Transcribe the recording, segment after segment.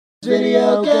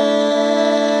Video games.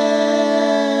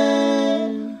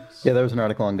 Yeah, there was an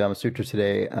article on Gamasutra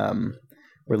today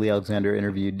where Lee Alexander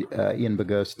interviewed Ian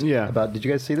Bogost. Yeah. About, did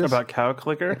you guys see this? About Cow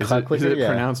Clicker? Is it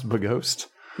pronounced Bogost?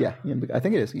 Yeah, I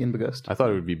think it is Ian Bogost. I thought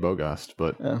it would be Bogost,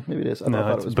 but maybe it is. I No,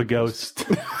 thought it's it was Bogost.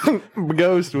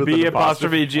 Bogost with B an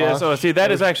apostrophe GSO. See, that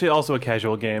is actually also a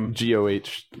casual game.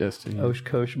 GOHST.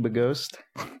 Oshkosh Bogost.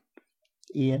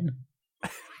 Ian.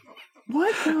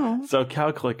 What? No. So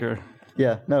Cow Clicker.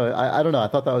 Yeah, no, I don't know. I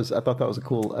thought that was a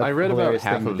cool. I read about hilarious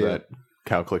half thing of to do. that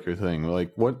cow clicker thing.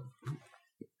 Like, what?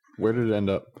 Where did it end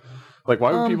up? Like,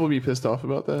 why would people be pissed off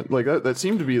about that? Like, that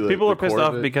seemed to be the People the are pissed core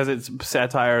off of it. because it's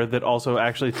satire that also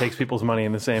actually takes people's money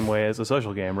in the same way as a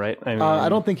social game, right? I mean, I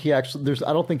don't think he actually.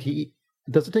 I don't think he.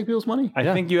 Does it take people's money? I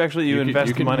think you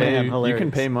invest money. Pay, in hilarious. you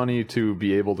can pay money to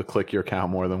be able to click your cow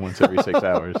more than once every 6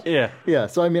 hours. Yeah. Yeah.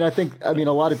 So I mean,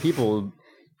 a lot of people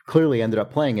clearly ended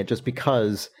up playing it just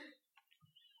because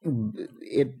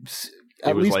it's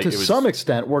at least to some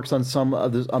extent works on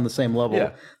on the same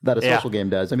level that a social game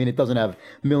does. I mean, it doesn't have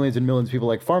millions and millions of people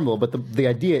like Farmville, but the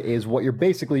idea is what you're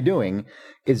basically doing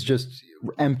is just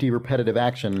empty repetitive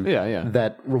action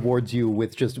that rewards you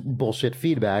with just bullshit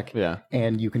feedback. Yeah.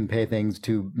 And you can pay things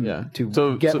to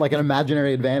get like an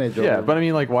imaginary advantage. Yeah, but I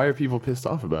mean, like, why are people pissed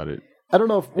off about it? I don't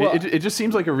know if it just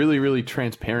seems like a really, really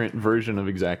transparent version of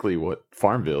exactly what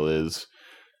Farmville is.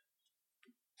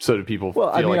 So do people feel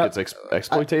like it's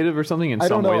exploitative or something in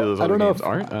some way that those other games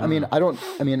aren't? I mean,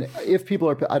 if people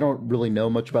are, I don't really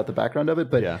know much about the background of it,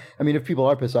 but I mean, if people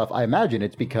are pissed off, I imagine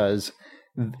it's because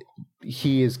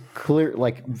he is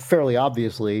fairly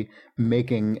obviously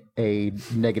making a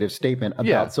negative statement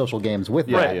about social games with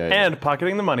that. And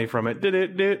pocketing the money from it.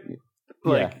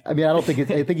 I mean, I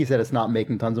think he said it's not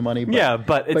making tons of money. But,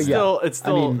 but it's still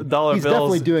dollar he's bills.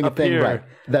 Definitely doing a thing here.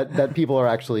 that people are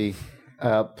actually.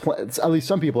 At least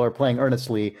some people are playing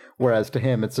earnestly, whereas to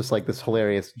him it's just like this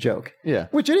hilarious joke. Yeah,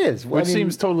 which it is. Which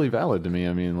seems totally valid to me.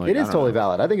 I mean, like, it is totally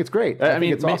valid. I think it's great. I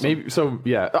mean, it's awesome. Maybe so.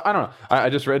 Yeah, I don't know.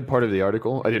 I just read part of the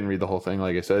article. I didn't read the whole thing,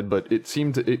 like I said, but it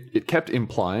seemed it kept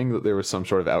implying that there was some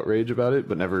sort of outrage about it,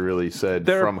 but never really said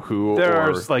from who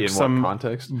or in some what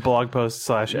context. Blog posts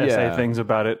 / essay things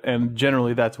about it, and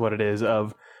generally that's what it is.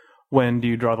 Of when do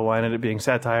you draw the line at it being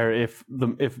satire if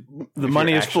the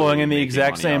money is flowing in the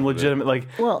exact same legitimate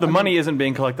money isn't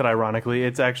being collected ironically,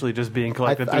 it's actually just being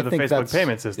collected through the Facebook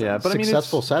payment system. Yeah, but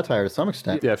successful satire to some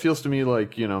extent. Yeah, it feels to me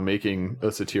like, making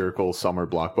a satirical summer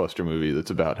blockbuster movie that's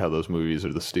about how those movies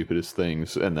are the stupidest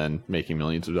things and then making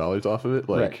millions of dollars off of it.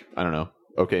 Like, I don't know.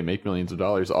 Okay, make millions of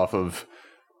dollars off of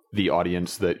the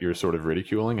audience that you're sort of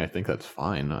ridiculing. I think that's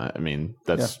fine. I mean,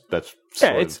 that's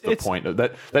sort of the point of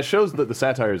that. That shows that the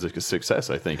satire is a success.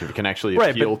 I think if it can actually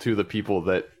appeal to the people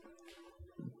that.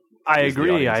 I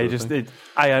agree.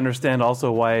 I understand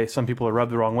also why some people are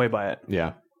rubbed the wrong way by it.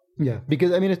 Yeah. Yeah,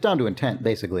 because I mean it's down to intent,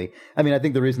 basically. I mean, I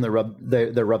think the reason they're rubbed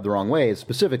the wrong way is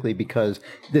specifically because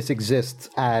this exists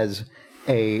as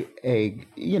a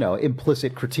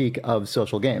implicit critique of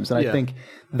social games, and I think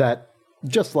that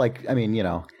just like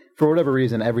for whatever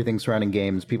reason, everything surrounding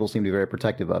games, people seem to be very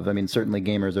protective of. I mean, certainly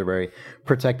gamers are very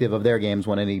protective of their games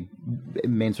when any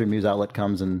mainstream news outlet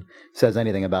comes and says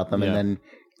anything about them. And then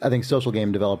I think social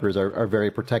game developers are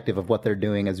very protective of what they're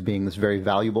doing as being this very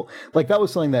valuable. Like, that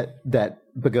was something that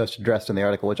Bogost addressed in the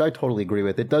article, which I totally agree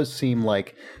with. It does seem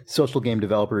like social game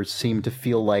developers seem to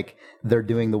feel like they're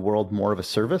doing the world more of a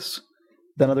service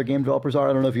than other game developers are.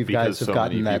 I don't know if you guys have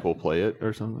gotten that. Because so many people play it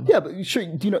or something? Yeah, but sure,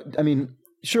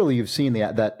 surely you've seen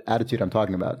that attitude I'm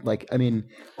talking about. Like, I mean,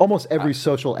 almost every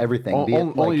social everything.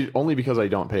 Only because I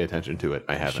don't pay attention to it.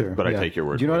 I haven't, but I take your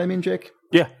word. Do you know what I mean, Jake?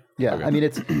 Yeah. Yeah. Okay. I mean,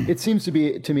 it seems to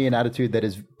be, to me, an attitude that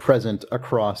is present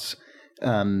across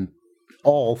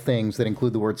all things that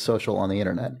include the word social on the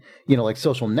internet. Like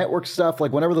social network stuff.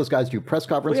 Like, whenever those guys do press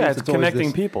conferences, it's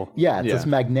connecting people. Yeah, it's this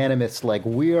magnanimous, like,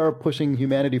 we are pushing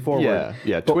humanity forward.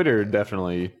 Yeah. Twitter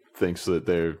definitely thinks that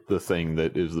they're the thing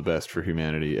that is the best for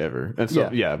humanity ever. And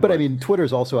so, but I mean,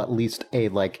 Twitter's also at least a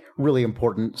really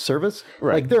important service.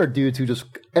 Right. Like, there are dudes who just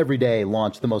every day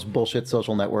launch the most bullshit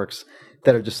social networks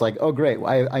that are just like, oh, great,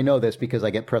 I know this because I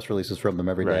get press releases from them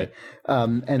every day.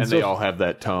 And they all have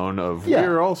that tone of,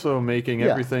 we're also making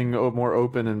everything more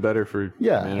open and better for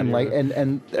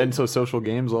humanity. And so social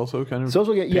games also kind of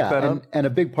pick that up? And a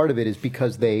big part of it is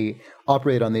because they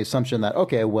operate on the assumption that,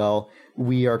 okay, well,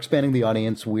 we are expanding the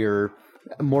audience,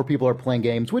 more people are playing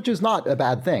games, which is not a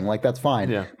bad thing. Like, that's fine.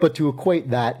 Yeah. But to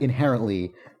equate that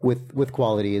inherently with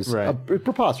quality is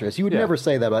preposterous. You would never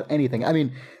say that about anything. I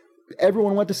mean,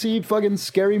 everyone went to see fucking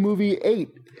Scary Movie 8.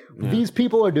 Yeah. These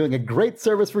people are doing a great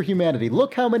service for humanity.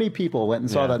 Look how many people went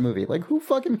and saw that movie. Like, who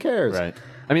fucking cares? Right.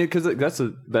 I mean, because that's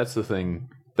the thing.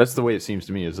 That's the way it seems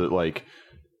to me. Is that like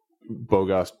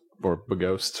Bogost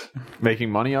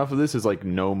making money off of this is like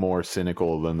no more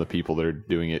cynical than the people that are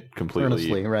doing it completely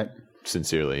earnestly, right?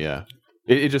 Sincerely, yeah.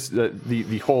 It just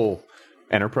the whole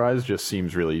enterprise just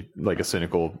seems really like a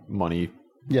cynical money.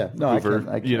 Yeah, no, I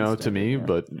can't to me,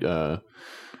 but I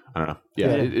don't know.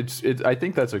 Yeah, it's. I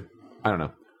think that's a. I don't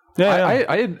know. Yeah,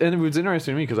 I and it was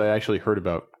interesting to me because I actually heard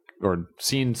about or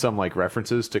seen some like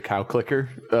references to Cow Clicker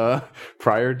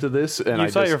prior to this, and you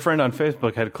saw your friend on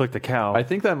Facebook had clicked a cow. I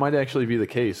think that might actually be the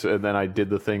case, and then I did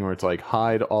the thing where it's like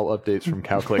hide all updates from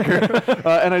Cow Clicker,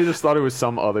 and I just thought it was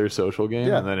some other social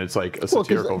game, and then it's like a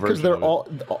satirical version.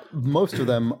 Because most of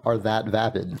them are that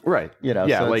vapid, right? You know,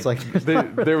 yeah, so like, it's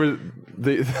there was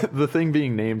the thing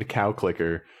being named Cow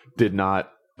Clicker did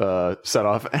not set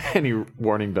off any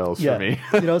warning bells for me.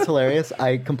 You know, it's hilarious.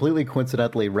 I completely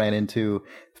coincidentally ran into,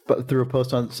 through a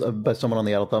post by someone on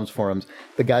the Idle Thumbs forums,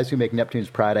 the guys who make Neptune's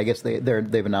Pride. I guess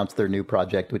they've announced their new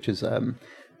project, which is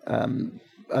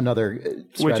another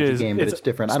strategy game, but it's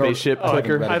different. Spaceship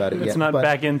Clicker. It's not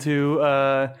back into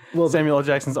Samuel L.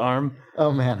 Jackson's arm.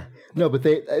 Oh man, no, but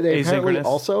they apparently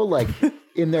also like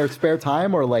in their spare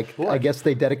time, or like I guess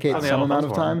they dedicate some amount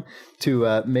of time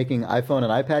to making iPhone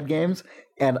and iPad games.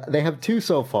 And they have 2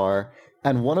 so far,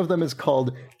 and one of them is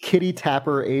called Kitty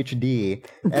Tapper HD,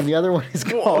 and the other one is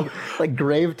called like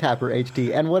Grave Tapper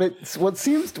HD. And what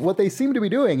they seem to be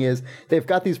doing is they've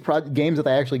got these games that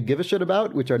they actually give a shit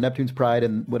about, which are Neptune's Pride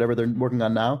and whatever they're working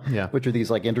on now, which are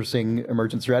these like interesting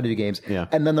emergent strategy games. Yeah.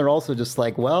 And then they're also just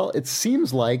like, well, it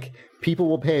seems like people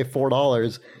will pay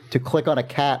 $4 to click on a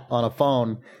cat on a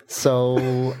phone.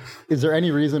 So is there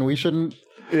any reason we shouldn't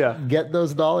get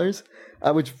those dollars?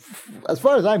 Which, as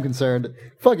far as I'm concerned,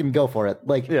 fucking go for it.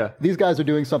 Like, these guys are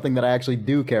doing something that I actually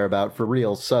do care about for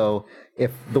real. So,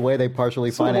 if the way they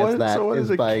partially finance that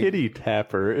is by kitty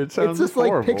tapper, it sounds it's just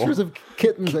horrible. like pictures of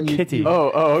kittens and kitty. You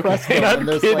okay. Press them and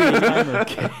there's like a timer.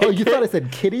 Oh, you thought I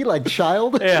said kitty, like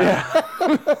child? Yeah.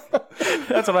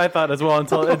 That's what I thought as well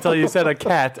until you said a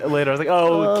cat later. I was like,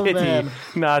 oh kitty, man.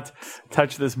 Not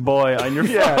touch this boy on your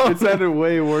phone. Yeah, it sounded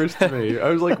way worse to me. I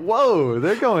was like, whoa,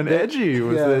 they're going edgy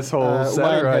with this whole satirizing.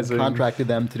 Lion had contracted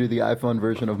them to do the iPhone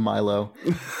version of Milo.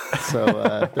 So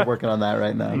they're working on that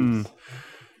right now.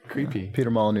 Creepy. Peter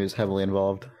Molyneux is heavily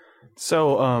involved.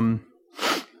 So,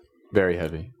 very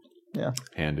heavy. Yeah.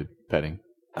 Handed petting.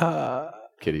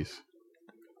 Kitties.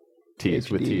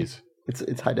 Tees with tees.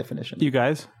 It's high definition. You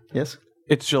guys? Yes?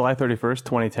 It's July 31st,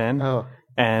 2010. Oh.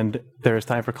 And there is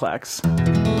time for Clacks.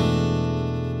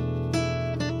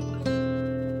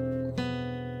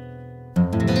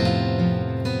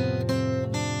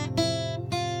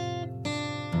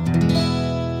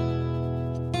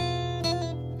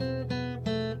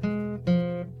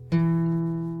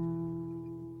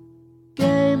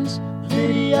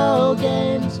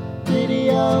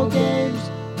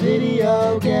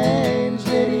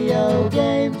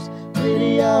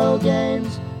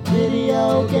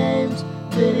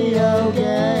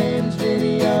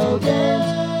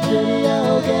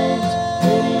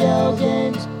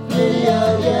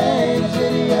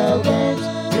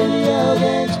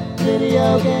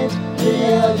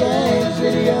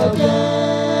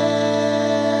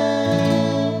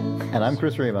 And I'm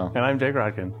Chris Remo. And I'm Jake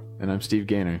Rodkin. And I'm Steve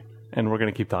Gaynor. And we're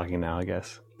going to keep talking now, I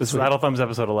guess. This is Idle Thumbs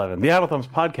episode 11. The Idle Thumbs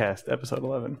podcast, episode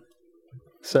 11.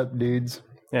 Sup, dudes?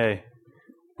 Hey.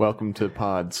 Welcome to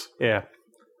Pods. Yeah.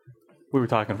 We were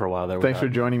talking for a while there. Thanks for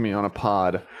joining me on a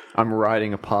pod. I'm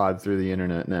riding a pod through the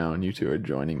internet now, and you two are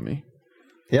joining me.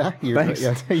 Yeah? Thanks.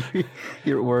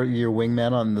 You're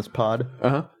wingman on this pod?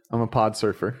 Uh-huh. I'm a pod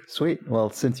surfer. Sweet. Well,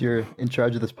 since you're in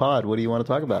charge of this pod, what do you want to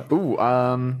talk about? Ooh,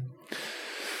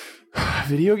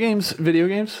 video games?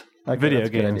 Okay, video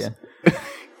games.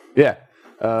 Yeah.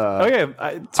 Okay,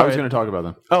 I was going to talk about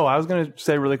them. Oh, I was going to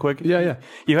say really quick. Yeah.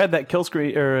 You had that kill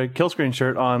screen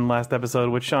shirt on last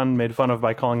episode, which Sean made fun of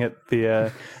by calling it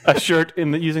a shirt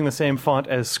using the same font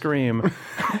as Scream,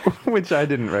 which I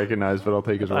didn't recognize, but I'll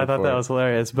take his word for it. I thought that was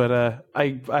hilarious, but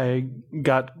I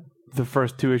got the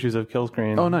first 2 issues of Kill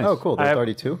Screen. Oh, nice. Oh, cool. There's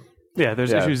already 2. Yeah,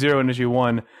 there's issue 0 and issue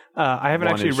 1. I haven't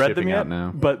actually read them yet,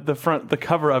 but the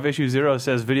cover of issue 0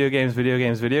 says video games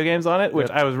on it, which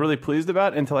I was really pleased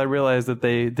about until I realized that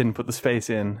they didn't put the space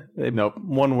in. Nope.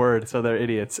 One word, so they're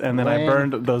idiots. And then I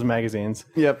burned those magazines.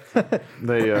 Yep.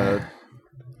 It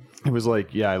was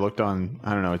like, I looked on,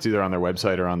 I don't know, it's either on their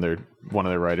website or on one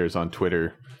of their writers on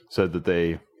Twitter said that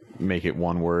they make it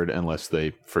one word unless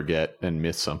they forget and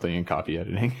miss something in copy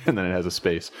editing, and then it has a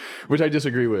space, which I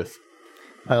disagree with.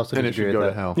 I also and it should go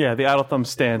to hell. Yeah, the Idle Thumbs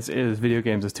stance is video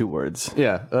games is 2 words.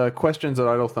 Yeah, questions at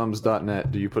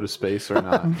idlethumbs.net. Do you put a space or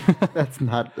not? That's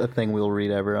not a thing we'll read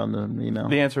ever on the email.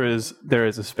 The answer is there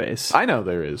is a space. I know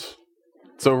there is.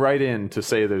 So write in to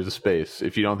say there's a space.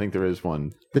 If you don't think there is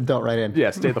one, then don't write in.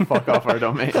 Yeah, stay the fuck off our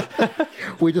domain.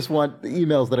 We just want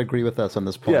emails that agree with us on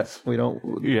this point. Yes. We don't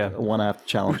want to have to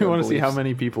challenge. We want to see how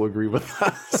many people agree with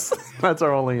us. That's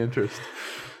our only interest.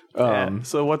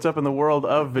 So what's up in the world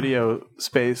of video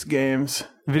space games?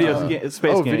 Space games.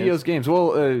 Videos games.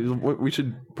 Well, we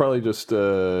should probably just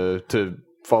to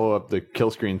follow up the kill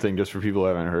screen thing just for people who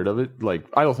haven't heard of it. Like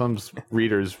Idle Thumbs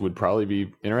readers would probably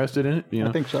be interested in it. You know?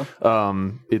 I think so.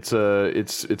 It's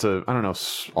a I don't know,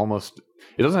 almost.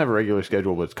 It doesn't have a regular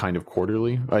schedule, but it's kind of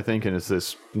quarterly, I think, and it's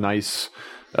this nice.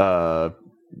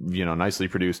 Nicely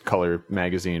produced color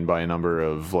magazine by a number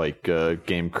of like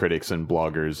game critics and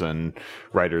bloggers and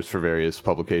writers for various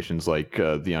publications like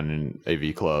the Onion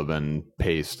AV Club and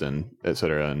Paste and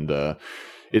etc. And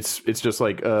it's just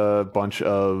like a bunch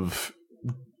of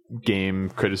game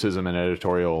criticism and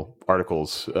editorial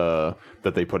articles that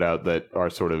they put out that are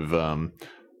sort of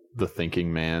the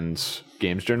thinking man's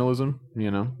games journalism,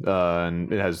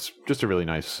 and it has just a really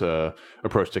nice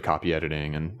approach to copy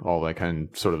editing and all that kind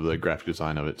of sort of the graphic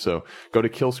design of it. So go to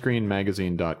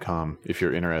killscreenmagazine.com if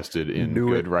you're interested in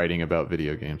good writing about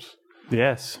video games.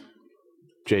 Yes.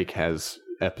 Jake has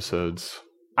episodes.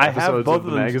 I have both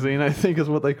of the magazine, I think is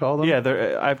what they call them.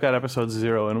 Yeah, I've got episodes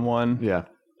 0 and 1. Yeah.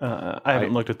 I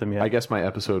haven't looked at them yet. I guess my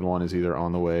episode 1 is either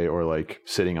on the way or like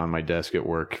sitting on my desk at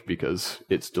work because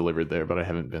it's delivered there, but I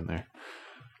haven't been there.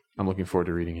 I'm looking forward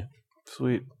to reading it.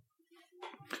 Sweet.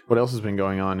 What else has been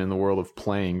going on in the world of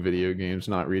playing video games,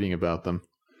 not reading about them?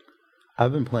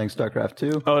 I've been playing StarCraft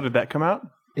 2. Oh, did that come out?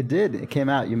 It did. It came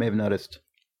out. You may have noticed.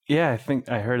 Yeah, I think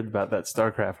I heard about that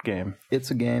StarCraft game.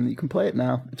 It's a game. You can play it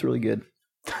now. It's really good.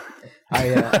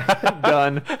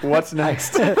 Done. What's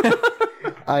next?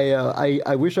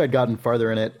 I wish I'd gotten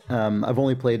farther in it. I've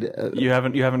only played. You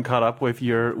haven't caught up with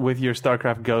your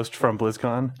StarCraft Ghost from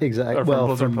BlizzCon. Exactly.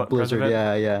 Well, from Blizzard.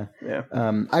 Yeah.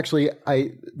 Actually,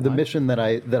 the mission that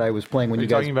I was playing when you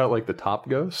guys talking about like the top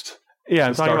Ghost. Yeah,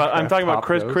 I'm talking about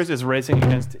Chris. Chris is racing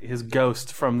against his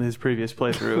Ghost from his previous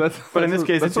playthrough. But in this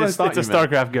case, it's a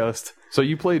StarCraft Ghost. So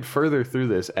you played further through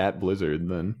this at Blizzard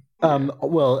then.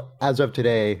 Well, as of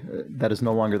today, that is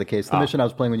no longer the case. The mission I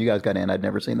was playing when you guys got in, I'd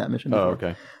never seen that mission before. Oh,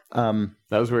 okay.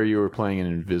 That was where you were playing an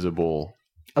invisible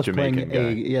Jamaican guy.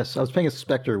 Yes, I was playing a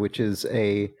Spectre, which is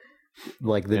an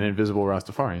invisible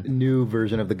Rastafarian. New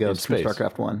version of the Ghost from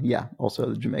StarCraft 1. Yeah,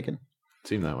 also Jamaican.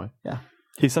 Seemed that way. Yeah.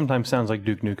 He sometimes sounds like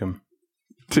Duke Nukem.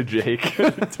 To Jake.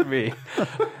 To me.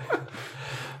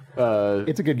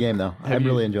 It's a good game, though. I'm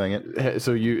really enjoying it.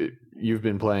 So you've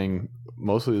been playing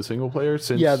mostly the single player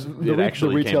since the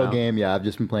retail game. Yeah, I've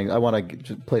just been playing. I want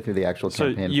to play through the actual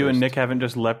campaign. So you and Nick haven't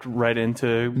just leapt right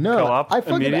into co-op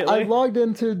immediately? I logged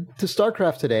into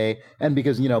StarCraft today, and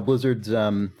because Blizzard's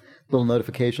little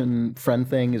notification friend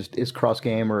thing is cross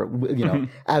game, or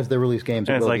as they release games,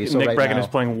 and it it's will like be. So Nick right Brecken now, is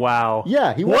playing WoW.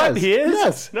 Yeah, he was. What? He is?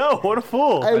 Yes. No, what a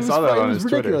fool! I saw that on his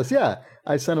ridiculous. Twitter. Yeah,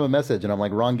 I sent him a message, and I'm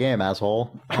like, wrong game,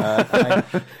 asshole.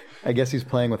 I guess he's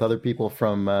playing with other people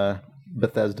from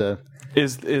Bethesda.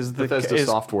 Is the Bethesda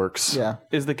Softworks? Yeah.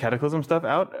 Is the Cataclysm stuff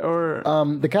out or?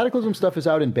 The Cataclysm stuff is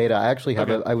out in beta. I actually have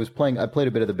I played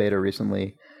a bit of the beta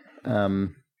recently, and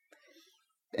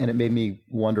it made me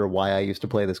wonder why I used to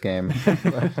play this game.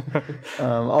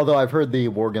 Although I've heard the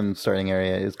Worgen starting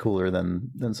area is cooler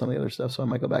than some of the other stuff, so I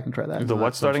might go back and try that. The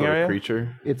what starting area?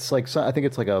 Creature. It's like I think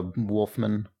it's like a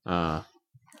wolfman. Yeah.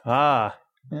 Like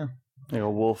a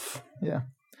wolf. Yeah.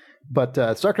 But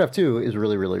StarCraft 2 is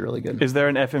really, really, really good. Is there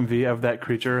an FMV of that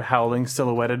creature howling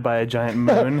silhouetted by a giant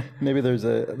moon? Maybe there's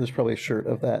probably a shirt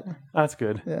of that. That's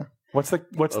good. Yeah. What's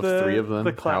the three of them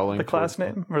the class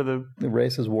name or the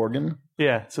race is Worgen?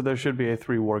 Yeah, so there should be a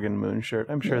 3 Worgen moon shirt.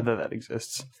 I'm sure that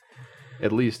exists.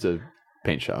 At least a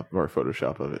paint shop or a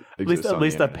Photoshop of it. At least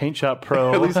a Paint Shop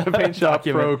Pro. At least a Paint Shop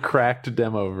Pro cracked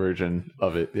demo version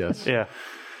of it. Yes. Yeah.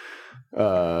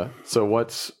 So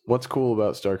what's cool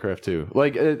about StarCraft 2?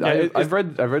 Like I've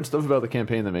read stuff about the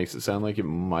campaign that makes it sound like it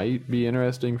might be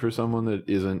interesting for someone that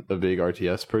isn't a big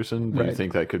RTS person. Do you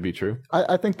think that could be true?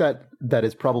 I think that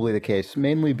is probably the case,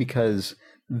 mainly because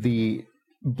the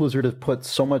Blizzard has put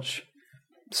so much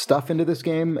stuff into this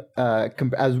game as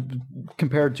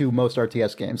compared to most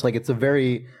RTS games. Like it's a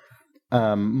very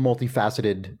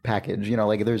multifaceted package.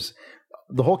 Like there's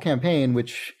the whole campaign,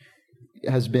 which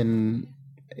has been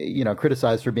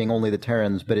criticized for being only the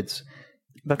Terrans, but it's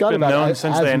been known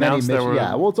since they announced there were.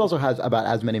 Yeah, well, it also has about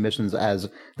as many missions as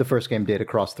the first game did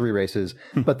across 3 races.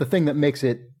 But the thing that makes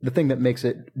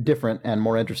it different and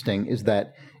more interesting is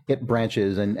that it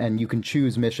branches, and you can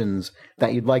choose missions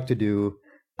that you'd like to do.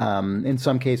 In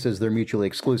some cases, they're mutually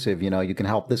exclusive. You can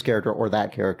help this character or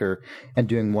that character, and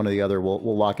doing one or the other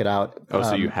will lock it out. Oh,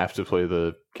 so you have to play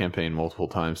the campaign multiple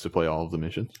times to play all of the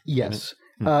missions? Yes.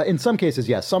 In some cases,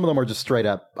 yes. Some of them are just straight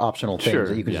up optional things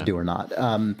that you can just do or not.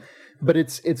 But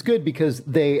it's good because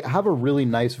they have a really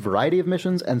nice variety of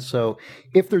missions. And so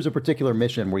if there's a particular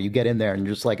mission where you get in there and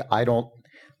you're just like, I don't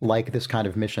like this kind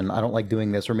of mission, I don't like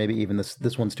doing this, or maybe even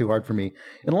this one's too hard for me.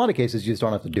 In a lot of cases, you just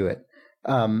don't have to do it.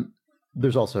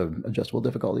 There's also adjustable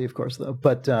difficulty, of course, though.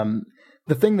 But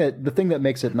the thing that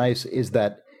makes it nice is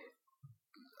that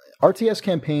RTS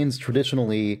campaigns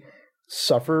traditionally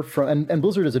suffer from, and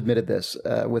Blizzard has admitted this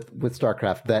with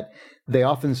StarCraft, that they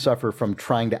often suffer from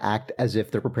trying to act as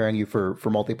if they're preparing you for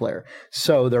multiplayer.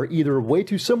 So they're either way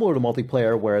too similar to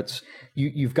multiplayer, where it's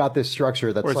you've got this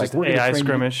structure that's like we're AI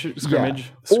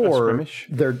scrimmage, or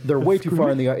they're way too far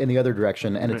in the other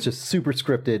direction, and it's just super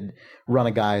scripted. Run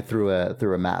a guy through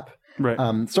a map. Right.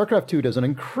 StarCraft 2 does an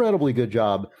incredibly good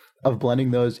job of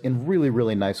blending those in really,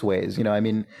 really nice ways. What I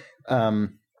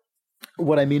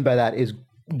mean by that is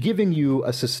giving you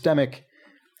a systemic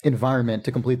environment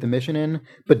to complete the mission in,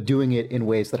 but doing it in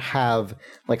ways that have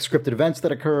like scripted events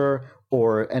that occur,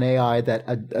 or an AI that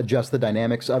adjusts the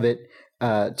dynamics of it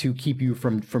to keep you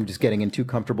from just getting in too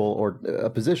comfortable or a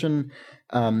position.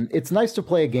 It's nice to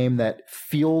play a game that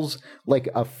feels like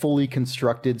a fully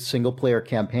constructed single player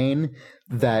campaign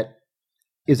that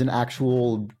is an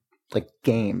actual like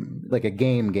game, like a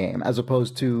game, as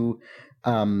opposed to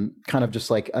kind of just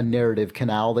like a narrative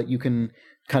canal that you can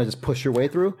kind of just push your way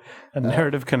through. A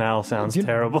narrative canal sounds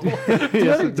terrible. Do you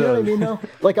know what I mean, though?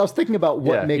 Like, I was thinking about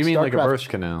what makes you mean StarCraft, like a birth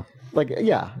canal. Like,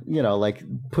 like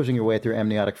pushing your way through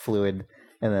amniotic fluid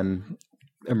and then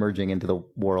emerging into the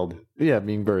world. Yeah,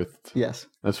 being birthed. Yes.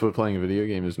 That's what playing a video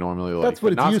game is normally like. That's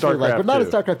what it's usually like, but not in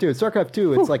StarCraft 2. In StarCraft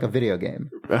 2, it's like a video game.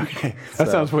 Okay. That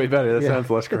sounds way better. That sounds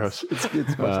less gross. It's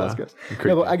much less gross.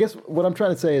 No, but I guess what I'm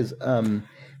trying to say is,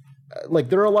 like,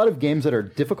 there are a lot of games that are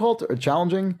difficult or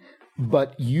challenging,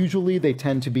 but usually they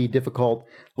tend to be difficult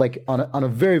like on a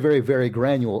very, very, very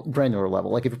granular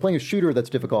level. Like if you're playing a shooter that's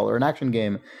difficult, or an action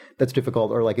game that's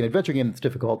difficult, or like an adventure game that's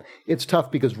difficult, it's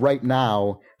tough because right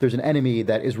now there's an enemy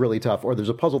that is really tough, or there's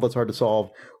a puzzle that's hard to solve,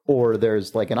 or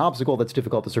there's like an obstacle that's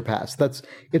difficult to surpass.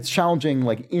 It's challenging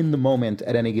like in the moment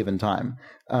at any given time.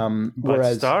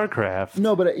 Whereas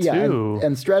StarCraft,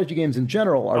 and strategy games in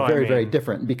general are very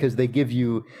different, because they give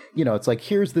you, it's like,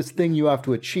 here's this thing you have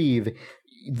to achieve.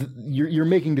 You're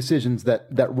making decisions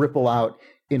that ripple out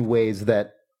in ways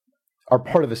that are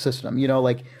part of a system.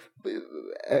 Like,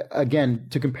 again,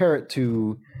 to compare it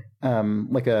to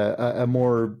like a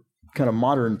more kind of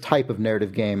modern type of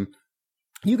narrative game,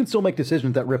 you can still make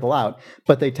decisions that ripple out,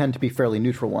 but they tend to be fairly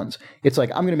neutral ones. It's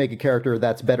like, I'm going to make a character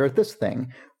that's better at this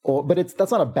thing, but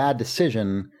that's not a bad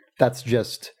decision. That's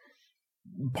just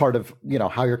part of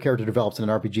how your character develops in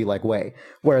an RPG-like way.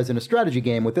 Whereas in a strategy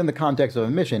game, within the context of a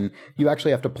mission, you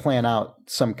actually have to plan out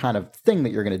some kind of thing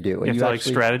that you're going to do. And you have to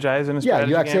strategize in a strategy game? Yeah,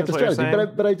 you actually have to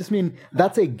strategize. But I just mean,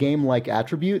 that's a game-like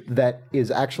attribute that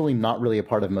is actually not really a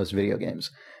part of most video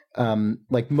games.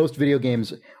 Like, most video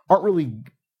games aren't really...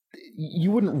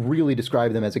 You wouldn't really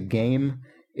describe them as a game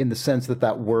in the sense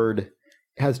that word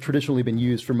has traditionally been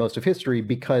used for most of history,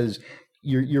 because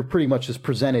you're pretty much just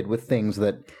presented with things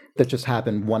that just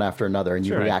happen one after another, and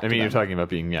you react to them. You're talking about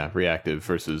being reactive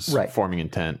versus forming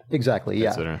intent. Exactly,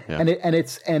 yeah.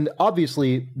 And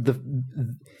obviously the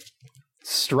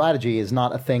strategy is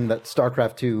not a thing that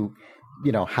StarCraft 2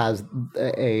 has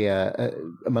a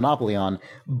monopoly on,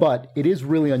 but it is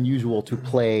really unusual to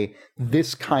play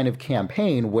this kind of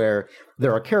campaign where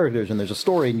there are characters and there's a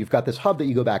story, and you've got this hub that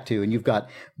you go back to, and you've got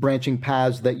branching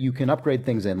paths that you can upgrade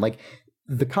things in. Like,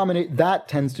 that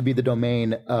tends to be the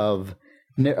domain of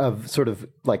sort of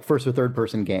like first or third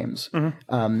person games.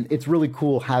 Mm-hmm. It's really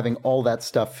cool having all that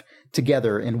stuff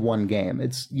together in one game.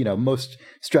 It's, most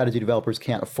strategy developers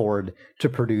can't afford to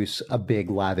produce a big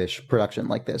lavish production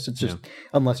like this. It's just,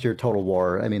 unless you're Total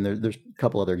War. I mean, there's a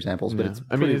couple other examples, but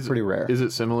it's pretty rare. Is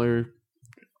it similar?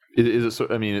 Is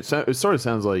it? I mean, it sort of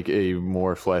sounds like a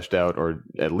more fleshed out, or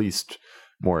at least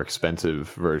more expensive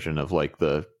version of like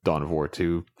the Dawn of War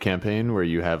 2 campaign, where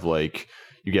you have like,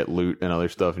 you get loot and other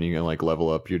stuff, and you can like level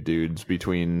up your dudes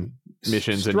between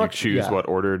missions, and you choose what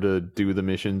order to do the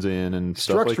missions in, and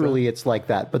stuff like that. Structurally, it's like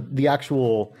that, but the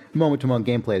actual moment-to-moment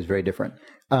gameplay is very different.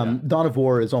 Dawn of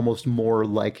War is almost more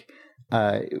like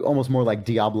almost more like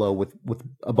Diablo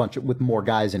with more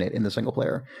guys in it in the single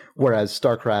player, whereas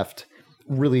StarCraft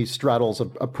really straddles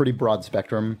a pretty broad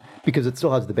spectrum because it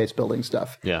still has the base building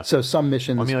stuff. Yeah. So some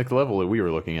missions... I mean, like the level that we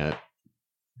were looking at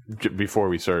before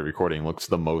we started recording looks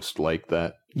the most like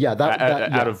that. Yeah,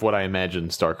 out of what I imagine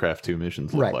StarCraft 2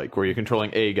 missions look like, where you're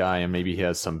controlling a guy and maybe he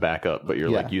has some backup, but you're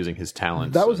like using his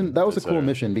talents. That was a cool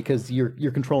mission because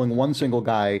you're controlling one single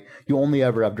guy. You only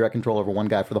ever have direct control over one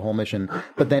guy for the whole mission.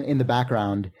 But then in the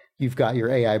background, you've got your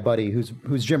AI buddy, who's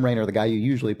Jim Raynor, the guy you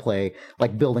usually play,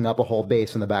 like building up a whole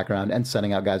base in the background and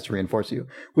sending out guys to reinforce you,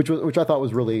 which I thought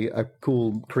was really a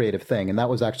cool creative thing. And that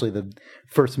was actually the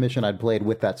first mission I'd played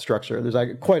with that structure. There's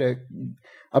like quite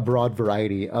a broad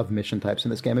variety of mission types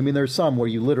in this game. I mean, there's some where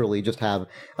you literally just have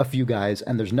a few guys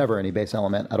and there's never any base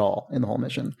element at all in the whole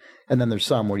mission. And then there's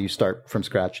some where you start from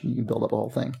scratch and you build up a whole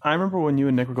thing. I remember when you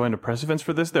and Nick were going to press events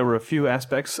for this, there were a few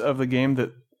aspects of the game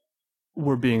that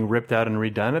were being ripped out and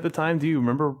redone at the time. Do you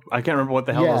remember? I can't remember what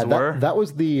the hell those were. That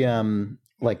was the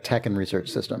like Tekken research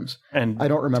systems. And I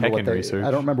don't remember Tekken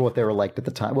I don't remember what they were like at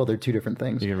the time. Well, they're two different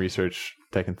things. You can research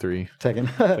Tekken 3, Tekken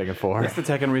Tekken 4. That's the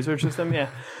Tekken research system, yeah.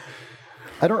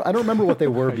 I don't remember what they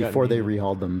were before they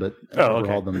rehauled them, but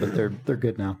they're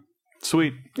good now.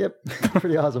 Sweet. Yep.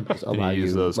 Pretty awesome. You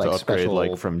use those to upgrade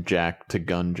like from Jack to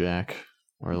Gun Jack,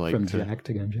 or like from Jack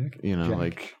to Gun Jack. You know, Jack.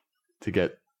 Like to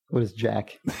get what is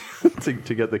Jack? to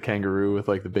get the kangaroo with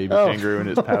like the baby kangaroo in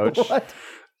his pouch. What?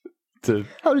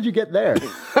 How did you get there?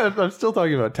 I'm still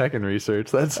talking about Tekken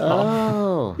research. That's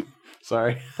all.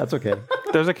 Sorry. That's okay.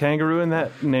 There's a kangaroo in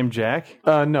that named Jack?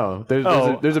 No.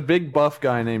 There's a big buff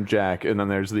guy named Jack, and then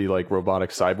there's the like robotic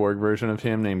cyborg version of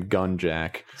him named Gun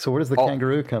Jack. So where does the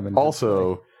kangaroo come in?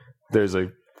 Also, there's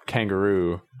a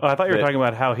kangaroo. Oh, I thought you were talking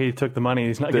about how he took the money and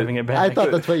he's not giving it back. I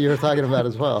thought that's what you were talking about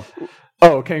as well.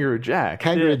 Oh, Kangaroo Jack.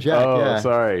 Kangaroo Jack, oh,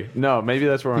 sorry. No, maybe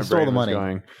that's where my brain was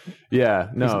going. Yeah,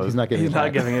 no. He's not giving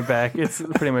it back. It's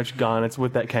pretty much gone. It's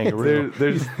with that kangaroo.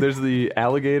 There's the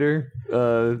alligator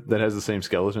that has the same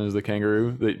skeleton as the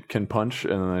kangaroo that can punch,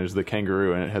 and then there's the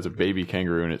kangaroo, and it has a baby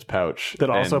kangaroo in its pouch.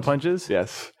 That also punches?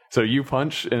 Yes. So you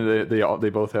punch, and they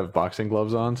both have boxing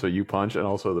gloves on, so you punch, and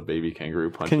also the baby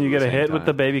kangaroo punches. Can you get a hit with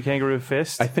the baby kangaroo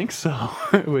fist? I think so,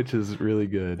 which is really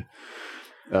good.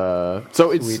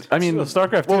 So it's, Sweet. I mean,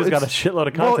 StarCraft 2 has got a shitload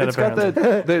of content.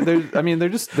 Apparently,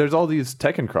 there's all these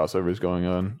Tekken crossovers going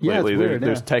on lately. Weird,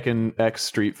 there's Tekken X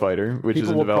Street Fighter, which is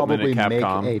in development at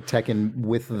Capcom. Make a Tekken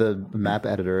with the map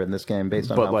editor in this game based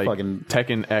on how fucking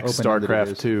Tekken X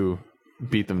StarCraft 2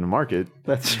 beat them to market.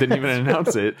 Didn't even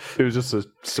announce it. It was just a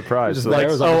surprise.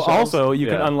 Also, you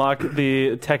can unlock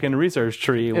the Tekken research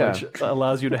tree, which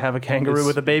allows you to have a kangaroo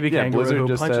with a baby kangaroo Blizzard who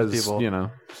just punches people. You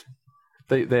know.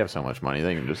 They have so much money.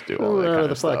 They can just do all that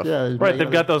kind of stuff. Yeah, right, they've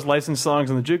got those licensed songs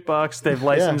in the jukebox. They've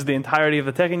licensed the entirety of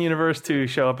the Tekken universe to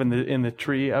show up in the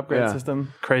tree upgrade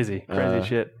system. Crazy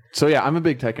shit. So yeah, I'm a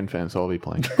big Tekken fan, so I'll be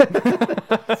playing.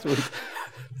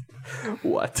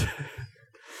 What?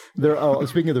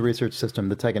 Speaking of the research system,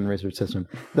 the Tekken research system,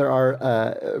 there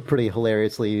are pretty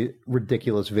hilariously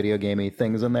ridiculous video gamey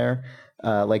things in there.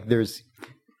 Like there's...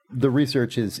 The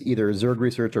research is either Zerg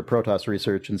research or Protoss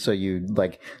research, and so you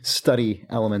like study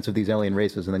elements of these alien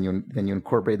races, and then you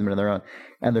incorporate them into their own.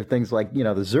 And there are things like, you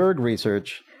know, the Zerg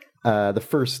research. The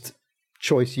first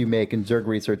choice you make in Zerg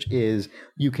research is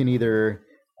you can either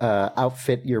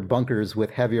outfit your bunkers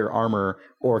with heavier armor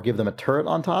or give them a turret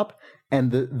on top.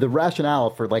 And the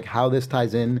rationale for like how this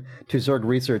ties in to Zerg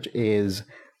research is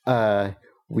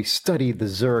we studied the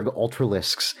Zerg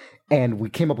Ultralisks. And we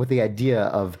came up with the idea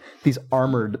of these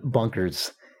armored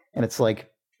bunkers. And it's like,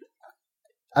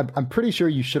 I'm pretty sure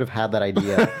you should have had that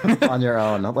idea on your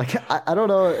own. Like, I don't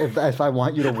know if I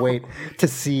want you to wait to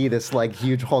see this like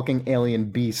huge hulking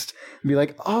alien beast and be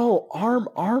like, oh,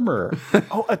 armor.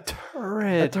 Oh, a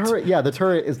turret. A turret. Yeah, the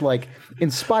turret is like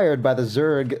inspired by the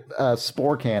Zerg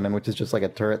spore cannon, which is just like a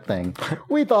turret thing.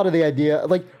 We thought of the idea,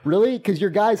 like, really? Because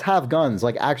your guys have guns,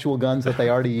 like actual guns that they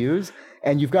already use.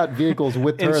 And you've got vehicles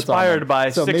with turrets inspired on them. By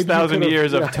 6,000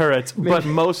 years of turrets, but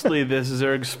mostly this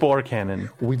Zerg spore cannon.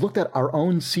 We looked at our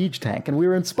own siege tank, and we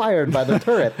were inspired by the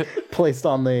turret placed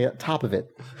on the top of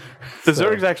it. The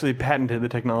Zergs actually patented the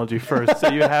technology first, so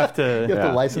you have to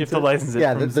license it.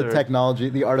 Yeah, the technology,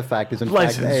 the artifact is in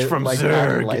licensed from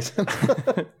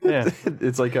Zerg. Yeah,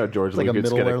 it's like how George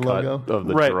Lucas get a cut of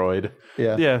the droid.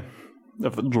 Yeah,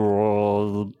 of the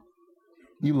droid.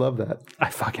 You love that. I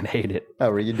fucking hate it.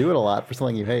 Oh, you do it a lot for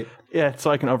something you hate. Yeah,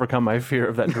 so I can overcome my fear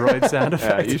of that droid sound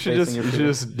effect. You should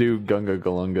just do Gunga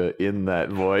Galunga in that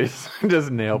voice.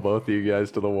 Just nail both of you guys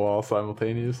to the wall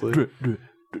simultaneously.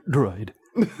 Droid.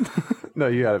 No,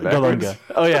 you got it backwards. Galunga.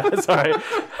 Oh yeah, sorry.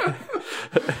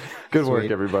 Good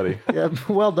work, everybody. Yeah,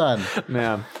 well done.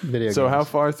 Man. Video so games. how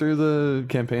far through the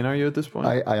campaign are you at this point?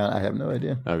 I have no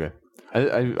idea. Okay.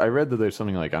 I read that there's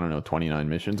something like, I don't know, 29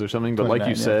 missions or something, but like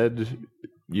you said,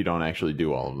 you don't actually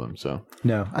do all of them, so.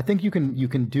 No, I think you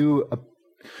can do a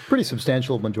pretty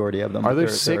substantial majority of them. Are there are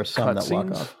some that walk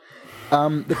cutscenes?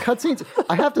 off. The cutscenes,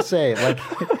 I have to say, like,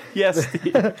 Yes.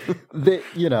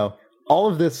 all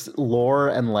of this lore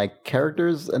and like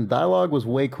characters and dialogue was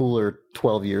way cooler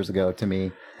 12 years ago to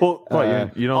me. Well,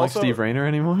 You don't also- like Steve Rayner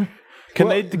anymore? Can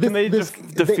they defeat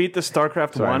the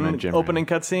StarCraft Sorry, I 1 meant Jim opening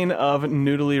cutscene of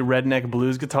noodly redneck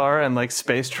blues guitar and like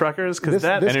space truckers? Because This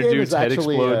And a game dude's is head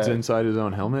actually, explodes inside his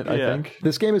own helmet, I yeah. think.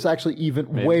 This game is actually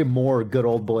even way more good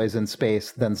old boys in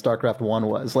space than StarCraft 1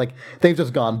 was. Like, they've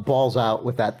just gone balls out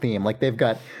with that theme. Like, they've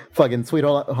got fucking Sweet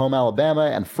Home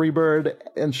Alabama and Freebird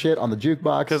and shit on the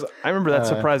jukebox. Because I remember that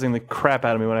surprising the crap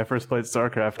out of me when I first played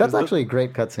StarCraft. That's actually a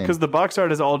great cutscene. Because the box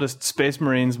art is all just Space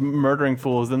Marines murdering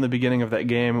fools. Then the beginning of that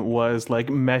game was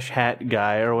like mesh hat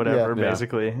guy or whatever, Yeah.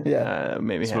 basically. Yeah.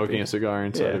 Made me Smoking happy. a cigar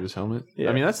inside of his helmet. Yeah.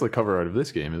 I mean, that's the cover art of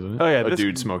this game, isn't it? Oh yeah, a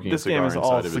dude smoking a this cigar game is inside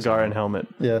all of his cigar and helmet.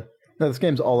 helmet. Yeah. No, this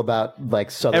game's all about like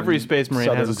southern. Every Space Marine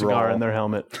has a southern cigar drawl. in their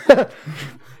helmet.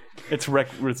 It's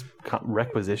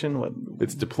requisition. What?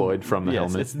 It's deployed from the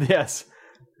Yes, helmet. yes.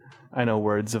 I know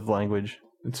words of language.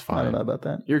 It's I fine. don't know about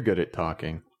that. You're good at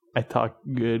talking. I talk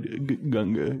good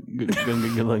gunga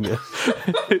gunga.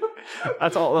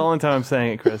 That's all. The only time I'm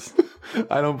saying it, Chris.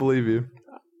 I don't believe you.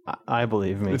 I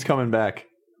believe me. It's coming back.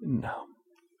 No.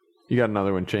 You got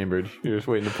another one chambered. You're just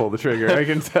waiting to pull the trigger. I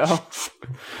can tell.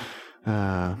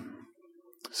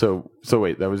 So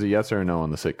wait, that was a yes or a no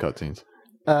on the sick cutscenes?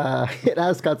 It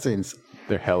has cutscenes.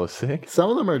 They're hella sick. Some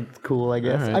of them are cool, I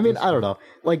guess. All right, I mean, that's I don't know.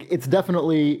 Like, it's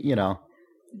definitely,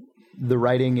 the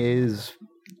writing is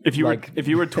If you like,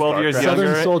 were 12 years Southern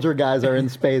younger, soldier guys are in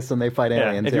space and they fight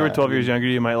aliens. if you were 12 years younger,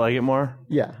 you might like it more.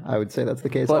 Yeah, I would say that's the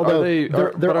case. But Although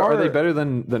are they better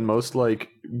than most like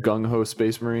gung ho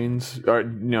Space Marines?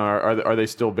 Are they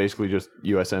still basically just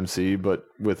USMC but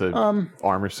with a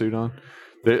armor suit on?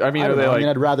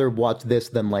 I'd rather watch this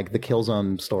than like the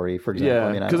Killzone story, for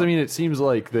example. Yeah, because it seems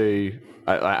like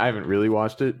I haven't really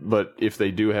watched it, but if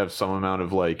they do have some amount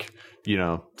of like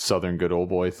Southern good old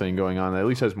boy thing going on, that at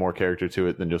least has more character to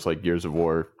it than just like Gears of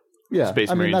War. Yeah,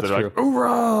 Space Marines that's that are true. like,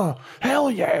 "Hoorah! Hell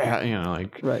yeah!"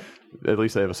 Right. At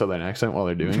least they have a Southern accent while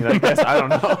they're doing it. I guess I don't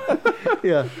know.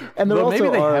 Yeah, and there also maybe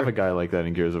they are. have a guy like that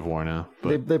in Gears of War now.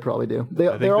 But They probably do. I think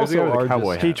There there's a guy also with a are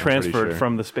cowboy just. hat. He I'm pretty transferred sure.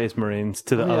 from the Space Marines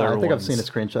to the Yeah, other I think ones. I've seen a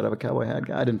screenshot of a cowboy hat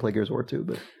guy. I didn't play Gears of War 2,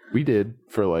 but We did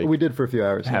for like we did for a few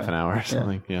hours. half an hour or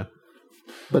something. Yeah.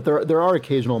 But there are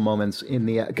occasional moments in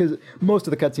the because most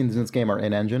of the cutscenes in this game are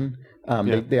in engine.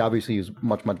 They obviously use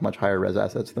much higher res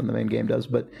assets than the main game does,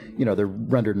 but they're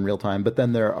rendered in real time. But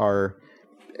then there are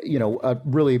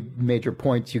really major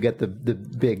points. You get the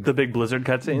big Blizzard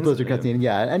cutscenes. Blizzard cutscene,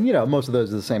 yeah, and most of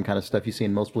those are the same kind of stuff you see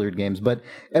in most Blizzard games. But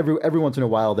every once in a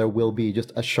while there will be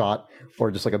just a shot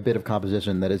or just like a bit of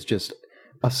composition that is just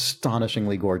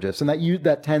astonishingly gorgeous, and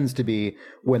that tends to be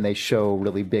when they show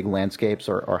really big landscapes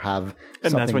or have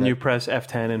And that's when that, you press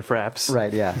F10 and Fraps.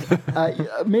 right, yeah.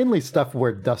 Mainly stuff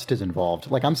where dust is involved.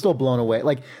 Like, I'm still blown away.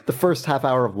 Like, the first half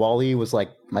hour of WALL-E was like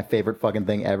my favorite fucking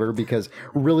thing ever because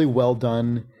really well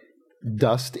done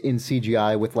dust in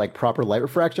CGI with like proper light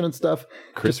refraction and stuff.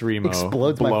 Chris just Remo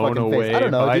explodes my blown fucking face. away I don't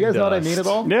know. by Do you guys know what I mean dust. at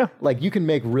all? Yeah. Like, you can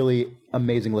make really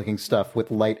amazing looking stuff with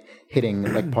light hitting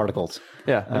like particles.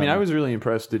 Yeah, I mean, I was really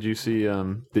impressed. Did you see?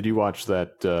 Did you watch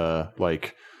that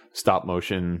like stop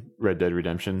motion Red Dead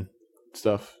Redemption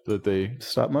stuff that they?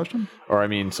 Stop motion? Or I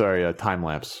mean, sorry, time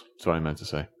lapse. That's what I meant to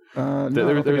say. No, There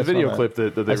was a video that. clip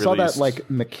that they I released. saw that like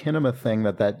machinima thing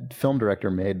that film director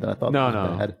made that I thought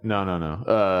was bad.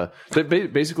 No.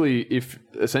 Basically, if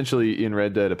essentially in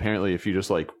Red Dead, apparently, if you just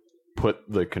like put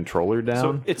the controller down,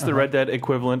 So it's the Red Dead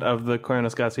equivalent of the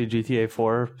Koyaanisqatsi GTA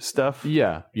 4 stuff.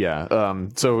 yeah.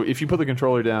 So if you put the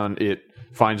controller down, it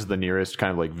finds the nearest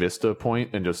kind of like vista point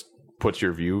and just puts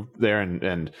your view there,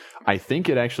 and I think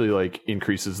it actually like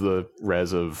increases the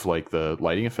res of like the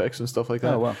lighting effects and stuff like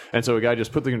that. Oh, wow. And so a guy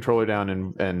just put the controller down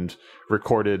and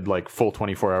recorded like full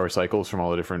 24-hour cycles from all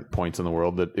the different points in the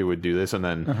world that it would do this, and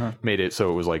then made it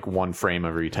so it was like one frame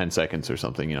every 10 seconds or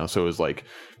something, so it was like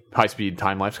high-speed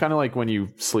time-lapse, kind of like when you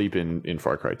sleep in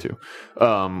Far Cry 2.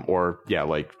 Or, yeah,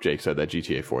 like Jake said, that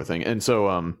GTA 4 thing. And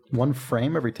so... One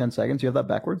frame every 10 seconds? You have that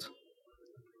backwards?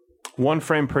 1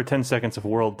 frame per 10 seconds of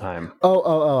world time.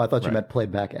 Oh, I thought you meant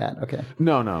played back at. Okay.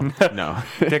 No.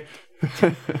 Tick.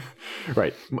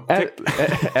 Right.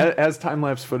 As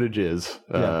time-lapse footage is.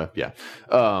 Yeah.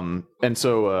 And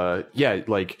so,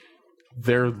 like,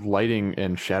 their lighting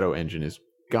and shadow engine is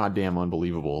goddamn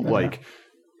unbelievable. Uh-huh. Like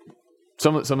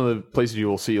some of the places you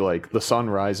will see like the sun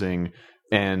rising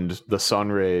and the sun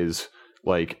rays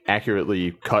like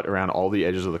accurately cut around all the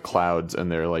edges of the clouds,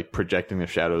 and they're like projecting the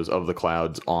shadows of the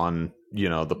clouds on, you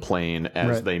know, the plane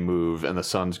as they move, and the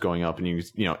sun's going up, and you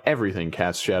know everything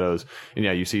casts shadows, and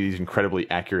you see these incredibly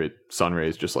accurate sun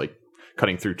rays just like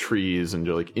cutting through trees and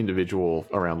like individual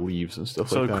around leaves and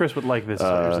stuff like that. So Chris would like this, is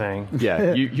what you're saying.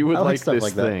 Yeah, you would like this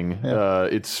like thing. Yeah.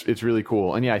 It's really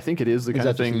cool, and I think it is the kind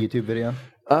of thing. Is that just a YouTube video?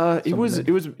 It was. I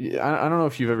don't know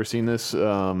if you've ever seen this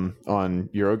on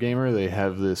Eurogamer. They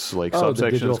have this like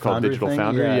subsection. It's called Digital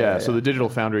Foundry. Yeah. So the Digital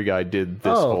Foundry guy did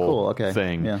this whole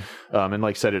thing, and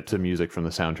like set it to music from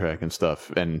the soundtrack and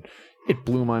stuff, and it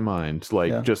blew my mind.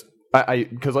 Like just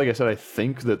because like I said, I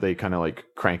think that they kind of like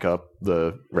crank up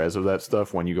the res of that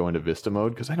stuff when you go into Vista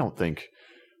mode, because I don't think.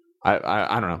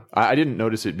 I don't know. I didn't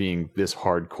notice it being this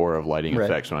hardcore of lighting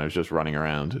effects when I was just running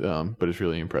around, but it's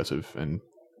really impressive and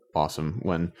awesome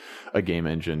when a game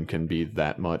engine can be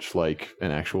that much like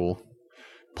an actual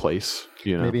place,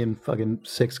 you know. Maybe in fucking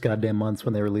 6 goddamn months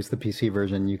when they release the PC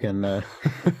version, you can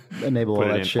enable all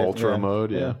that shit. Ultra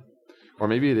mode, or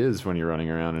maybe it is when you're running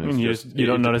around and it's you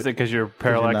don't notice it because you're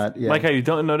parallaxed. Like how you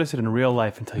don't notice it in real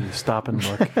life until you stop and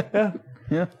look.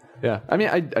 Yeah. I mean,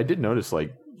 I did notice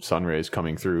like sun rays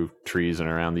coming through trees and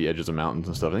around the edges of mountains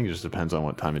and stuff. I think it just depends on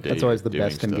what time of day. That's always the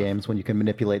best in games, when you can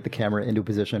manipulate the camera into a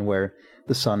position where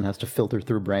the sun has to filter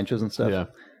through branches and stuff. Yeah.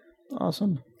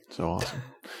 Awesome. So awesome.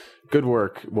 Good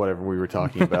work, whatever we were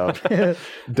talking about.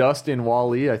 Dust in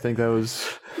Wall-E. I think that was...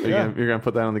 You're going to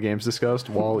put that on the Games Discussed?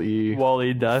 Wall-E...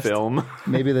 Wall-E Dust. Film.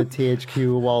 Maybe the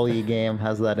THQ Wall-E game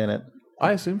has that in it.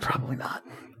 I assume. Probably not.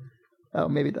 Oh,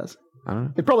 maybe it does. I don't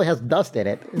know. It probably has dust in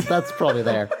it. That's probably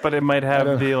there. But it might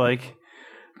have the like...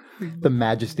 The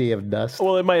majesty of dust.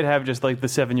 Well, it might have just like the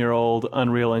 7-year-old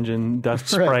Unreal Engine Dust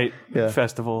Sprite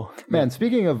festival. Man,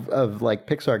 speaking of like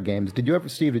Pixar games,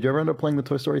 Steve, did you ever end up playing the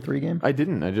Toy Story 3 game? I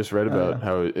didn't. I just read about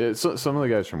how some of the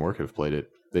guys from work have played it.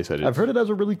 They said I've heard it has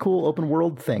a really cool open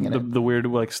world thing in it. The weird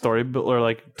like story or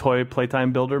like toy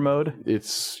playtime builder mode.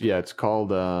 It's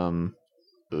called I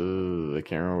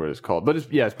can't remember what it's called, but it's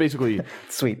basically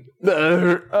sweet.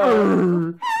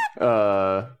 It's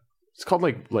called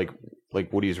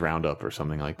like Woody's Roundup or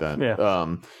something like that.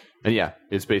 Yeah. And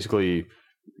it's basically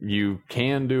you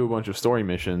can do a bunch of story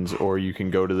missions, or you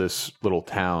can go to this little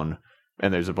town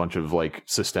and there's a bunch of like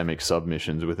systemic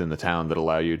submissions within the town that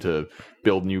allow you to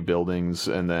build new buildings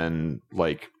and then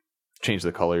like change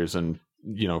the colors and,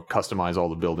 you know, customize all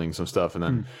the buildings and stuff. And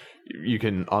then you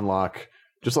can unlock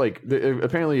just like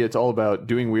apparently it's all about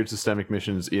doing weird systemic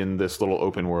missions in this little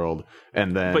open world.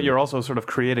 And then, but you're also sort of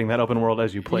creating that open world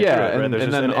as you play. Yeah. Through it, right?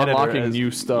 And then unlocking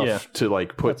new stuff to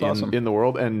like put in the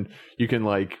world. And you can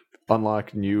like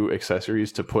unlock new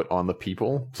accessories to put on the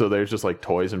people. So there's just like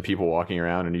toys and people walking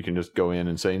around, and you can just go in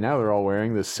and say, now they're all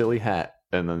wearing this silly hat.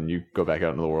 And then you go back out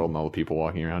into the world and all the people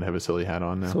walking around have a silly hat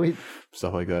on now. Sweet.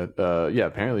 Stuff like that.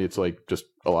 Apparently it's like just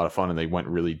a lot of fun, and they went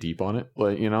really deep on it.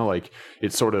 Like, you know, like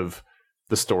it's sort of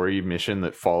the story missions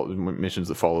that follow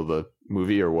the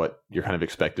movie or what you're kind of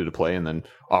expected to play. And then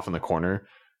off in the corner,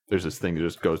 there's this thing that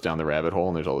just goes down the rabbit hole,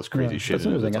 and there's all this crazy shit. That's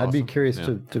interesting. I'd be curious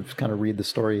to kind of read the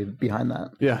story behind that.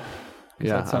 Yeah.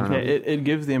 Yeah, it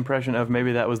gives the impression of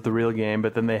maybe that was the real game,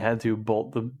 but then they had to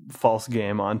bolt the false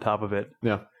game on top of it.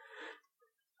 Yeah.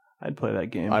 I'd play that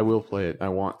game. I will play it. I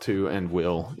want to and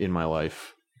will in my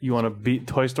life. You want to beat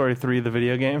Toy Story 3, the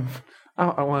video game?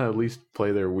 I want to at least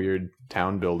play their weird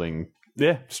town building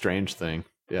strange thing.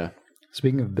 Yeah.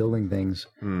 Speaking of building things,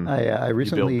 I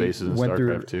recently built bases in went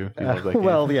StarCraft through.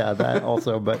 That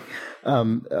also, but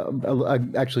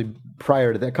actually,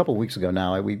 prior to that, a couple of weeks ago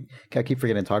now, I keep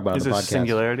forgetting to talk about it on the podcast.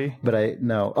 Singularity? But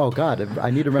oh God,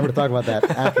 I need to remember to talk about that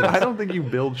after this. I don't think you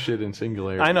build shit in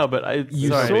Singularity. I know, but you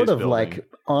sort of like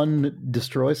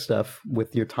undestroy stuff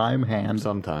with your time hand.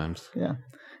 Sometimes. Yeah.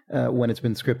 When it's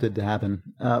been scripted to happen.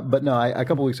 But no, a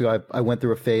couple of weeks ago, I went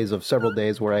through a phase of several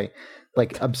days where I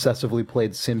like obsessively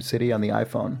played SimCity on the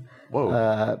iPhone.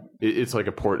 Whoa. It's like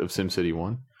a port of SimCity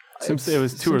 1? It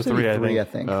was 2 or 3, I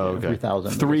think. Oh, okay.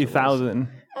 3,000. 3,000.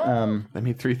 I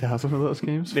mean, 3,000 of those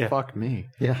games? Yeah. Fuck me.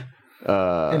 Yeah.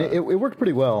 And it worked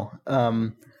pretty well.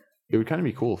 It would kind of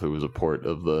be cool if it was a port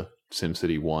of the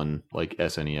SimCity 1, like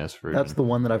SNES version. That's the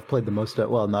one that I've played the most of.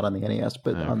 Well, not on the NES,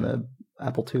 but on the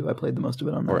Apple II, I played the most of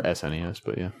it on that. Or SNES,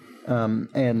 but yeah.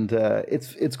 And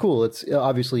it's cool. It's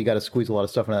obviously you got to squeeze a lot of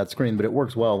stuff into that screen, but it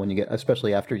works well when you get,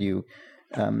 especially after you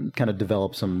kind of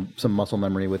develop some muscle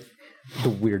memory with the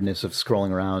weirdness of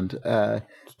scrolling around. But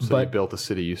you built a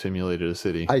city. You simulated a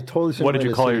city. I totally simulated. What did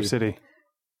you call your city?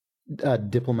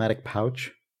 Diplomatic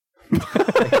Pouch.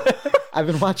 I've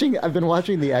been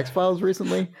watching the X-Files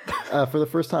recently for the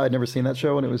first time. I'd never seen that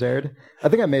show when it was aired. I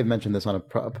think I may have mentioned this on a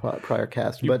prior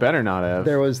cast. You better not have.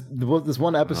 There was this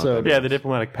one episode. Yeah, the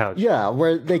diplomatic pouch. Yeah,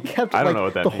 where they kept I don't know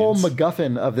what that the means. whole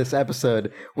MacGuffin of this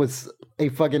episode was a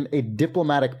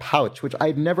diplomatic pouch, which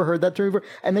I'd never heard that term before,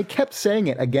 and they kept saying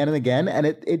it again and again, and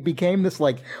it became this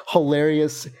like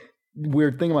hilarious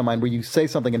weird thing in my mind where you say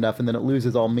something enough and then it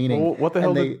loses all meaning. Well, what the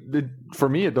hell? For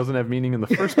me, it doesn't have meaning in the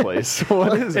first place.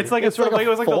 What is it? It's like it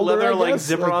was like folder, a leather like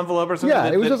zipper envelope or something. Yeah,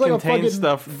 it was just like a fucking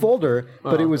stuff. folder,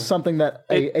 but it was something that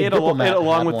a diplomat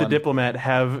along had with one. the diplomat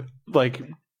have like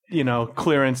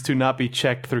clearance to not be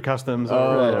checked through customs.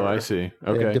 Oh, I see. They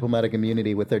have Okay. diplomatic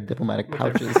immunity with their diplomatic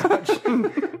pouches.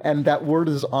 And that word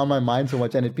is on my mind so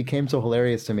much, and it became so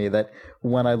hilarious to me that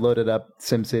when I loaded up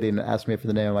SimCity and it asked me for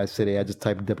the name of my city, I just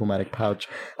typed diplomatic pouch.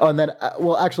 Oh, and then,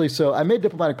 so I made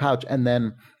diplomatic pouch, and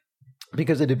then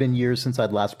because it had been years since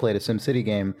I'd last played a SimCity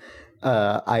game,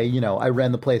 I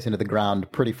ran the place into the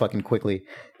ground pretty fucking quickly,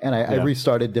 and I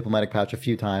restarted diplomatic pouch a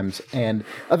few times, and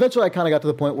eventually I kind of got to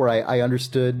the point where I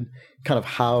understood kind of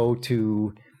how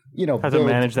to build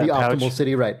manage that the pouch. optimal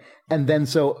city, right? And then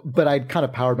but I'd kind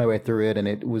of powered my way through it, and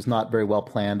it was not very well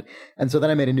planned. And so then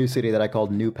I made a new city that I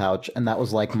called New Pouch, and that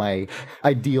was like my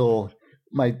real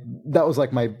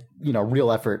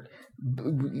effort,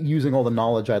 using all the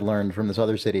knowledge I'd learned from this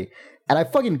other city. And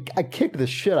I kicked the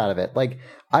shit out of it. Like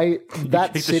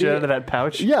kicked the shit out of that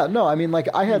pouch. Yeah, no, I mean, like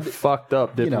I had Fucked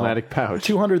up diplomatic pouch.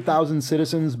 200,000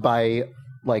 citizens by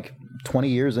like 20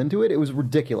 years into it. It was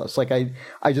ridiculous. Like I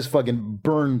just fucking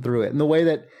burned through it. And the way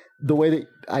that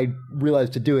I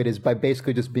realized to do it is by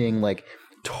basically just being like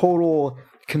total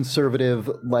conservative,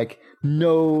 like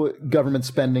no government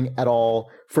spending at all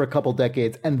for a couple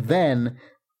decades. And then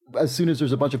as soon as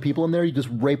there's a bunch of people in there, you just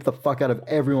rape the fuck out of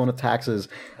everyone with taxes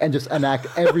and just enact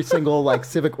every single like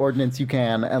civic ordinance you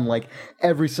can and like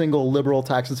every single liberal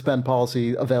tax and spend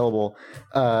policy available.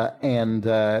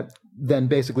 Then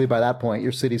basically by that point,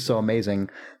 your city's so amazing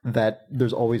that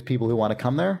there's always people who want to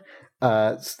come there,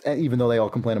 even though they all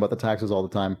complain about the taxes all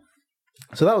the time.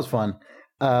 So that was fun.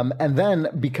 And then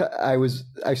because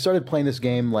I started playing this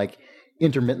game like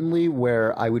intermittently,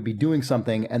 where I would be doing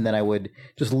something and then I would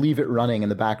just leave it running in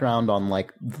the background on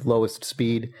like the lowest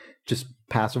speed, just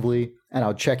passively, and I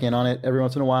would check in on it every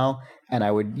once in a while. And I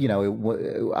would,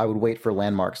 I would wait for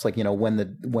landmarks, like when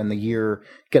the year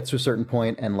gets to a certain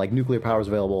point and like nuclear power is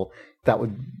available,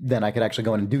 then I could actually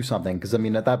go in and do something. Because I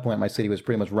mean, at that point, my city was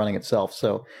pretty much running itself,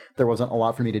 so there wasn't a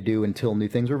lot for me to do until new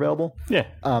things were available. Yeah.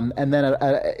 And then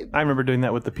I remember doing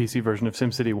that with the PC version of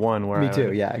SimCity 1, where me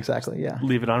too. Yeah, exactly. Yeah.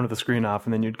 Leave it on with the screen off,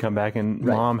 and then you'd come back and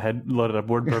Mom had loaded up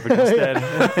WordPerfect instead.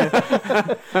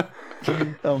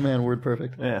 Oh man,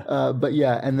 WordPerfect. Yeah. But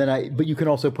you can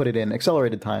also put it in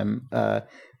accelerated time.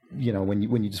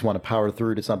 When you just want to power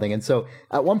through to something. And so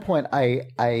at one point I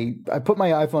put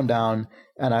my iPhone down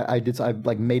and I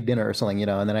made dinner or something,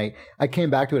 and then I came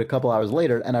back to it a couple hours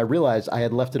later and I realized I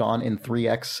had left it on in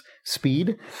 3x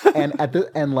speed.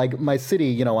 And like my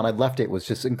city, when I'd left it was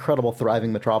just incredible,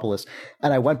 thriving metropolis.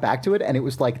 And I went back to it and it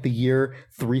was like the year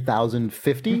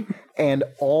 3050 and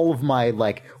all of my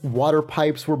like water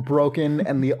pipes were broken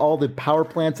and all the power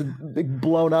plants had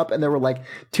blown up and there were like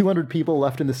 200 people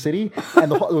left in the city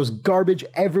and there was garbage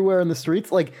everywhere in the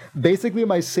streets. Like basically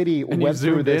my city and went you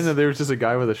zoomed through this. in and there was just a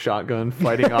guy with a shotgun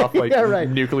fighting off like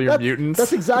nuclear mutants.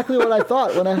 That's exactly what I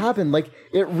thought when it happened. Like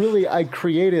I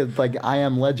created like I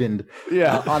Am Legend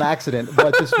on accident,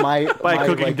 but just by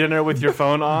cooking dinner with your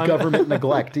phone on. Government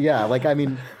neglect. Yeah. Like, I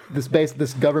mean,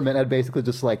 this government had basically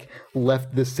just like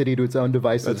left this city to its own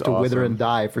devices to wither and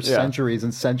die for centuries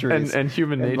and centuries. And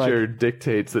human nature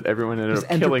dictates that everyone ended up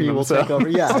killing themselves. Will take over.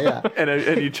 Yeah.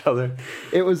 and each other.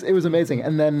 It was amazing.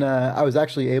 And then I was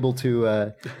actually able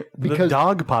to because the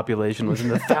dog population was in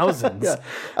the thousands. Yeah,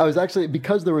 I was actually,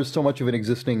 because there was so much of an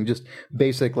existing just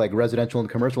basic like residential and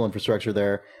commercial infrastructure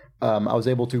there. I was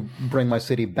able to bring my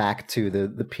city back to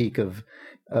the peak of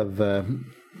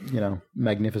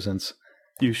magnificence.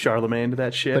 You Charlemagne to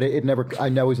that shit. But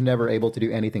I was never able to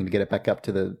do anything to get it back up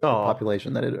to the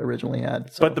population that it originally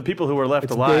had. So but the people who were left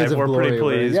alive were pretty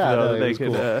pleased. They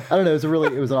could. Cool. I don't know.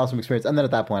 It was an awesome experience. And then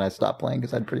at that point, I stopped playing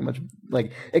because I'd pretty much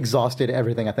like exhausted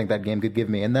everything I think that game could give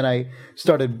me. And then I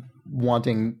started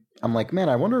wanting. I'm like, man,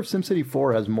 I wonder if SimCity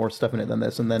 4 has more stuff in it than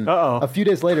this. And then a few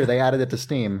days later, they added it to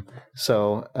Steam.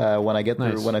 So when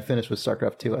I finish with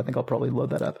StarCraft 2, I think I'll probably load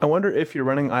that up. I wonder if you're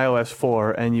running iOS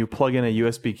 4 and you plug in a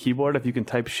USB keyboard, if you can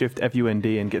type Shift FUND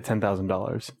and get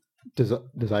 $10,000. Does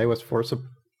iOS 4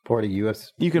 support a USB?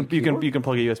 You can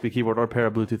plug a USB keyboard or pair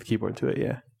a Bluetooth keyboard to it.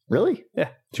 Yeah. Really? Yeah.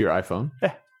 To your iPhone?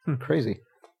 Yeah. Crazy.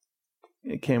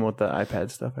 It came with the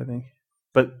iPad stuff, I think.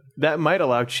 but that might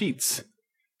allow cheats.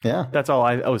 Yeah. That's all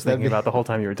I was thinking about the whole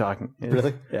time you were talking.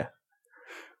 Really? Yeah.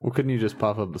 Well, couldn't you just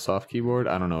pop up the soft keyboard?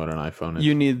 I don't know what an iPhone is.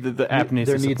 You need the app needs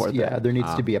to support that. Yeah, there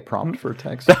needs to be a prompt for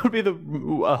text. That would be the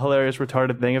hilarious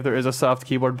retarded thing if there is a soft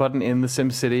keyboard button in the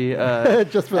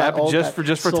SimCity just for app, that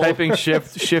just for typing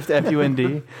Shift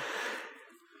FUND.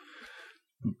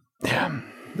 Yeah,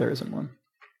 there isn't one.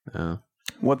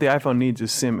 What the iPhone needs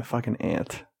is Sim fucking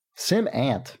Ant. Sim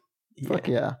Ant. Fuck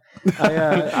yeah.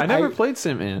 I never played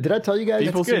Sim Ant. Did I tell you guys?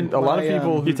 People a lot of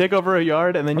people. You take over a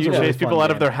yard and then you chase people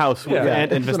out of their house with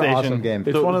ant infestation. It's an awesome game.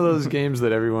 It's one of those games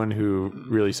that everyone who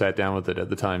really sat down with it at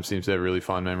the time seems to have really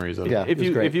fond memories of. Yeah, if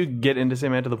you get into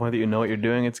Sim Ant to the point that you know what you're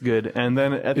doing, it's good. And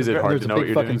then is it hard to know what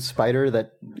you're doing? There's a big fucking spider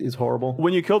that is horrible.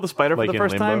 When you kill the spider for the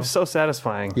first Limbo? time, so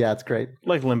satisfying. Yeah, it's great.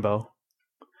 Like Limbo.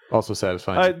 Also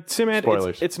satisfying. Sim Ant,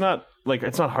 spoilers. It's not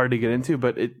hard to get into,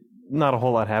 but not a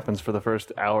whole lot happens for the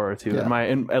first hour or two.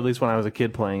 Yeah. At least when I was a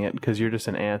kid playing it, because you're just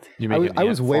an ant. I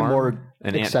was way more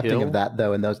accepting of that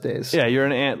though in those days. Yeah, you're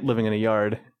an ant living in a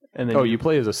yard, and then you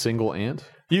play as a single ant.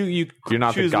 You're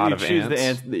not the god of ants. You choose the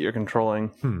ant that you're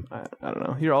controlling. I don't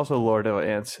know. You're also Lord of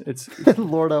Ants. It's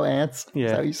Lordo Ants. Yeah,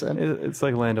 is that what you said? It's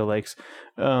like Land O'Lakes,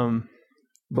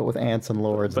 but with ants and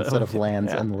lords instead of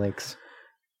lands and lakes.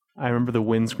 I remember the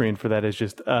windscreen for that is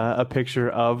just a picture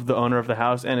of the owner of the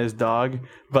house and his dog,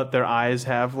 but their eyes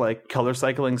have like color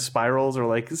cycling spirals or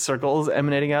like circles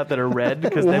emanating out that are red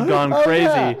because they've gone crazy.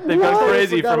 Yeah. They've gone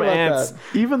crazy from ants. That.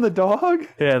 Even the dog?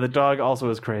 Yeah, the dog also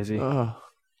is crazy. I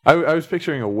was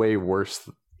picturing a way worse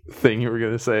thing you were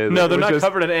going to say. No, they're not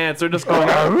covered in ants. They're just going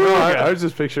out. I was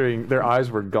just picturing their eyes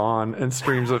were gone and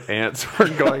streams of ants were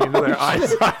going into their eye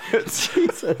sockets.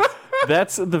 Jesus.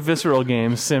 That's the visceral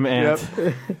game, Sim Ant.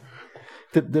 Yep.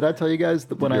 Did I tell you guys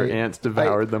that when your ants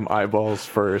devoured them eyeballs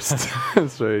first and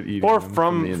started eating or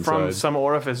them from some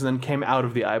orifice and then came out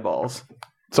of the eyeballs?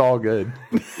 It's all good.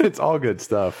 It's all good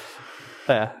stuff.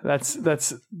 Yeah, that's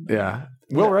yeah.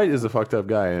 Will Wright is a fucked up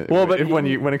guy. Well, but when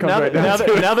it comes right down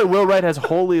to it. Now that Will Wright has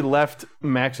wholly left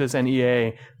Maxis and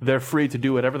EA, they're free to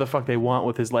do whatever the fuck they want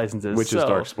with his licenses, which is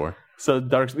Darkspore. So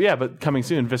but coming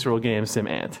soon, Visceral Games, Sim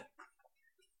Ant.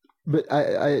 But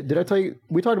did I tell you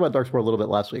we talked about Darkspore a little bit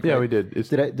last week? Yeah, right? we did.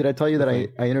 Did I tell you that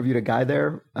I interviewed a guy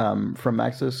there from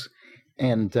Maxis,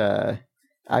 and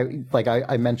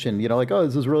I mentioned,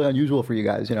 this is really unusual for you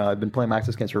guys. I've been playing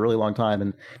Maxis games for a really long time,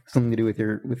 and something to do with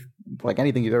like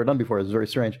anything you've ever done before is very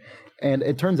strange. And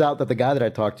it turns out that the guy that I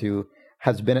talked to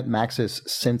has been at Maxis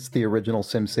since the original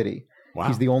SimCity. Wow.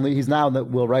 He's now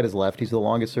that Will Wright has left, he's the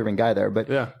longest serving guy there,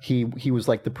 but he was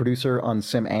like the producer on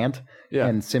Sim Ant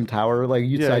and Sim Tower. Like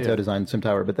Saito designed Sim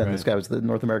Tower, but then this guy was the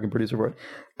North American producer for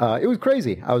it. It was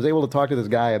crazy. I was able to talk to this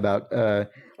guy about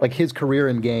like his career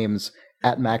in games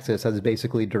at Maxis has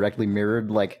basically directly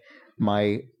mirrored like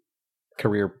my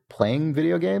career playing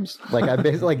video games. Like I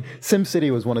basically like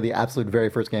SimCity was one of the absolute very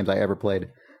first games I ever played.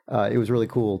 It was really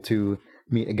cool to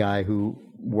meet a guy who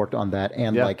worked on that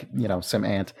and Sim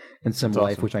Ant and Sim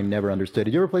Life, awesome. Which I never understood.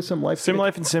 Did you ever play Sim Life? Sim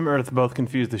Life and Sim Earth both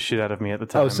confused the shit out of me at the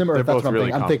time. Oh, Sim Earth, that's what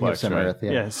really I'm thinking of Sim Earth.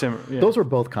 Yeah, Those were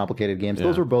both complicated games. Yeah.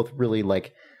 Those were both really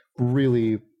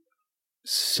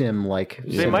sim-like.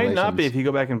 They might not be if you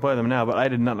go back and play them now, but I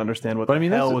did not understand what the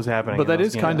hell was happening. But that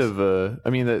is kind of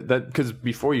that because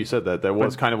before you said that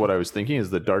was kind of what I was thinking is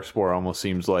that Darkspore almost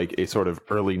seems like a sort of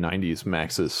early 90s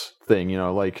Maxis thing,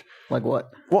 like what?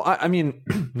 Well, I mean,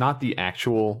 not the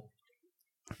actual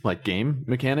like game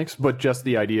mechanics, but just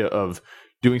the idea of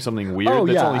doing something weird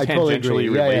that's only tangentially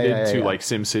related to like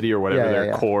SimCity or whatever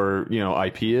their core,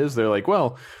 IP is. They're like,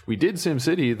 well, we did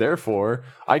SimCity, therefore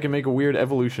I can make a weird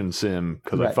evolution sim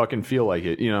because I fucking feel like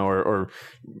it, or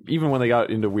even when they got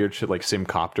into weird shit like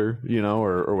Simcopter,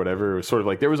 or whatever, it was sort of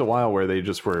like there was a while where they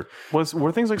just were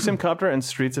things like Simcopter and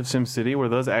Streets of SimCity, were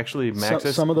those actually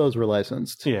Maxis? Some of those were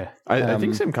licensed. Yeah. I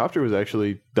think Simcopter was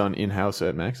actually done in-house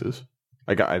at Maxis.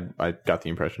 I got the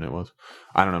impression it was.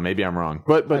 I don't know. Maybe I'm wrong,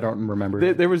 but I don't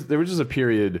remember. There was just a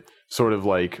period sort of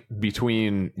like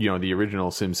between the original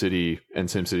SimCity and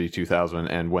SimCity 2000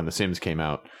 and when The Sims came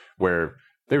out, where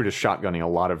they were just shotgunning a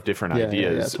lot of different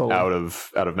ideas totally. out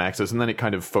of Maxis, and then it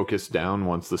kind of focused down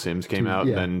once The Sims came out.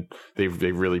 And then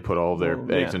they really put all of their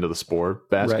eggs into the Spore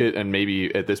basket, and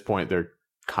maybe at this point they're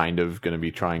kind of going to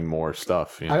be trying more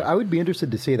stuff. I would be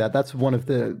interested to see that. That's one of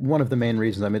the main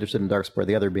reasons I'm interested in Darkspore.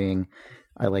 The other being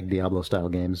I like Diablo style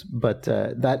games, but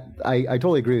that I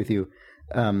totally agree with you,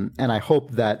 and I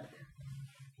hope that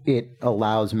it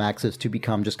allows Maxis to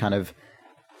become just kind of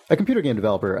a computer game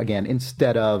developer again,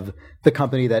 instead of the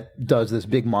company that does this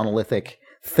big monolithic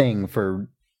thing for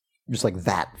just like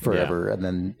that forever, and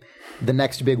then the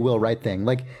next big Will Wright thing.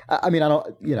 Like, I mean, I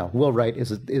don't, Will Wright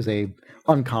is a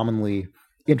uncommonly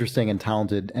interesting and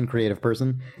talented and creative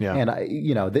person, and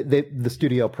the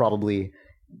studio probably,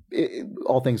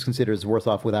 all things considered, is worse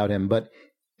off without him. But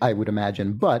I would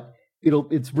imagine,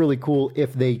 it's really cool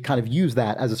if they kind of use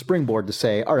that as a springboard to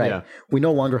say, all right, we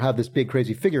no longer have this big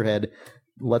crazy figurehead.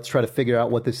 Let's try to figure out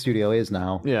what this studio is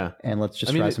now. Yeah. And let's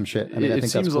just try some shit. I mean, I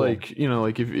think seems that's cool. like,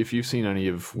 like if you've seen any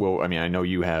of, I mean, I know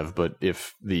you have, but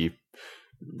if the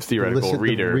theoretical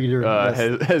reader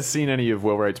has seen any of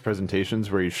Will Wright's presentations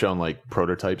where he's shown like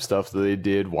prototype stuff that they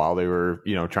did while they were,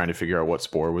 trying to figure out what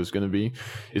Spore was going to be,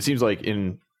 it seems like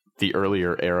in the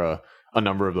earlier era, a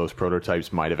number of those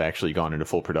prototypes might have actually gone into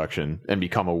full production and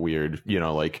become a weird,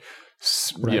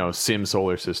 sim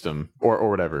solar system or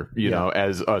whatever,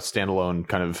 as a standalone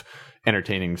kind of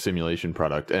entertaining simulation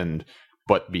product.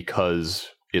 But because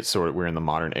it's sort of, we're in the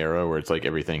modern era where it's like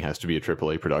everything has to be a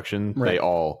AAA production, they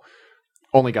all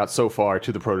only got so far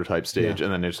to the prototype stage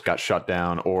and then it just got shut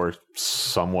down or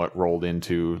somewhat rolled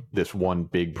into this one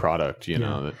big product,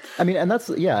 That... I mean, and that's,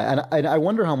 and I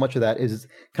wonder how much of that is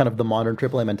kind of the modern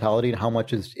AAA mentality and how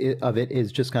much of it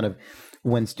is just kind of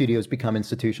when studios become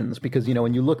institutions. Because,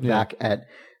 when you look back at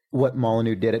what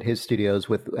Molyneux did at his studios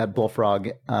at Bullfrog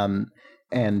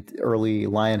and early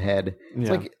Lionhead, it's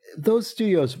like those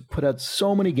studios put out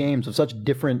so many games of such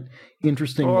different,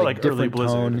 interesting, different early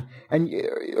Blizzard. And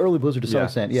early Blizzard to some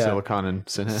extent, Silicon and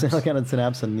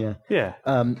Synapse. Yeah.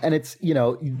 And it's,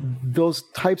 those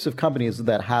types of companies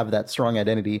that have that strong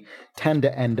identity tend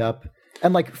to end up,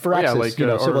 and like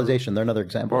Firaxis, Civilization, they're another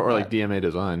example. Or like DMA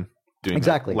Design. Doing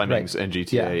Lemmings and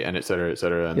GTA and et cetera,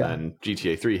 and then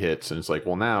GTA 3 hits, and it's like,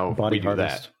 well, now Body we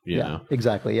Harvest. Do that. You know?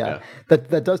 Exactly. Yeah.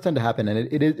 That does tend to happen, and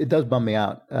it does bum me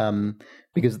out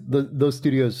because those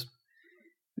studios,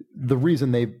 the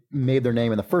reason they made their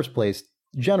name in the first place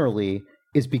generally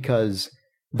is because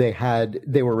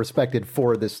they were respected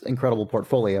for this incredible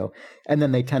portfolio, and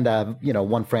then they tend to have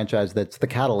one franchise that's the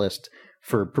catalyst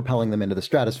for propelling them into the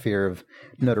stratosphere of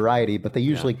notoriety, but they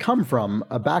usually come from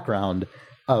a background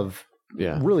of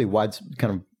really wide,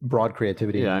 kind of broad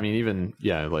creativity. Yeah, I mean, even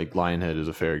like Lionhead is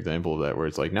a fair example of that, where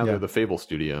it's like now they're the Fable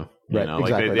studio. Right,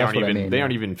 exactly. Like they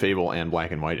aren't even Fable and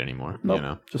Black and White anymore.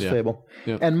 Nope, just Fable.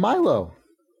 Yep. And Milo.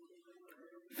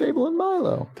 Fable and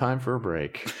Milo. Time for a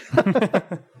break. All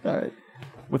right.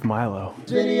 With Milo.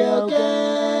 Video game.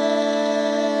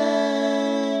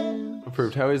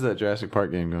 Approved. How is that Jurassic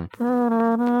Park game going?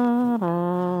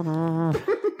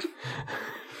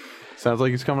 Sounds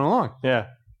like it's coming along. Yeah.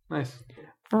 Nice.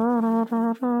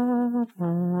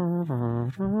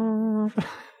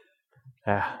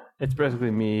 It's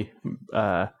basically me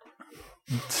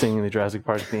singing the Jurassic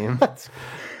Park theme. That's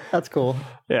cool.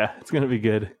 Yeah, it's gonna be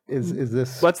good. Is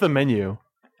this? That's the menu.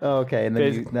 Oh, okay, and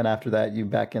then after that, you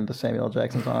back into Samuel L.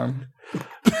 Jackson's arm.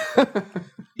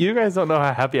 You guys don't know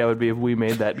how happy I would be if we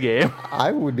made that game.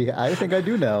 I would be. I think I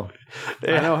do know.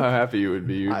 Yeah. I know how happy you would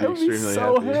be. You'd be extremely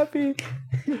so happy.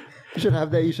 You should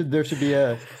have that. There should be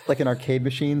an arcade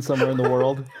machine somewhere in the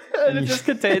world, and it just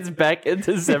contains back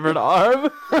into severed arm.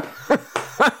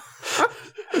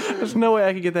 There's no way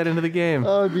I could get that into the game.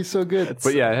 Oh, it'd be so good.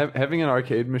 But having an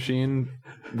arcade machine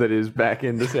that is back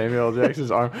into Samuel L. Jackson's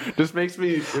arm just makes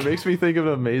me think of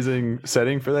an amazing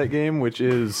setting for that game, which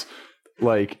is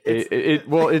like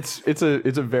it's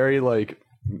a very like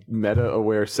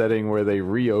meta-aware setting where they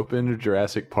reopened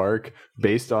Jurassic Park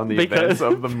based on the events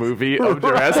of the movie of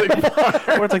Jurassic Park.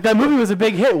 Where it's like, that movie was a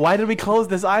big hit. Why did we close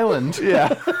this island?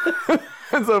 Yeah.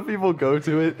 And so people go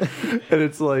to it, and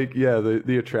it's like,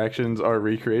 the attractions are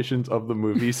recreations of the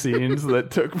movie scenes that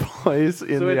took place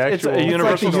in the actual... It's a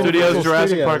Universal Studios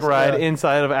Jurassic Park ride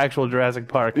inside of actual Jurassic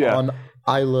Park. Yeah. On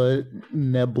Isla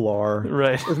Neblar.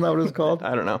 Right. Isn't that what it's called?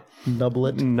 I don't know.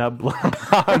 Nublet.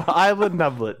 Isla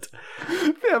Nublet.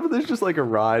 Yeah, but there's just like a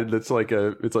ride that's like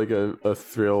a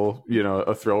thrill,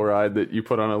 a thrill ride that you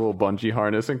put on a little bungee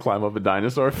harness and climb up a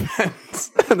dinosaur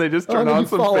fence, and they just turn on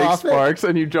some fake sparks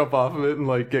and you jump off of it and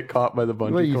like get caught by the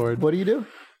bungee cord. What do you do?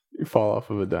 You fall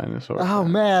off of a dinosaur. Oh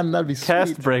man, that'd be sweet.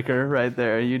 Cast breaker right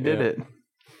there. You did it.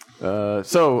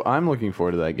 So I'm looking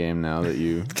forward to that game now that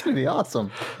you... It's going to be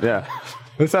awesome. Yeah.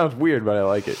 It sounds weird, but I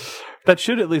like it. That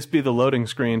should at least be the loading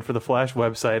screen for the Flash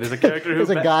website. Is a character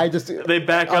who's a guy just... They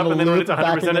back up, and then when it's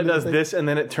 100%, it does this, and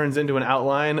then it turns into an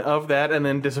outline of that, and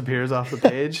then disappears off the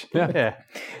page. Yeah.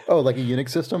 Oh, like a Unix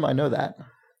system? I know that.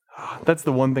 That's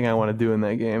the one thing I want to do in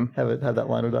that game. Have that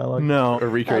line of dialogue? No. A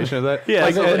recreation of that? Yeah.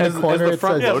 Like in the corner, it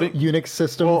says Unix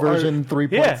system version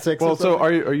 3.6. Well, so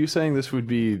are you saying this would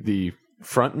be the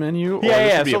front menu? Or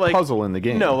this would be a puzzle in the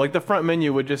game? No, like the front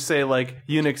menu would just say like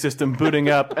Unix system booting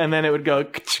up, and then it would go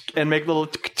and make little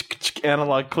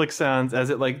analog click sounds as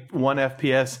it like 1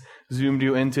 FPS zoomed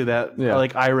you into that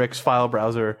like IRIX file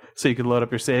browser, so you could load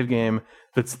up your save game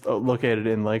that's located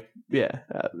in like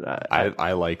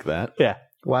I like that. Yeah.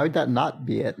 Why would that not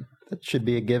be it? That should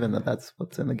be a given that's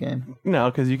what's in the game.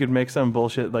 No, because you could make some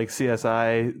bullshit like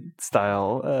CSI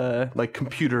style, like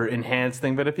computer enhanced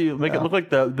thing. But if you make it look like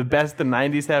the best the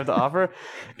 90s have to offer,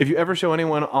 if you ever show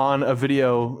anyone on a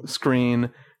video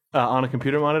screen on a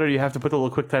computer monitor, you have to put the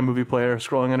little QuickTime movie player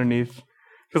scrolling underneath.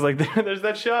 Because like there's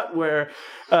that shot where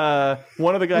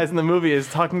one of the guys in the movie is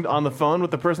talking on the phone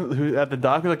with the person who at the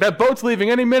dock. He's like, "That boat's leaving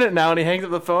any minute now," and he hangs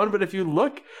up the phone. But if you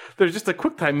look, there's just a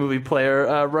QuickTime movie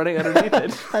player running underneath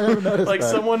it. I never noticed like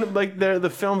that. Someone like the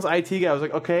film's IT guy was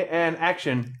like, "Okay, and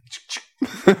action,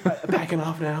 backing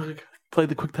off now." Play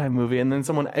the QuickTime movie, and then it's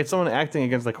someone acting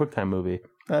against the QuickTime movie,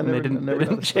 and they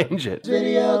didn't change it.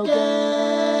 Video game.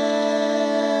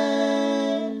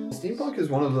 Steampunk is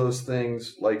one of those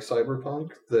things like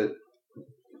Cyberpunk that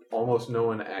almost no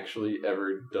one actually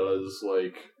ever does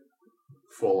like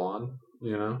full on,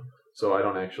 you know? So I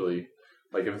don't actually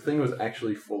like if a thing was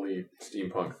actually fully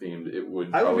steampunk themed, it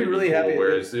would I would be really happy.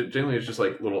 Whereas generally it's just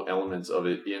like little elements of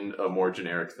it in a more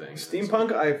generic thing.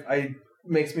 Steampunk I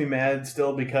makes me mad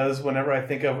still because whenever I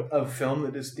think of film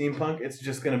that is steampunk, it's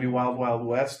just going to be Wild Wild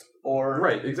West or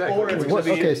right, exactly. Or it's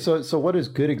okay, so what is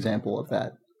good example of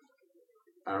that?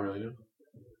 I don't really know.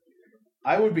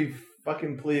 I would be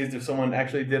fucking pleased if someone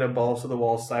actually did a balls to the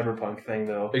wall cyberpunk thing,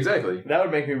 though. Like that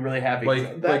would make me really happy.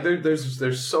 Like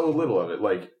there's so little of it.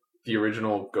 Like the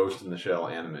original Ghost in the Shell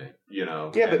anime, you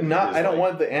know. Yeah, but not. I don't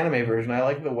want the anime version. I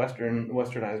like the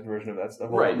westernized version of that stuff.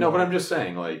 Right. No, but I'm just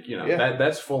saying, like, you know,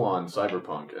 that's full on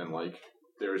cyberpunk, and like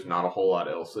there's not a whole lot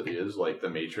else that is. Like the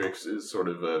Matrix is sort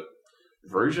of a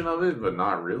version of it, but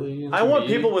not really. I want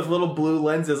people with little blue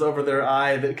lenses over their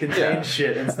eye that can change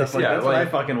shit and stuff like that. That's what I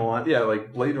fucking want. Yeah,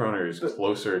 like Blade Runner is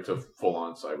closer to full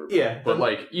on cyberpunk. Yeah, but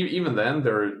like even then,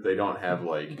 they don't have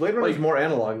like Blade Runner is more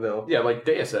analog though. Yeah, like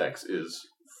Deus Ex is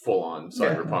full on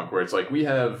cyberpunk, where it's like we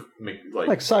have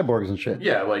like cyborgs and shit.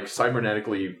 Yeah, like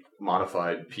cybernetically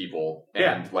modified people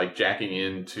and like jacking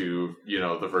into, you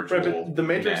know, the virtual the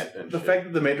Matrix. The fact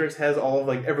that the Matrix has all of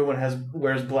like everyone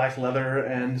wears black leather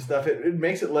and stuff, it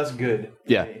makes it less good.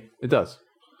 Yeah, it does.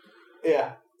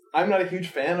 Yeah. I'm not a huge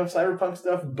fan of cyberpunk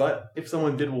stuff, but if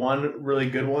someone did one really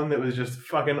good one that was just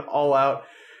fucking all out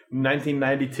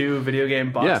 1992 video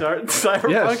game box art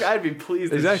cyberpunk, I'd be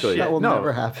pleased. Exactly. That will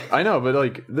never happen. I know, but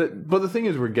like, but the thing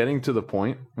is, we're getting to the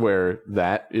point where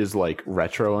that is like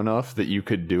retro enough that you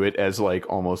could do it as like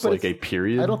almost like a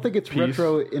period. I don't think it's piece.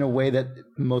 retro in a way that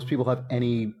most people have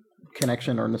any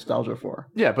connection or nostalgia for.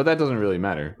 Yeah, but that doesn't really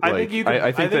matter. I think you could,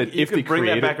 I think that if the bring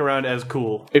that back around as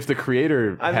cool. If the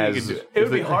creator has, it would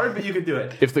be hard, but you could do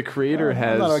it. If the creator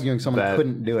has, I'm not arguing someone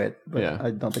couldn't do it, but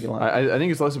I don't think it'll happen. I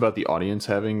think it's less about the audience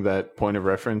having that point of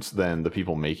reference than the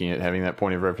people making it having that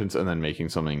point of reference, and then making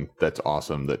something that's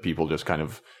awesome that people just kind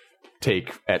of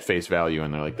take at face value,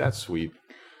 and they're like, "That's sweet."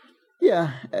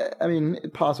 Yeah, I mean,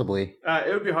 possibly.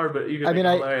 It would be hard, but you could. I mean,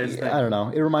 I don't know.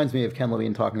 It reminds me of Ken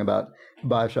Levine talking about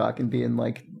BioShock and being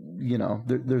like, you know,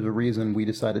 there's a reason we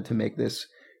decided to make this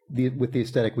with the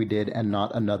aesthetic we did, and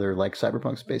not another like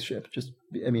cyberpunk spaceship. Just,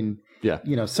 I mean,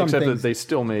 you know, some except things, that they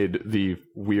still made the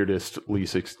weirdest,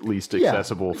 least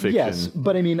accessible fiction. Yes,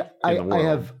 but I mean, I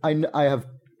have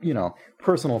you know,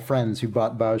 personal friends who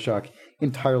bought BioShock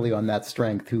entirely on that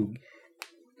strength, who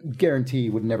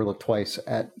guarantee would never look twice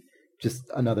at just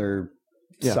another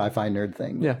sci-fi nerd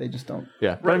thing. Yeah, they just don't.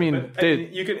 Yeah, but I mean,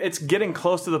 you can. It's getting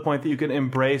close to the point that you can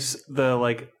embrace the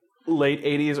like late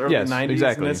 '80s, early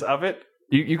 '90s of it.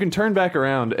 You can turn back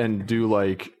around and do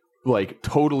like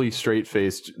totally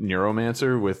straight-faced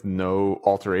Neuromancer with no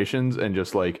alterations, and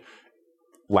just like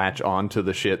latch on to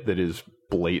the shit that is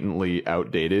blatantly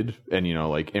outdated, and, you know,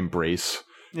 like embrace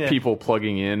people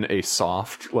plugging in a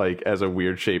soft, like, as a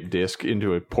weird shaped disc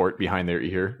into a port behind their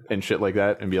ear and shit like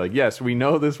that, and be like, yes, we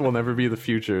know this will never be the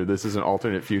future. This is an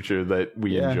alternate future that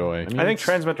we enjoy. I think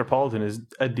Transmetropolitan is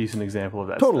a decent example of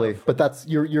that. Totally, stuff. But that's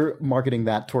you're marketing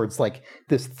that towards like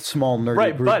this small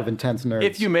nerdy group of intense nerds.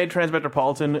 If you made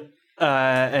Transmetropolitan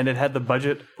and it had the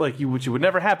budget, like which would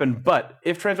never happen, but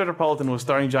if Transmetropolitan was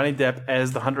starring Johnny Depp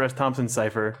as the Hunter S. Thompson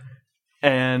cipher,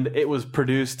 and it was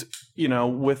produced,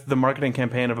 with the marketing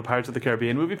campaign of a Pirates of the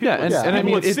Caribbean movie. People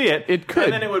would see it. It could.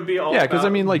 And then it would be all because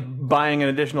buying an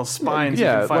additional spine so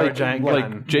you can fire a giant gun.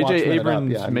 Like J.J.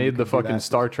 Abrams made the fucking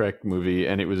Star Trek movie,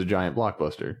 and it was a giant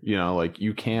blockbuster.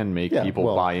 You can make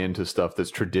people buy into stuff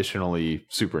that's traditionally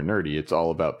super nerdy. It's all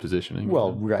about positioning.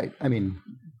 Well, right. I mean,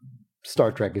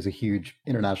 Star Trek is a huge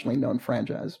internationally known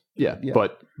franchise. Yeah.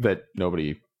 But that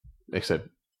nobody except...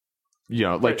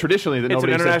 traditionally, that it's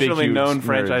nobody an internationally known nerds.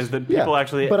 franchise that people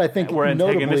actually but I think were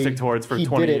antagonistic towards for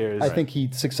 20 years. I think he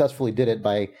successfully did it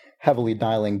by heavily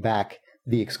dialing back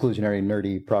the exclusionary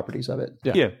nerdy properties of it.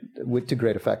 Yeah. To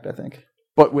great effect, I think.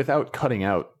 But without cutting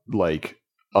out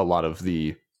a lot of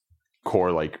the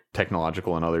core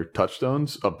technological and other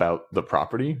touchstones about the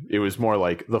property. It was more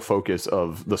like the focus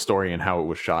of the story and how it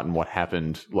was shot and what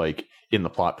happened in the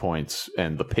plot points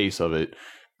and the pace of it.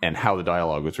 And how the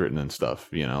dialogue was written and stuff,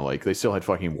 they still had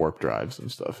fucking warp drives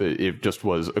and stuff. It just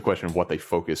was a question of what they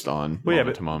focused on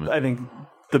moment to moment. I think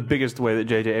the biggest way that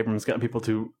J.J. Abrams got people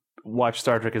to watch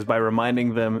Star Trek is by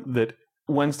reminding them that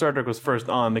when Star Trek was first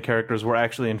on, the characters were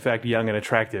actually, in fact, young and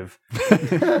attractive.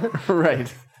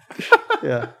 Right.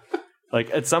 Yeah.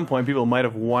 At some point, people might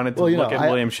have wanted to look at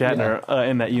William Shatner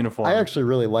in that uniform. I actually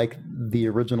really like the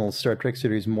original Star Trek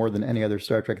series more than any other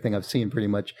Star Trek thing I've seen, pretty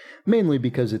much. Mainly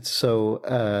because it's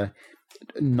so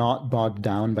not bogged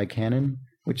down by canon,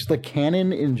 which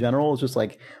canon in general is just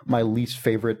my least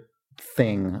favorite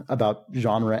thing about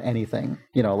genre anything.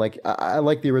 I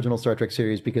like the original Star Trek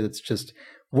series because it's just,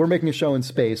 we're making a show in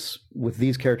space with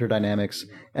these character dynamics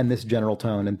and this general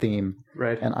tone and theme.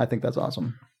 Right. And I think that's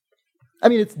awesome. I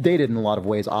mean, it's dated in a lot of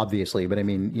ways, obviously, but I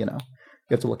mean, you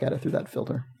have to look at it through that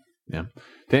filter. Yeah.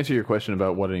 To answer your question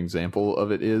about what an example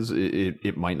of it is,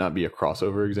 it might not be a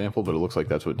crossover example, but it looks like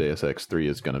that's what Deus Ex 3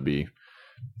 is going to be.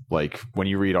 When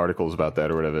you read articles about that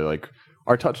or whatever,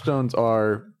 our touchstones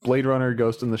are Blade Runner,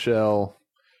 Ghost in the Shell,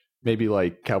 maybe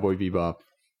Cowboy Bebop.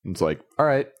 It's all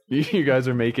right, you guys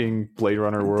are making Blade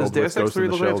Runner world. Does Deus Ex 3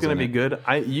 look like it's going to be good?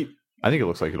 I think it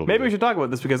looks like it'll be Maybe we should talk about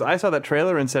this because I saw that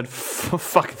trailer and said,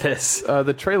 fuck this.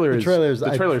 The trailer's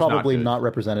probably not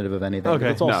representative of anything. Okay.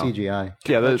 It's all CGI.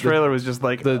 Yeah, the trailer was just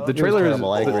the trailer is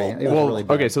terrible. I agree. It was really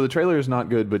bad. Okay, so the trailer is not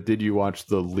good, but did you watch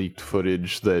the leaked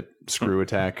footage that Screw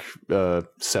Attack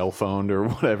cell phoned or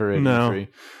whatever? No.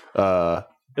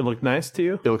 It looked nice to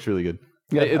you? It looks really good.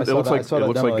 Yeah, it looks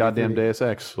like goddamn Deus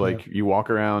Ex. You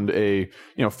walk around a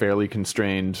fairly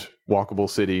constrained walkable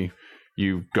city.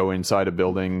 You go inside a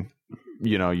building.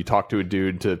 You talk to a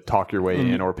dude to talk your way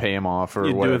in or pay him off or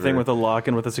whatever. You do a thing with a lock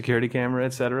and with a security camera,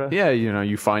 etc. Yeah,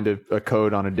 you find a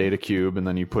code on a data cube and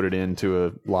then you put it into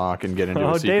a lock and get into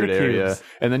a secret area.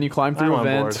 And then you climb through a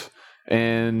vent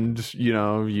and,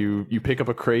 you pick up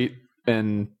a crate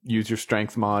and use your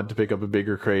strength mod to pick up a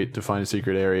bigger crate to find a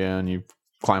secret area and you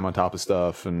climb on top of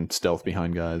stuff and stealth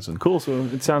behind guys. And cool, so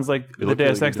it sounds like the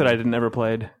Deus Ex that I never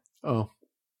played. Oh.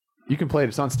 You can play it.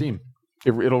 It's on Steam.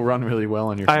 It'll run really well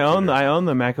on your computer. I own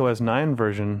the macOS 9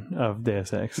 version of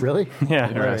Deus Ex. Really? Yeah.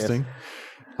 Interesting.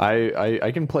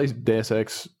 I can play Deus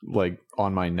Ex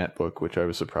on my netbook, which I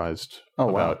was surprised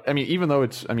about. Wow. I mean, even though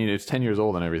it's 10 years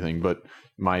old and everything, but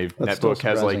my netbook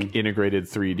has integrated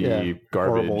 3D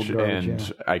garbage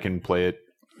and I can play it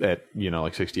at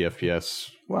 60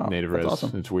 FPS native res.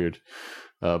 Awesome. It's weird.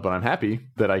 But I'm happy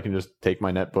that I can just take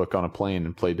my netbook on a plane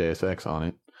and play Deus Ex on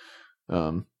it.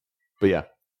 But yeah.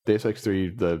 Deus Ex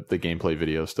 3, the gameplay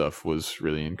video stuff was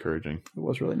really encouraging. It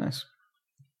was really nice.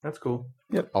 That's cool.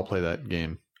 Yep. I'll play that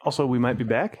game. Also, we might be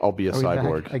back. I'll be a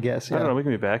cyborg. Back? I guess. Yeah. I don't know. We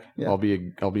can be back. Yeah. I'll be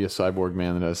a cyborg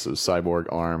man that has a cyborg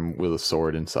arm with a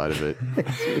sword inside of it.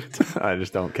 I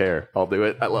just don't care. I'll do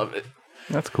it. I love it.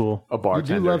 That's cool. A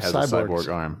bartender has cyborgs. A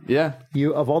cyborg arm. Yeah.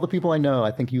 Of all the people I know, I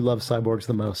think you love cyborgs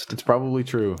the most. It's probably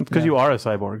true. It's because you are a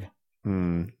cyborg.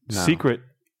 No. Secret.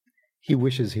 He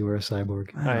wishes he were a cyborg.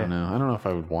 I don't know. I don't know if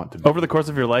I would want to be. Over the course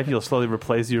of your life, you'll slowly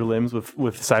replace your limbs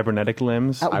with cybernetic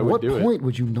limbs. At what point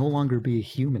would you no longer be a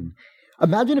human?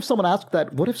 Imagine if someone asked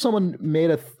that. What if someone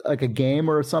made a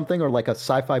game or something or a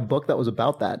sci-fi book that was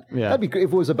about that? Yeah. That'd be great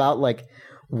if it was about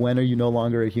when are you no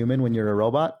longer a human when you're a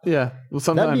robot? Yeah. Well,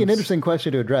 sometimes that'd be an interesting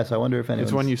question to address. I wonder if anyone.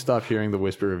 It's when you stop hearing the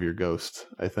whisper of your ghost,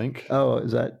 I think. Oh,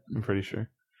 is that? I'm pretty sure.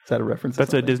 Is that a reference?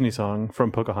 That's a Disney song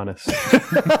from Pocahontas.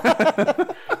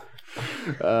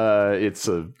 It's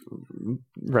a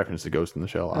reference to Ghost in the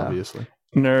Shell, obviously.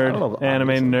 Nerd,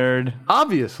 anime nerd.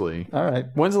 Obviously. All right.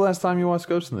 When's the last time you watched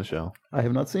Ghost in the Shell? I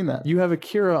have not seen that. You have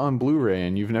Akira on Blu-ray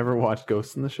and you've never watched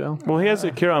Ghost in the Shell? Well, he has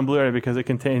Akira on Blu-ray because it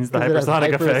contains the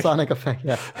hypersonic effect. Hypersonic effect,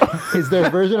 yeah. Is there a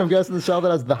version of Ghost in the Shell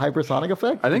that has the hypersonic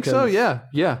effect? I think so, yeah.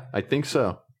 Yeah, I think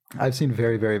so. I've seen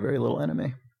very, very, very little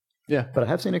anime. Yeah. But I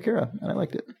have seen Akira, and I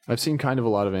liked it. I've seen kind of a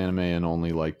lot of anime and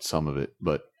only liked some of it,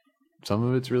 but some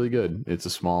of it's really good. It's a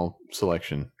small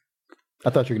selection. I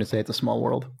thought you were going to say it's a small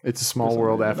world. It's a small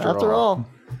world after all.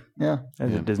 Yeah.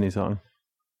 That's a Disney song.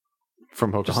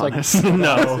 From Pocahontas.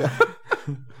 No.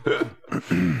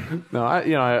 No,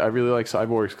 I really like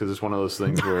cyborgs because it's one of those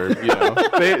things where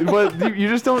but you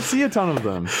just don't see a ton of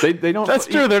them. They don't. That's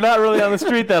true. They're not really on the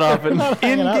street that often.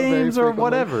 In games or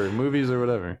whatever, movies or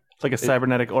whatever. It's like a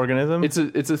cybernetic organism. It's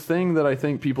a thing that I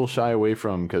think people shy away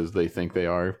from because they think they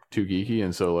are too geeky,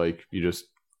 and so like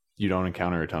you don't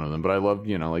encounter a ton of them. But I love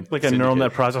like a neural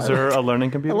net processor, a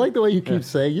learning computer. I like the way you keep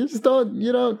saying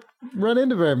you don't run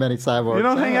into very many cyborgs. You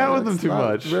don't hang out with them too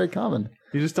much. Very common.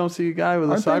 You just don't see a guy with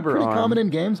Aren't a cyber arm. Aren't they pretty common in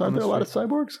games? Aren't there a lot of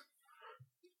cyborgs?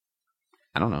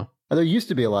 I don't know. There used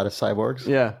to be a lot of cyborgs.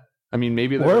 Yeah. I mean,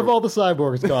 maybe where have all the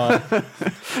cyborgs gone?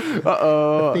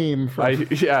 Uh-oh. The theme from... I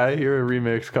hear a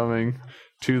remix coming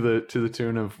to the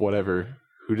tune of whatever.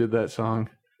 Who did that song?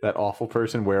 That awful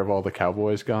person, Where Have All the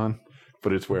Cowboys Gone?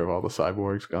 But it's Where Have All the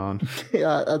Cyborgs Gone?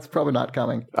 Yeah, that's probably not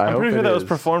coming. I'm pretty sure that was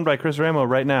performed by Chris Ramo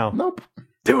right now. Nope.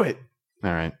 Do it!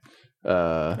 All right.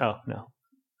 Oh, no.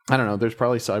 I don't know. There's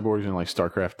probably cyborgs in like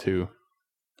StarCraft 2.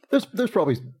 There's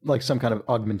probably like some kind of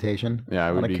augmentation. Yeah,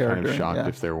 I would be kind of shocked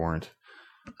if there weren't.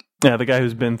 Yeah, the guy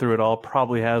who's been through it all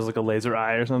probably has like a laser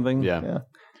eye or something. Yeah.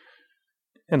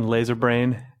 And laser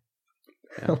brain.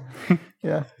 Yeah.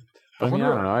 I mean, I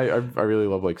don't know. I really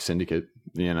love like Syndicate,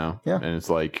 Yeah. And it's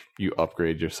like you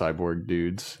upgrade your cyborg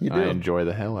dudes. You do. I enjoy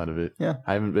the hell out of it. Yeah.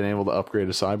 I haven't been able to upgrade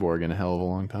a cyborg in a hell of a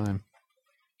long time.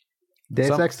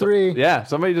 Deus Ex 3. Yeah,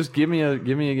 somebody just give me a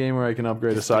game where I can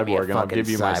upgrade a cyborg, and I'll give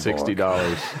you my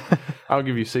 $60. I'll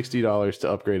give you $60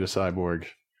 to upgrade a cyborg.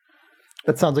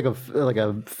 That sounds like a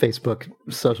Facebook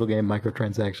social game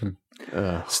microtransaction.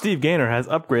 Steve Gaynor has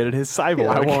upgraded his cyborg.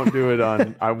 I won't do it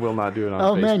on. I will not do it on.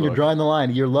 Oh Facebook. Man, you're drawing the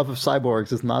line. Your love of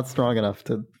cyborgs is not strong enough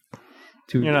to.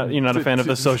 You're not a fan of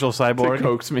the social cyborg. To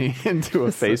coax me into a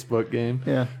Facebook game.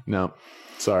 Yeah. No,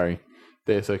 sorry.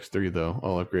 Deus Ex 3 though.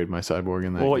 I'll upgrade my cyborg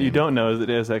in that. Well, what game. you don't know is that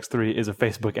Deus Ex 3 is a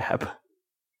Facebook app.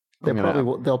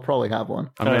 They'll probably have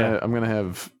one. I'm gonna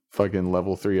have fucking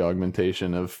level 3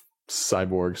 augmentation of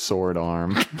cyborg sword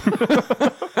arm.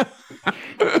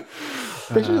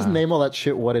 They should just name all that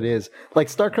shit what it is. Like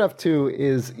StarCraft 2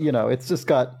 is, it's just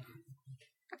got.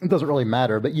 It doesn't really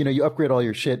matter, but you upgrade all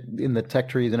your shit in the tech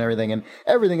trees and everything, and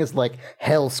everything is like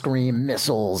Hellscream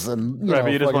missiles and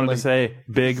but you just wanted to say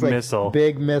big missile,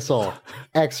 big missile,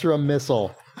 extra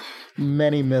missile,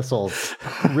 many missiles,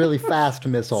 really fast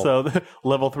missile. So the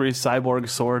level 3 cyborg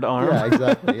sword arm. Yeah,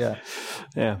 exactly. Yeah,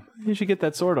 yeah. You should get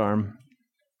that sword arm.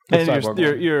 The and the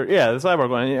cyborg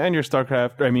one, and your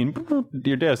StarCraft. I mean,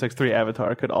 your Deus Ex 3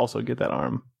 avatar could also get that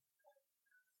arm.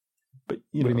 But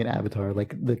what do you mean avatar?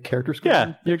 Like the character screen?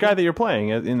 Yeah, your guy that you're playing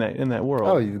in that world.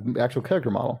 Oh, the actual character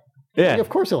model. Yeah, of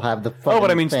course he'll have the.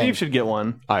 But I mean, Steve should get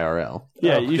one IRL.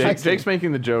 Yeah, Jake's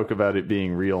making the joke about it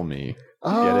being real me.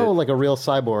 Oh, like a real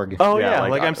cyborg. Oh yeah,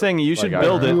 like I'm saying, you should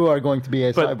build it. You are going to be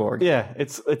a cyborg. Yeah,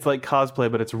 it's like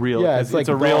cosplay, but it's real. Yeah, it's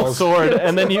a real sword,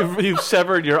 and then you've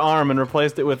severed your arm and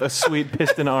replaced it with a sweet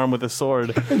piston arm with a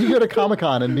sword. And you go to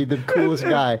Comic-Con and be the coolest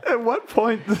guy. At what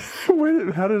point?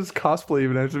 How does cosplay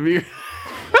even have to be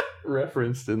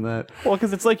referenced in that? Well,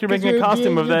 because it's like you're making a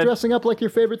costume of that. Dressing up like your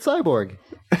favorite cyborg.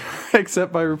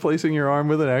 Except by replacing your arm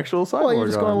with an actual cyborg well, you're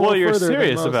just going arm. You're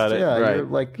serious about it. Yeah, right. You're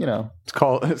like,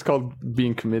 It's called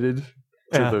being committed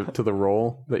to the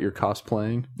role that you're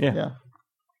cosplaying. Yeah.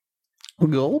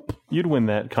 Gulp. You'd win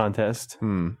that contest.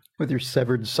 With your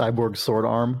severed cyborg sword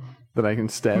arm. That I can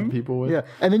stab people with? Yeah.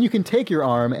 And then you can take your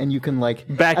arm and you can back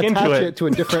attach into it to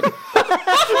a different...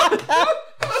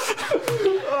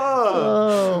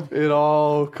 It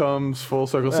all comes full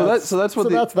circle. That's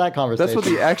that conversation. That's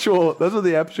what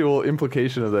the actual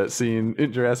implication of that scene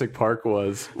in Jurassic Park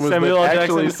was Samuel L.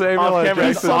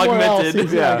 Jackson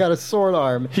augmented. I got a sword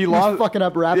arm. He's fucking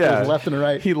up raptors left and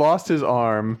right. He lost his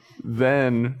arm.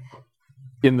 Then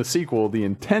in the sequel, the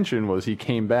intention was he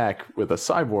came back with a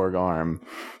cyborg arm,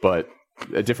 but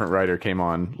a different writer came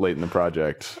on late in the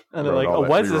project. And they're like,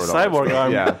 what's this cyborg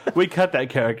arm? Yeah. We cut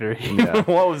that character. Yeah.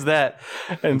 What was that?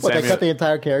 And they cut the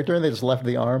entire character and they just left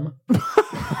the arm?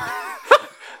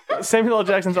 Samuel L.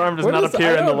 Jackson's arm does not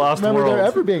appear in The Lost World. Remember there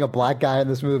ever being a black guy in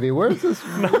this movie. Where's this?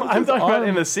 No, I'm talking about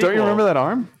in the sequel. Don't you remember that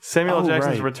arm? Samuel L.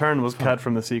 Jackson's return was cut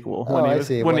from the sequel. I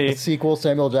see. The sequel,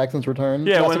 Samuel L. Jackson's Return?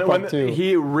 Yeah, when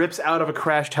he rips out of a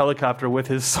crashed helicopter with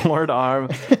his sword arm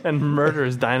and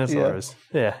murders dinosaurs.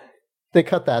 Yeah. They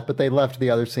cut that, but they left the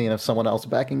other scene of someone else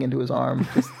backing into his arm,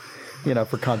 just,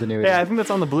 for continuity. Yeah, I think that's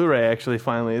on the Blu-ray, actually,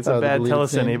 finally. It's a bad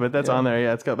telecine, but that's on there.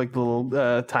 Yeah, it's got like the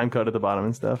little time code at the bottom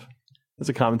and stuff. It's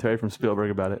a commentary from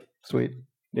Spielberg about it. Sweet.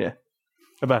 Yeah.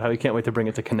 About how he can't wait to bring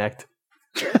it to Kinect.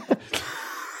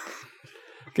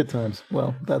 Good times.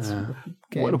 Well, that's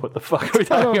game. What the fuck are we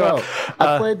talking about?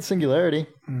 I played Singularity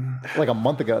like a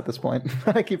month ago at this point.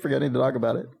 I keep forgetting to talk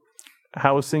about it.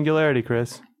 How was Singularity,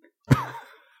 Chris?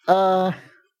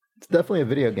 It's definitely a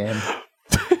video game.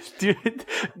 Dude,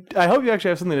 I hope you actually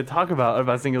have something to talk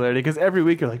about Singularity, because every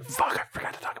week you're like, fuck, I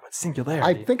forgot to talk about Singularity.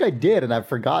 I think I did, and I've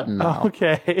forgotten now.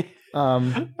 Okay.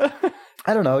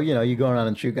 I don't know. You go around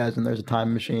and shoot guys, and there's a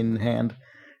time machine hand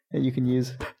that you can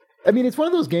use. I mean, it's one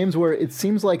of those games where it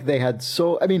seems like they had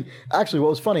actually, what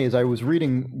was funny is I was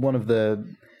reading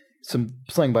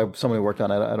something by someone who worked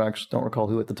on it. I actually don't recall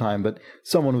who at the time, but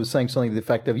someone was saying something to the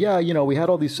effect of, we had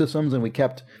all these systems and we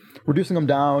kept reducing them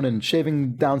down and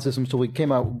shaving down systems till we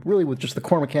came out really with just the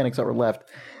core mechanics that were left.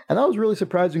 And that was really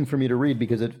surprising for me to read,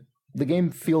 because the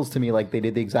game feels to me like they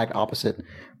did the exact opposite,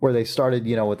 where they started,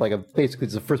 with basically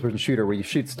it's a first-person shooter where you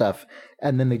shoot stuff,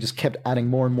 and then they just kept adding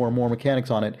more and more and more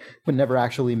mechanics on it, but never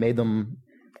actually made them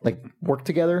work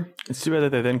together. It's too bad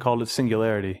that they then called it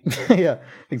Singularity. Yeah,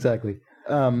 exactly.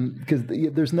 Because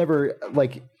there's never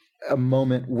a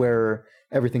moment where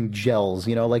everything gels.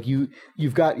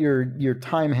 You've got your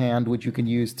time hand, which you can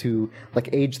use to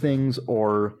age things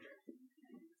or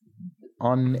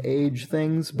unage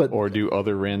things, or do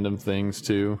other random things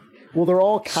too. Well, they're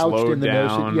all couched slow in the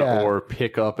down, notion, or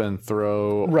pick up and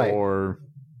throw, right, or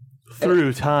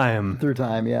through time,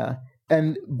 yeah,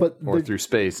 or through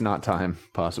space, not time,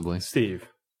 possibly. Steve.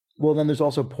 Well, then there's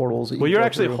also portals. You're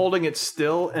actually holding it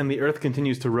still, and the Earth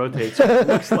continues to rotate, so it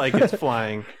looks like it's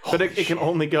flying, but it can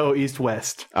only go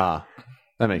east-west. Ah,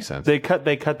 that makes sense. They cut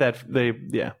that.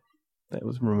 That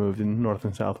was removed, and north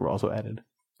and south were also added.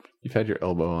 You've had your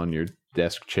elbow on your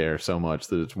desk chair so much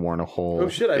that it's worn a hole. Oh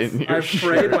shit! I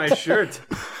frayed my shirt.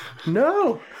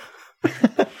 No,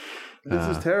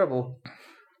 this is terrible.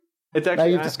 It's actually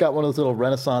now you've just got one of those little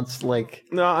Renaissance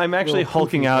No, I'm actually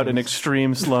hulking out in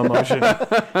extreme slow motion.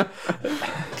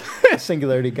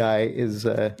 Singularity guy is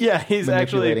he's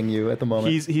manipulating you at the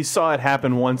moment. He saw it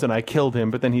happen once and I killed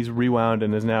him, but then he's rewound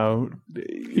and is now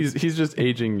he's just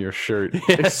aging your shirt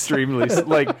extremely just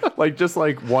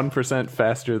 1%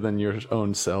 faster than your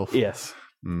own self. Yes.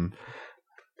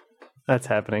 That's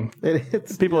happening.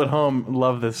 People at home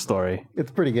love this story.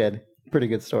 It's pretty good. Pretty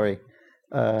good story.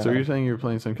 So you're saying you're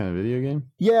playing some kind of video game?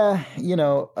 Yeah,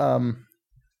 I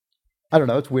don't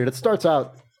know. It's weird. It starts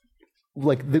out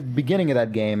the beginning of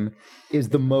that game is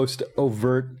the most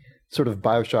overt sort of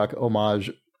BioShock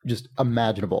homage just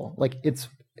imaginable. It's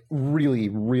really,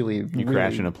 really, you really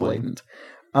crash in a plane.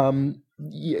 Blatant.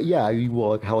 Yeah,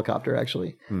 a helicopter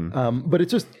actually. But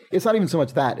it's not even so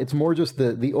much that. It's more just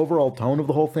the overall tone of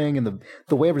the whole thing and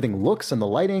the way everything looks and the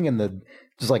lighting and the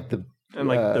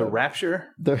rapture.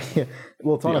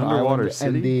 It's on an island,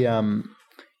 city?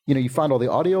 And you find all the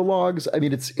audio logs. I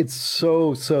mean, it's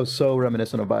so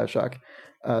reminiscent of BioShock,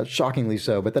 shockingly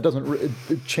so. But that doesn't.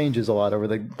 It changes a lot over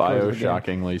the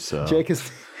BioShockingly so. Jake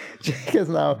is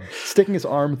now sticking his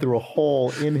arm through a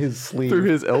hole in his sleeve, through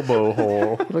his elbow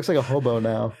hole. He looks like a hobo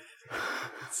now.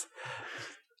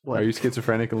 Are you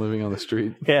schizophrenic and living on the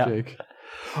street, yeah. Jake?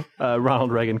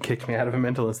 Ronald Reagan kicked me out of a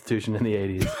mental institution in the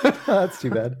 80s. That's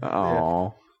too bad.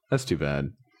 Oh, that's too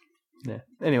bad. Yeah.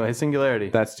 Anyway, Singularity.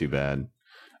 That's too bad.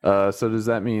 So does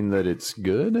that mean that it's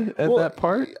good at that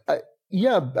part?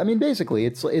 Yeah, I mean, basically,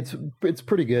 it's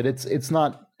pretty good. It's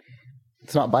not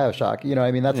BioShock.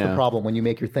 I mean, that's the problem when you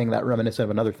make your thing that reminiscent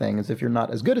of another thing. Is if you're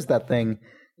not as good as that thing,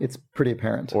 it's pretty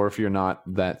apparent. Or if you're not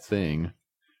that thing,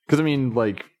 because I mean,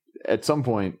 at some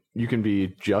point you can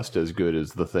be just as good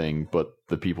as the thing, but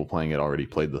the people playing it already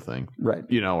played the thing, right?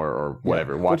 Or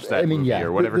whatever. Yeah. Watch that movie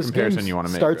or whatever this comparison you want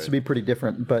to make. Starts to be pretty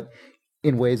different, but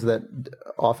in ways that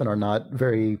often are not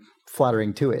very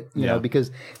flattering to it. You know, because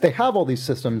they have all these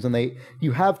systems, and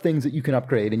you have things that you can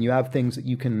upgrade, and you have things that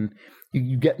you can.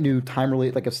 You get new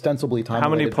time-related, ostensibly time-related. How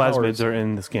many plasmids powers. Are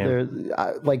in this game?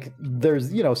 There's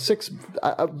 6,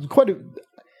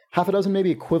 half a dozen maybe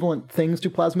equivalent things to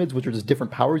plasmids, which are just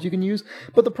different powers you can use.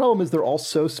 But the problem is they're all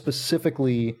so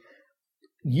specifically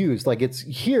used. It's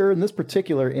here in this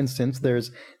particular instance,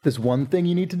 there's this one thing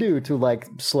you need to do to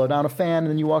slow down a fan,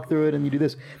 and then you walk through it and you do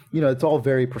this. It's all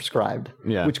very prescribed.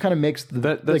 Yeah. Which kind of makes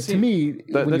to me,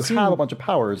 when you have a bunch of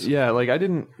powers. Yeah,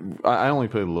 I only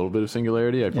played a little bit of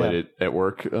Singularity. I played it at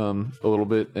work a little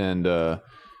bit, and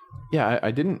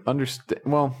I didn't understand.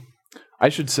 Well, I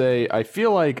should say I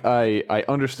feel like I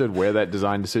understood where that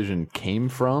design decision came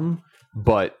from,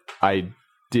 but I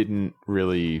didn't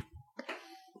really.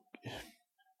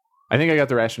 I think I got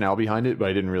the rationale behind it, but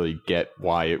I didn't really get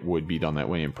why it would be done that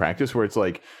way in practice, where it's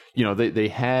they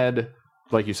had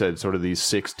like you said, sort of these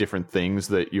 6 different things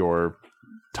that your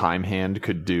time hand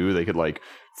could do. They could like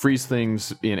freeze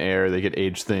things in air. They could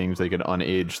age things. They could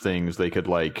unage things. They could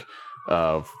like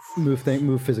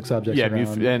move physics objects. Yeah,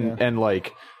 around. And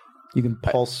like you can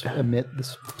pulse emit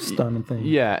this stun thing.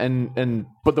 Yeah, and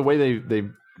but the way they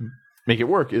make it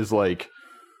work is like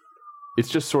it's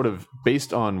just sort of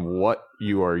based on what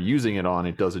you are using it on.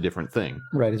 It does a different thing.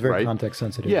 Right. It's very context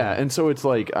sensitive. Yeah, and so it's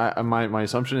like my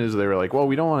assumption is they were like, well,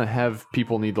 we don't want to have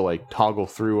people need to like toggle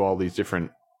through all these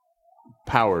different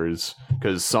powers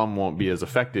because some won't be as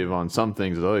effective on some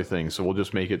things as other things. So we'll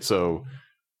just make it so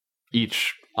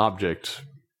each object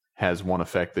has one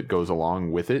effect that goes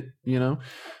along with it, you know?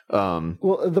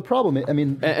 Well, the problem, I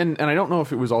mean... And I don't know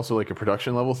if it was also like a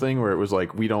production level thing where it was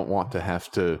like, we don't want to have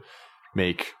to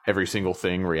make every single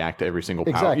thing react to every single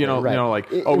power. Exactly, you know, like,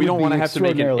 we don't want to have to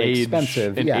make an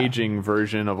aging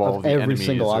version of all of the every enemies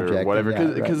single or object,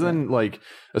 whatever. Because then, like,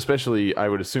 especially, I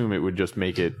would assume it would just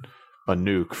make it a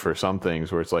nuke for some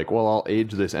things where it's like, well, I'll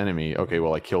age this enemy. Okay,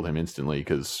 well, I killed him instantly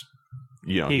because...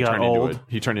 You know,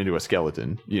 he turned into a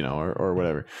skeleton, you know, or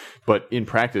whatever. But in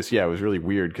practice, yeah, it was really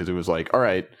weird because it was like, all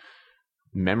right,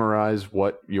 memorize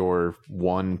what your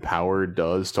one power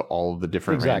does to all of the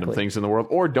different random things in the world,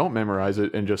 or don't memorize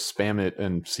it and just spam it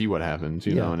and see what happens,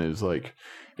 you know. And it was like,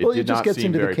 it just gets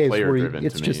into the case where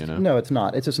it's just you know? No, it's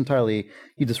not. It's just entirely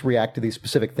you just react to these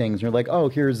specific things. And you're like, oh,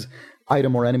 here's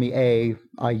item or enemy A.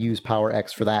 I use power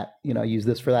X for that. You know, I use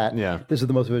this for that. Yeah, this is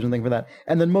the most efficient thing for that.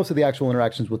 And then most of the actual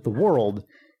interactions with the world,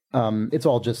 it's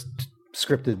all just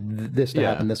scripted this to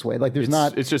happen this way. Like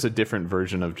it's just a different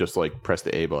version of just like press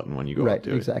the A button when you go up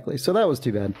to it. Exactly. So that was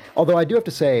too bad. Although I do have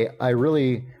to say, I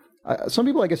really. Some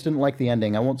people, I guess, didn't like the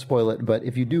ending. I won't spoil it, but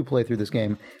if you do play through this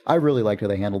game, I really liked how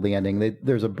they handled the ending.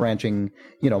 There's a branching,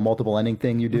 you know, multiple ending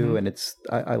thing you do, and it's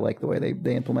I like the way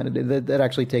they implemented it. That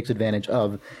actually takes advantage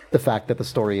of the fact that the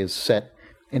story is set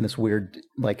in this weird,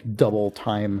 like, double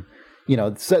time, you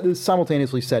know,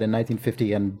 simultaneously set in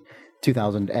 1950 and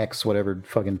 2000X, whatever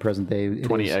fucking present day it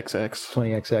 20XX.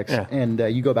 20XX. Yeah. And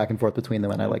you go back and forth between them,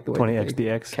 and I like the way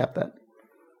 20XDX. Cap that.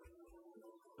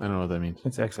 I don't know what that means.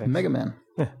 It's XX. Mega Man.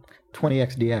 Yeah.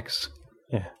 20XDX.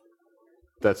 Yeah.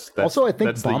 That's also, I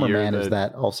think Bomberman is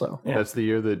that also. Yeah. That's the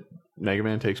year that Mega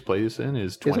Man takes place in,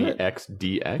 is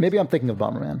 20XDX? Maybe I'm thinking of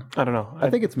Bomberman. I don't know. I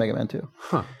think it's Mega Man 2.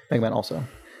 Huh. Mega Man also.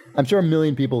 I'm sure a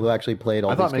million people who actually played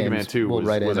all these games Mega Man 2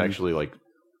 was actually like,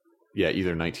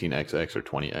 either 19XX or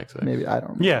 20XX. Maybe, I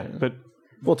don't know. Yeah, but...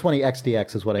 Well,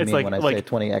 20XDX is what I mean when I say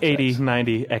 20XX. 80,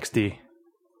 90, XD.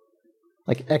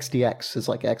 Like XDX is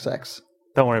like XX.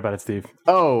 Don't worry about it, Steve.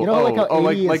 You know,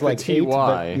 like the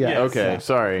TY. Yeah. Okay,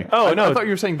 sorry. Oh, no. I thought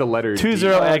you were saying the letter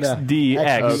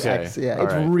 20XDX. Okay. Yeah,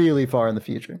 it's really far in the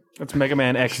future. It's Mega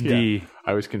Man XD. Yeah.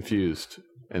 I was confused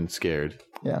and scared.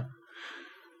 Yeah.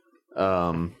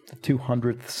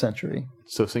 200th century.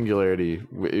 So Singularity,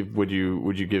 would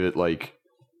you give it like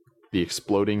the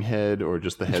exploding head, or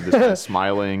just the head that's kind of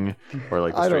smiling, or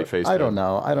like the straight face? I don't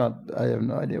know. I have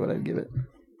no idea what I'd give it.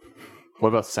 What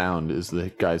about sound? Is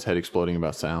the guy's head exploding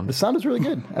about sound? The sound is really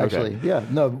good, actually. Okay. Yeah.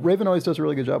 No, Raven always does a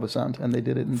really good job with sound, and they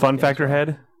did it in Fun Factor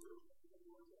head?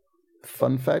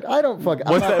 Fun Fact? I don't fuck...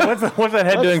 What's that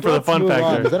head doing for the Fun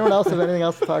Factor? Does anyone else have anything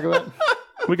else to talk about?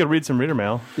 We could read some reader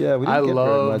mail. Yeah, we didn't get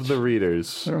very much. the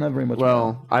readers. I don't have very much.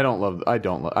 Well, I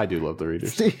do love the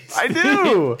readers. I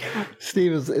do.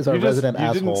 Steve is our resident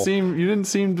asshole. You didn't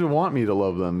seem to want me to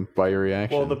love them by your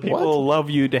reaction. Well, the people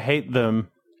love you to hate them.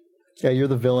 Yeah, you're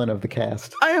the villain of the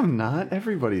cast. I am not.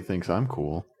 Everybody thinks I'm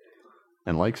cool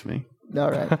and likes me. All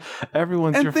right.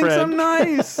 Everyone's your friend. And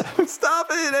thinks I'm nice. Stop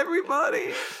it,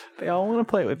 everybody. They all want to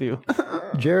play with you.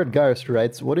 Jared Geist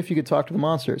writes, what if you could talk to the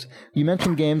monsters? You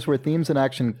mentioned games where themes and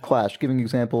action clash, giving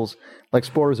examples like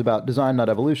Spore is about design, not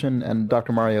evolution, and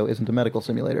Dr. Mario isn't a medical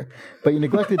simulator. But you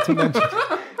neglected to mention...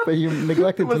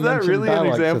 Was that really an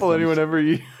example systems. Anyone ever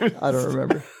used? I don't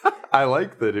remember. I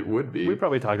like that it would be. We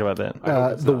probably talked about that.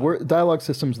 Dialogue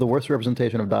systems, the worst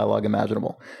representation of dialogue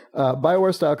imaginable.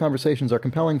 BioWare-style conversations are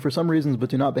compelling for some reasons, but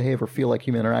do not behave or feel like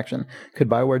human interaction. Could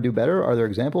BioWare do better? Are there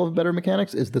examples of better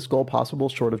mechanics? Is this goal possible,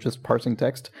 short of just parsing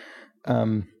text?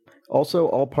 Also,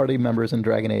 all party members in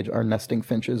Dragon Age are nesting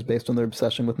finches based on their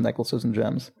obsession with necklaces and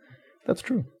gems. That's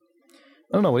true.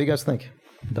 I don't know. What do you guys think?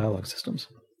 Dialogue systems.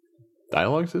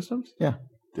 Dialogue systems? Yeah.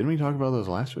 Didn't we talk about those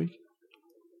last week?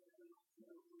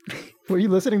 Were you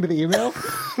listening to the email?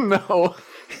 No.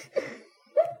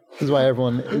 This is why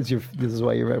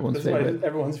you're everyone's favorite.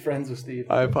 Everyone's friends with Steve.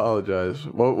 I apologize.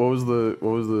 What was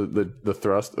the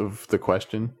thrust of the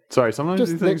question? Sorry, sometimes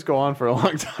these things go on for a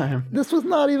long time. This was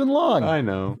not even long. I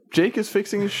know. Jake is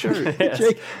fixing his shirt.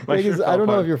 Jake is, I don't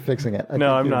know if you're fixing it.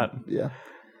 No, I'm not. Yeah.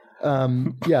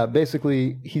 Yeah,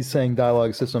 basically, he's saying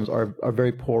dialogue systems are a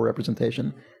very poor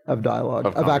representation of dialogue,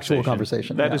 of actual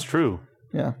conversation. That is true.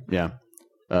 Yeah. Yeah.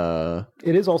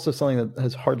 It is also something that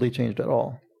has hardly changed at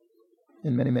all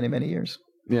in many, many, many years.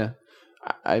 Yeah.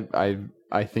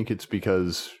 I think it's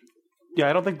because... Yeah,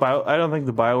 I don't think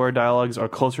the BioWare dialogues are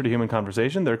closer to human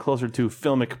conversation. They're closer to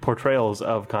filmic portrayals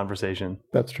of conversation.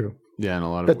 That's true. Yeah, and a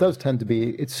lot of that does tend to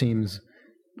be, it seems,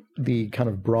 the kind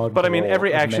of broad. But I mean,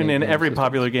 every action in every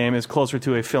popular game is closer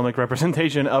to a filmic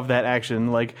representation of that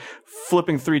action. Like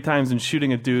flipping 3 times and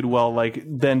shooting a dude while like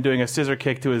then doing a scissor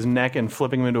kick to his neck and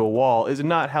flipping him into a wall is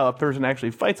not how a person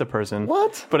actually fights a person.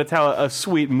 What? But it's how a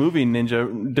sweet movie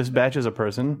ninja dispatches a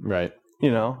person. Right.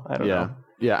 You know, I don't know.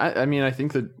 Yeah, I mean, I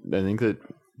think that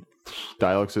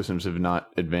dialogue systems have not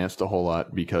advanced a whole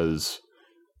lot because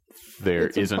there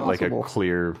isn't like a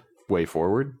clear way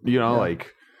forward. You know,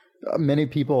 like many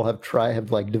people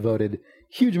have like devoted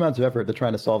huge amounts of effort to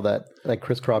trying to solve that. Like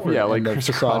Chris Crawford, and the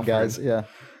Facade guys. Yeah,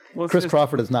 well, Chris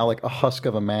Crawford is now like a husk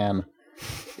of a man.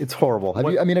 It's horrible.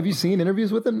 Have you seen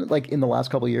interviews with him like in the last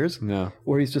couple of years? No.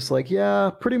 Where he's just like, yeah,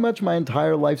 pretty much my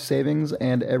entire life savings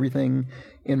and everything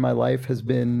in my life has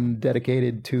been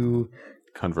dedicated to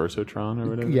Conversotron or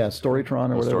whatever. Yeah,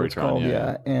 Storytron or whatever it's called.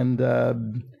 Yeah.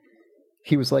 And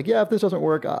he was like, yeah, if this doesn't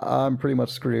work, I'm pretty much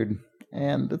screwed.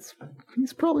 And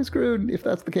he's probably screwed if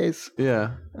that's the case.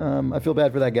 Yeah. I feel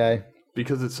bad for that guy.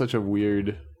 Because it's such a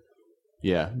weird...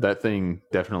 Yeah, that thing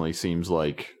definitely seems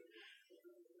like,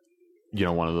 you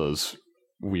know, one of those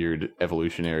weird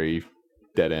evolutionary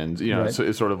dead ends. You know, right. So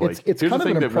it's sort of like... It's kind of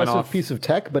an impressive piece of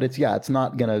tech, but it's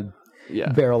not going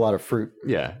to bear a lot of fruit.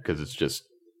 Yeah, because it's just...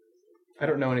 I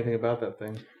don't know anything about that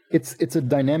thing. It's a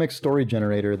dynamic story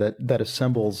generator that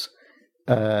assembles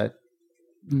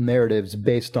narratives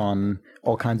based on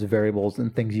all kinds of variables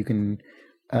and things you can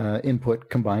input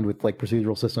combined with like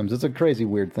procedural systems. It's a crazy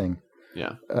weird thing.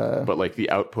 Yeah, but like the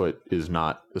output is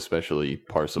not especially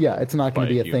parsable. Yeah, it's not going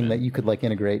to be a thing that you could like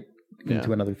integrate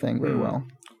into another thing very well.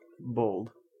 Bold.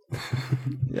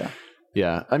 Yeah.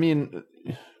 Yeah, I mean...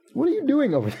 What are you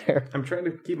doing over there? I'm trying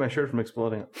to keep my shirt from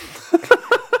exploding.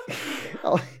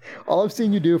 All I've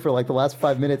seen you do for like the last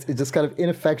 5 minutes is just kind of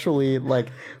ineffectually like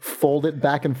fold it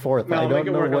back and forth. No, I'll make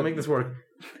it work. I'll make this work.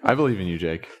 I believe in you,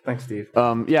 Jake. Thanks, Steve.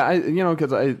 Yeah,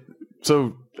 because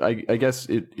I guess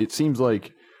it seems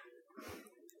like,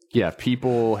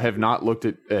 people have not looked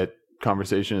at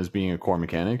conversation as being a core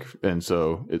mechanic, and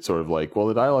so it's sort of like, well,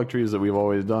 the dialogue trees that we've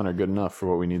always done are good enough for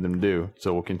what we need them to do,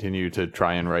 so we'll continue to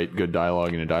try and write good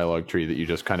dialogue in a dialogue tree that you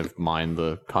just kind of mine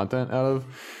the content out of.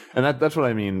 And that's what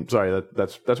I mean. Sorry,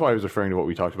 that's why I was referring to what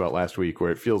we talked about last week,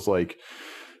 where it feels like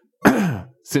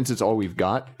since it's all we've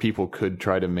got, people could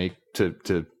try to make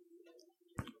to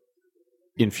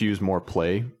infuse more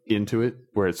play into it,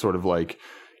 where it's sort of like,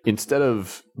 instead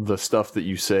of the stuff that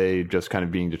you say just kind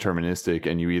of being deterministic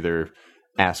and you either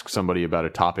ask somebody about a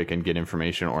topic and get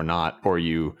information or not, or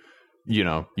you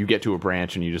get to a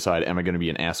branch and you decide, am I going to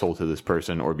be an asshole to this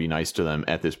person or be nice to them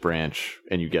at this branch,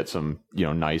 and you get some,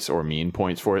 nice or mean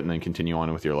points for it and then continue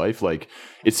on with your life. Like,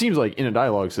 it seems like in a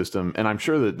dialogue system, and I'm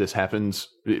sure that this happens,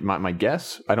 my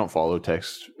guess, I don't follow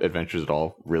text adventures at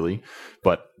all, really,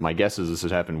 but my guess is this has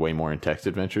happened way more in text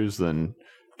adventures than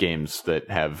games that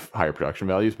have higher production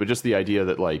values. But just the idea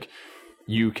that like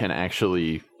you can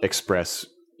actually express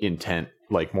intent,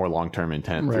 like more long-term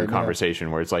intent through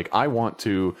conversation, where it's like, I want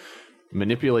to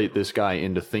manipulate this guy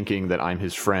into thinking that I'm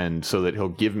his friend so that he'll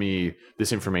give me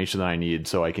this information that I need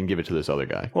so I can give it to this other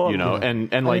guy. Well,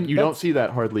 and like, you don't see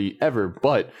that hardly ever,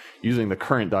 but using the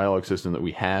current dialogue system that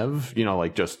we have,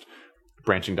 like just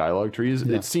branching dialogue trees,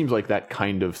 it seems like that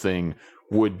kind of thing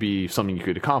would be something you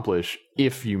could accomplish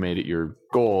if you made it your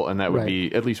goal, and that would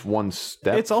be at least one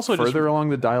step it's also further along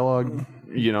the dialogue,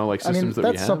 like systems that we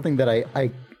have. That's something that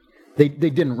they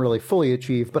didn't really fully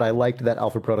achieve, but I liked that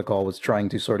Alpha Protocol was trying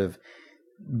to sort of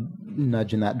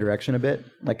nudge in that direction a bit.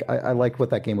 Like I liked what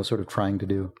that game was sort of trying to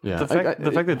do. Yeah, the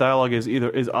fact that dialogue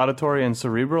is auditory and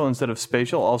cerebral instead of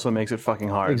spatial also makes it fucking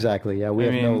hard. Exactly. Yeah, we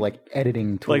have no like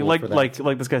editing tool like for that.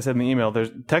 like this guy said in the email. There's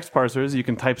text parsers, you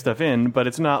can type stuff in, but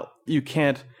it's not. You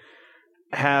can't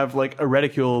have like a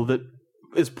reticule that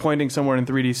is pointing somewhere in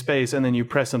 3D space, and then you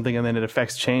press something, and then it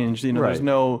affects change. There's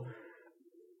no.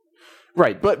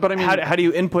 Right, but I mean, how do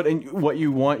you input in what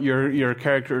you want your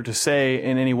character to say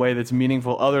in any way that's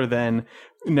meaningful, other than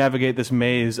navigate this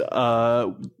maze?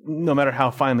 No matter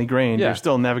how finely grained, you're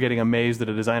still navigating a maze that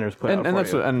a designer's put out.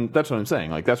 And that's what I'm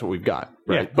saying. Like, that's what we've got,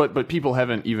 right? Yeah. But people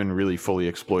haven't even really fully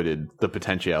exploited the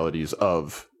potentialities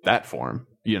of that form.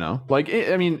 Like,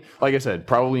 I mean, like I said,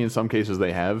 probably in some cases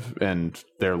they have, and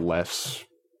they're less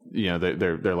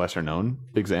they're lesser known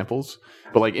examples.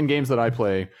 But like in games that I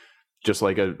play, just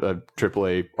like a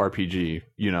AAA RPG,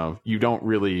 you don't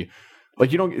really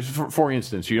like, you don't, for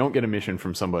instance, you don't get a mission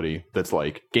from somebody that's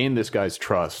like, gain this guy's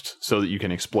trust so that you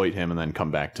can exploit him and then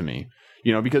come back to me,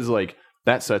 because like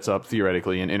that sets up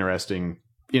theoretically an interesting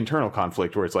internal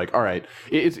conflict where it's like, all right,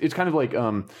 it's kind of like,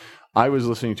 I was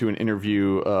listening to an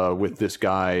interview with this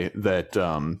guy that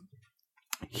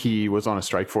he was on a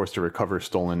strike force to recover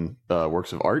stolen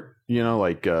works of art,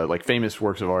 like famous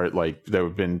works of art, like that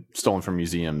have been stolen from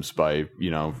museums by,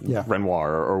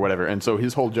 Renoir or whatever. And so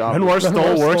his whole job... Renoir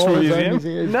stole works from museums?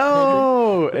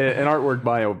 No! An artwork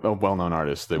by a well-known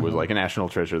artist that was like a national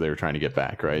treasure they were trying to get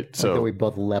back, right? So we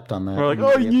both leapt on that. We're like,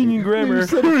 oh, Union Grammar.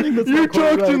 You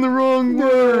talked in the wrong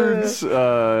words!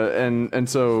 And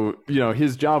so,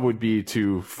 his job would be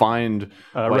to find...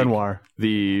 Renoir.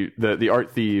 The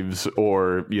art thieves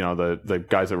or the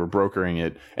guys that were brokering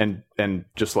it and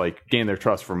just like gain their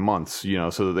trust for months,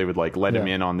 so that they would like let him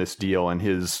in on this deal. And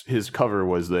his cover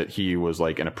was that he was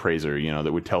like an appraiser,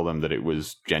 that would tell them that it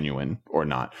was genuine or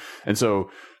not. And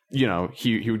so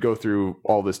he would go through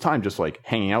all this time just like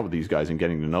hanging out with these guys and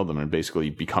getting to know them and basically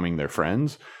becoming their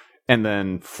friends. And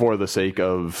then for the sake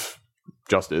of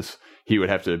justice, he would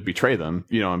have to betray them,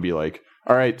 and be like,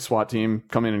 all right, SWAT team,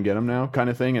 come in and get him now, kind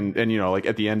of thing. And like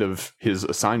at the end of his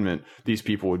assignment, these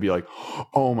people would be like,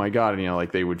 oh my God. And,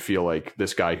 like they would feel like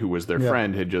this guy who was their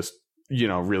friend had just,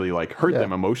 really like hurt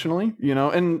them emotionally,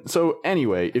 And so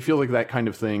anyway, it feels like that kind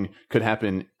of thing could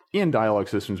happen in dialogue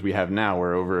systems we have now,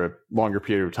 where over a longer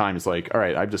period of time, it's like, all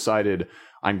right, I've decided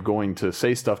I'm going to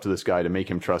say stuff to this guy to make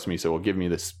him trust me. So he'll give me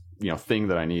this, thing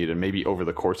that I need. And maybe over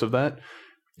the course of that,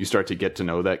 you start to get to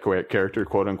know that character,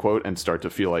 quote unquote, and start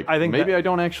to feel like I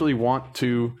don't actually want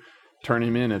to turn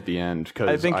him in at the end. Because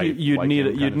I think you'd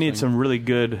need some really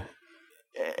good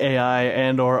AI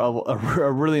and or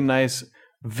a really nice,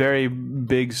 very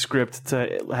big script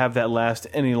to have that last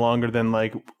any longer than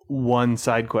like one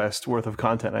side quest worth of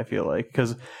content. I feel like,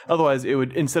 because otherwise it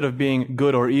would, instead of being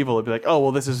good or evil, it'd be like, oh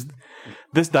well,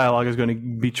 this dialogue is going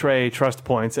to betray trust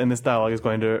points, and this dialogue is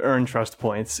going to earn trust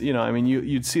points.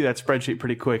 You'd see that spreadsheet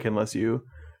pretty quick unless you.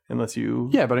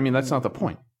 Yeah, but I mean that's not the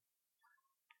point.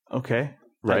 Okay,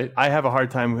 right. I have a hard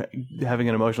time having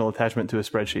an emotional attachment to a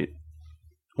spreadsheet.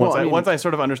 Once I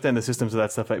sort of understand the systems of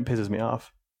that stuff, it pisses me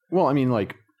off. Well, I mean,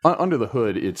 like under the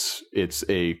hood, it's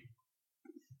a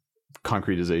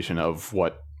concretization of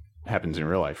what happens in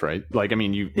real life, right? Like, I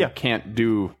mean, you can't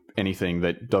do anything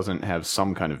that doesn't have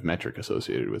some kind of metric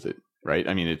associated with it, right?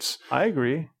 I mean, I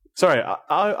agree. Sorry,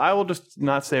 I will just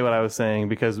not say what I was saying,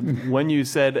 because when you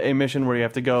said a mission where you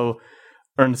have to go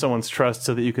earn someone's trust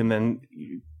so that you can then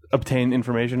obtain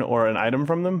information or an item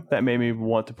from them, that made me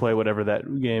want to play whatever that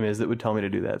game is that would tell me to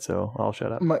do that. So I'll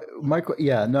shut up.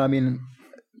 I mean,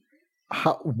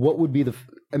 what would be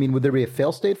would there be a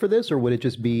fail state for this, or would it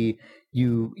just be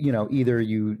either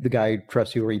the guy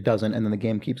trusts you or he doesn't, and then the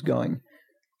game keeps going?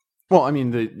 Well, I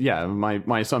mean,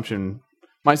 my assumption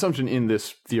in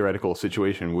this theoretical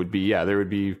situation would be, there would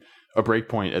be a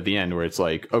breakpoint at the end where it's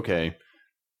like, okay,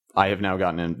 I have now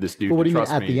gotten in this dude. But what do you mean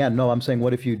at the end? No, I'm saying,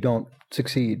 what if you don't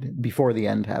succeed before the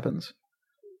end happens?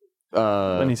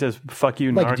 When he says "fuck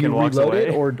you," like, do you walks reload away,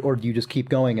 it, or do you just keep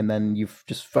going and then you've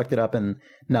just fucked it up and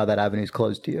now that avenue's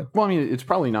closed to you? Well, I mean, it's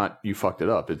probably not you fucked it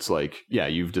up. It's like,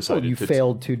 you've decided you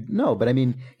failed to. No, but I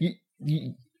mean,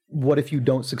 what if you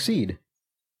don't succeed?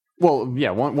 Well,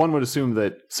 yeah, one would assume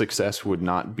that success would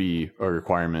not be a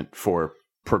requirement for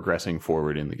progressing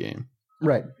forward in the game,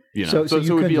 right? So it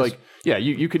would be like,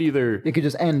 you could either... It could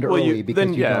just end early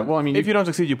because you don't... Well, I mean... If you don't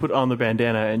succeed, you put on the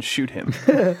bandana and shoot him.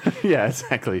 Yeah,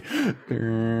 exactly.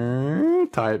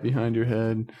 Tie it behind your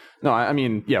head. No, I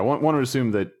mean, one would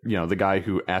assume that, the guy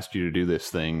who asked you to do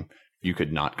this thing, you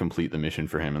could not complete the mission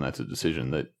for him, and that's a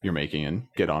decision that you're making, and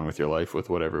get on with your life with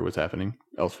whatever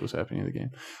else was happening in the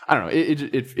game. I don't know.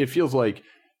 It feels like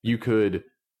we could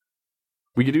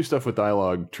do stuff with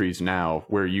dialogue trees now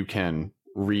where you can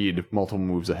read multiple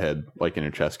moves ahead, like in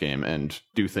a chess game, and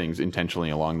do things intentionally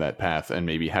along that path, and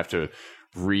maybe have to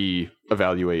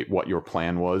re-evaluate what your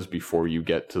plan was before you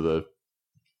get to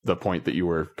the point that you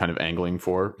were kind of angling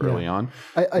for early on.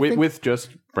 I think with just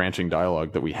branching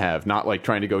dialogue that we have, not like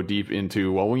trying to go deep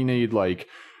into, well, we need like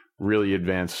really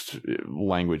advanced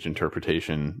language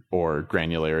interpretation or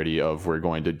granularity of we're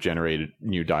going to generate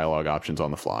new dialogue options on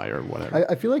the fly or whatever.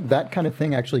 I feel like that kind of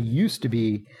thing actually used to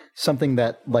be something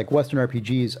that like Western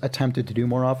RPGs attempted to do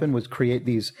more often, was create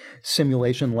these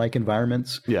simulation-like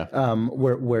environments.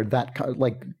 Where that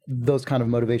like those kind of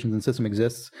motivations and system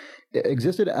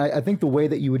existed. I think the way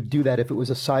that you would do that if it was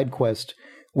a side quest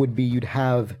would be you'd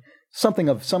have something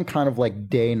of some kind of like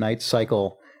day-night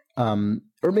cycle,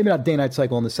 or maybe not day-night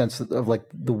cycle in the sense of like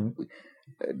the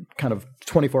kind of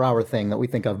 24-hour thing that we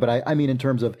think of, but I mean in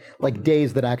terms of like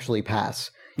days that actually pass,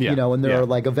 you know, and there are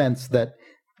like events that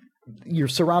you're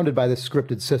surrounded by this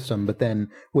scripted system, but then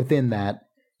within that,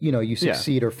 you know, you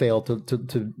succeed or fail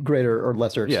to greater or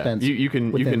lesser extents. You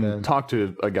can talk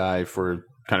to a guy for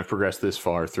kind of progress this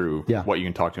far through what you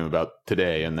can talk to him about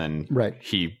today, and then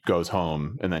he goes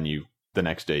home, and then the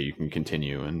next day you can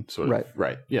continue and sort of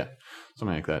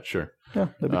something like that. Sure. Yeah,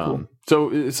 that'd be cool.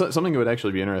 So something that would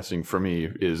actually be interesting for me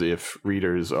is if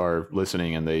readers are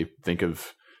listening and they think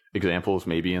of examples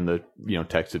maybe in the, you know,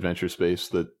 text adventure space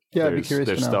that I'd be curious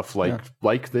there's to know. stuff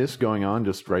like this going on.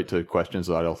 Just write to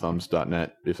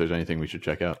questions@lthumbs.net if there's anything we should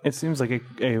check out. It seems like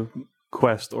a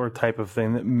quest or type of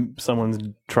thing that someone's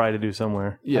tried to do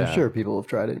somewhere. Yeah, I'm sure people have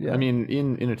tried it. Yeah, I mean,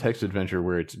 in a text adventure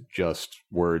where it's just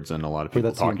words and a lot of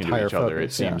people talking to each other,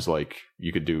 it seems like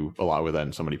you could do a lot with that,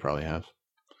 and somebody probably has.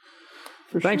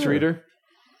 Thanks, reader.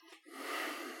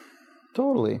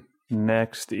 Totally.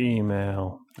 Next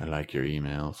email. I like your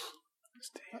emails.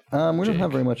 We don't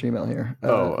have very much email here.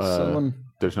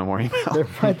 There's no more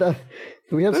email.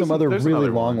 We have some other really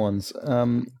long ones.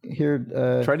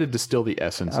 Here, try to distill the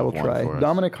essence. I will try.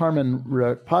 Dominic Harmon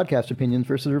wrote podcast opinions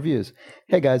versus reviews.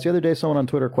 Hey guys, the other day someone on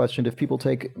Twitter questioned if people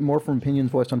take more from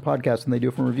opinions voiced on podcasts than they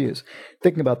do from reviews.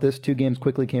 Thinking about this, 2 games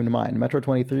quickly came to mind: Metro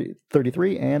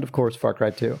 2033 and, of course, Far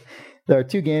Cry 2. There are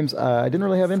 2 games I didn't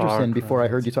really have interest in before I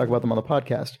heard you talk about them on the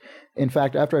podcast. In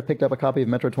fact, after I picked up a copy of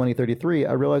Metro 2033,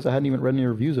 I realized I hadn't even read any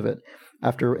reviews of it.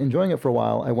 After enjoying it for a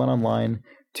while, I went online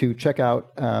to check out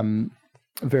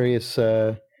various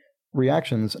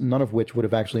reactions, none of which would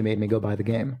have actually made me go buy the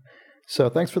game. So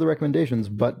thanks for the recommendations,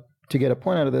 but to get a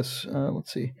point out of this,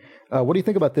 let's see. What do you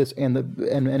think about this and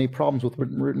any problems with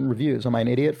written reviews? Am I an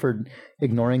idiot for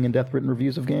ignoring in-depth written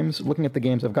reviews of games? Looking at the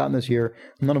games I've gotten this year,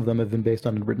 none of them have been based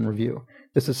on a written review.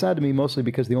 This is sad to me mostly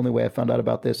because the only way I found out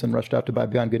about this and rushed out to buy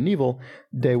Beyond Good and Evil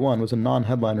day one was a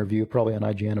non-headline review, probably on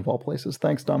IGN of all places.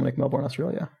 Thanks, Dominic, Melbourne,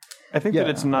 Australia. I think that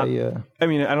it's not... I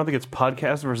mean, I don't think it's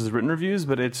podcast versus written reviews,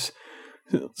 but it's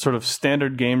sort of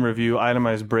standard game review,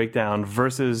 itemized breakdown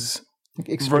versus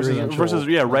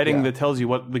writing that tells you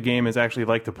what the game is actually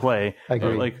like to play. I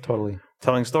agree, like totally.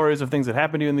 Telling stories of things that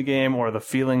happen to you in the game or the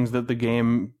feelings that the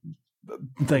game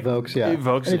evokes.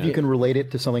 And if you can relate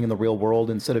it to something in the real world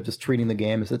instead of just treating the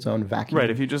game as its own vacuum. Right,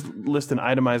 if you just list an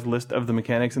itemized list of the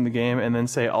mechanics in the game and then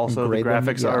say also the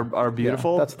graphics are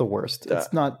beautiful. That's the worst.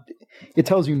 It's not... It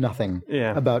tells you nothing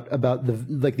about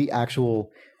the actual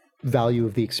value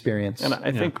of the experience. And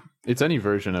I think... It's any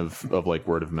version of like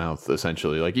word of mouth,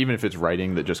 essentially. Like even if it's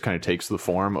writing that just kind of takes the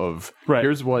form of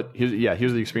here's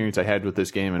the experience I had with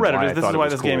this game, and why this is why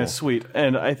this game is sweet.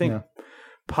 And I think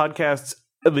podcasts,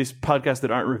 at least podcasts that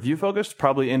aren't review focused,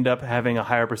 probably end up having a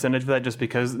higher percentage of that, just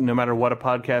because no matter what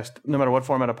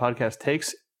format a podcast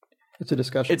takes, it's a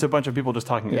discussion. It's a bunch of people just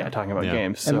talking about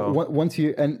games. So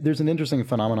and there's an interesting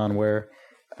phenomenon where.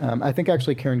 I think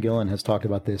actually Karen Gillan has talked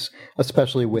about this,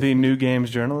 especially with the New Games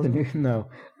Journalism.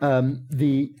 I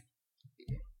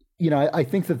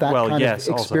think that kind of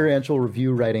experiential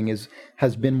review writing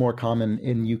has been more common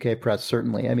in UK press.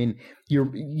 Certainly, I mean,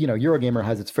 Eurogamer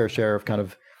has its fair share of kind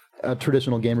of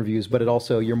traditional game reviews, but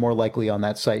you're more likely on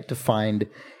that site to find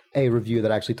a review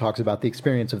that actually talks about the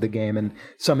experience of the game and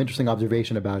some interesting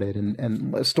observation about it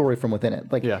and a story from within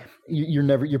it. Like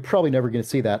you're probably never going to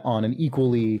see that on an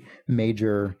equally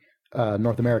major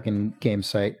North American game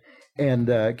site. And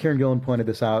Karen Gillan pointed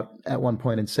this out at one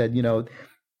point and said,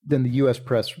 then the U.S.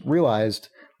 press realized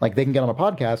like they can get on a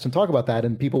podcast and talk about that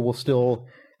and people will still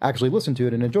actually listen to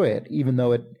it and enjoy it, even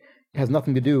though it has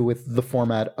nothing to do with the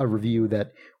format of review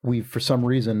that we've for some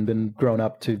reason been grown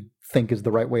up to think is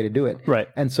the right way to do it. Right.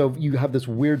 And so you have this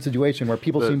weird situation where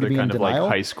people seem to be in denial.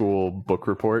 Like high school book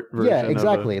report version of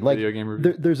exactly. Like video game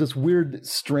review. There's this weird,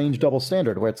 strange double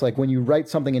standard where it's like when you write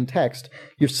something in text,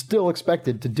 you're still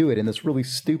expected to do it in this really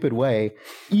stupid way,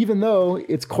 even though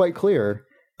it's quite clear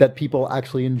that people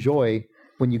actually enjoy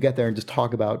when you get there and just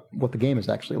talk about what the game is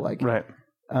actually like. Right.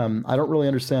 I don't really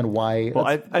understand why. Well,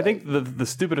 I think the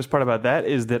stupidest part about that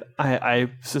is that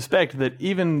I suspect that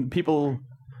even people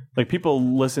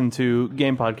listen to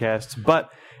game podcasts, but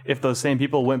if those same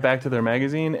people went back to their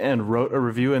magazine and wrote a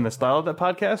review in the style of that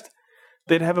podcast,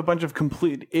 they'd have a bunch of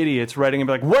complete idiots writing and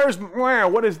be like,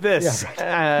 what is this? Yeah,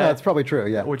 no, that's probably true,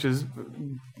 yeah. Which is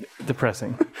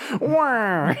depressing. Well,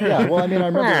 I mean, I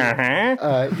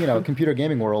remember, Computer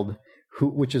Gaming World,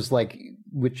 which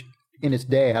in its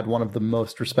day had one of the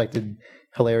most respected,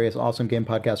 hilarious, awesome game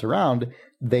podcasts around,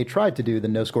 they tried to do the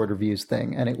no scored reviews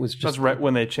thing, and it was just... That's right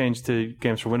when they changed to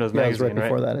Games for Windows magazine, right?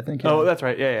 Before that, I think. Yeah. Oh, that's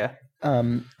right. Yeah.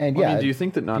 And I mean, do you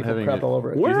think that not having all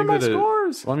over it? Where are my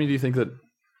scores? Well, I mean, do you think that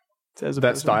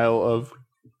that style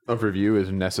of review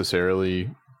is necessarily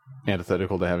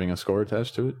antithetical to having a score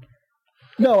attached to it?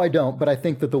 No, I don't. But I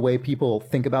think that the way people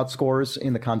think about scores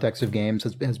in the context of games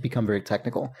has become very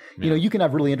technical. Yeah. You know, you can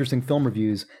have really interesting film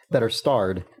reviews that are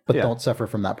starred, but don't suffer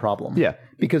from that problem. Yeah.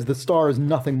 Because the star is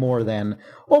nothing more than,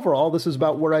 overall, this is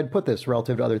about where I'd put this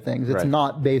relative to other things. It's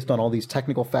not based on all these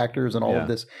technical factors and all of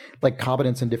this, like,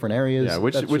 competence in different areas. Yeah,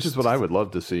 which is what I would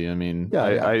love to see. I mean,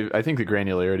 I think the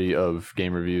granularity of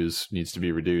game reviews needs to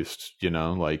be reduced. You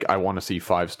know, like, I want to see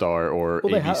 5-star or A,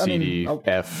 B, C, D,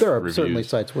 F There are reviews. certainly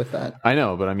sites with that. I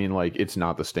know, but I mean, like, it's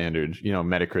not the standard. You know,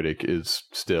 Metacritic is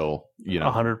still,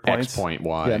 100 points. X point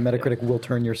Y. Yeah, Metacritic will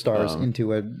turn your stars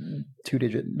into a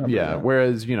 2-digit number. Yeah,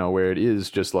 whereas, where it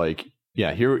is just like,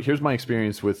 here's my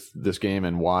experience with this game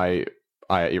and why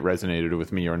it resonated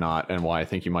with me or not, and why I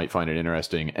think you might find it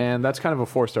interesting. And that's kind of a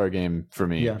 4-star game for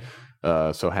me.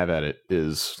 Yeah. So have at it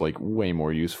is like way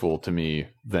more useful to me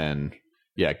than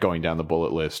going down the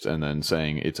bullet list and then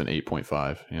saying it's an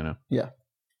 8.5. Yeah,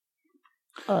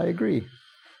 I agree.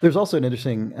 There's also an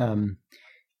interesting,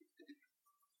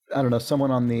 I don't know,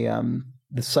 someone on the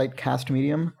site Cast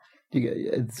Medium. I've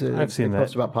seen that. They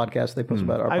post about podcasts. They post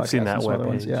about our podcast. I've seen that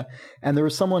webpage. Yeah, and there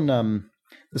was someone.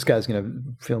 This guy's going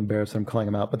to feel embarrassed that I'm calling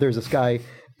him out, but there's this guy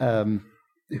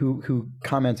who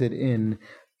commented in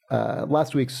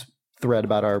last week's thread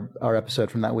about our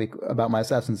episode from that week about my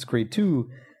Assassin's Creed 2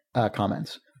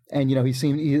 comments. And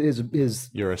his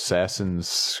your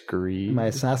Assassin's Creed, my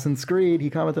Assassin's Creed. He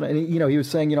commented, and he was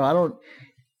saying,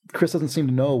 Chris doesn't seem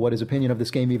to know what his opinion of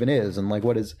this game even is, and like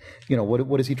what is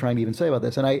he trying to even say about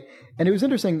this? And it was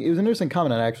interesting. It was an interesting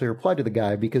comment. And I actually replied to the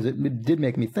guy because it did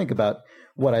make me think about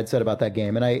what I'd said about that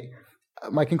game. And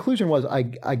my conclusion was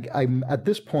I'm at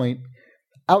this point,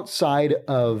 outside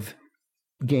of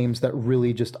games that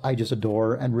really I just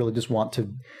adore and really just want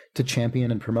to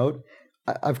champion and promote,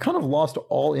 I've kind of lost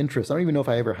all interest. I don't even know if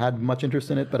I ever had much interest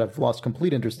in it, but I've lost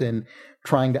complete interest in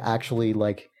trying to actually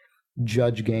like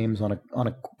judge games on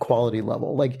a quality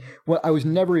level. Like, what I was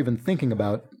never even thinking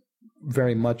about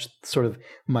very much sort of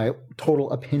my total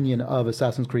opinion of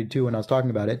Assassin's Creed 2 when I was talking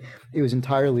about it. It was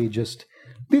entirely just,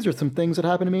 these are some things that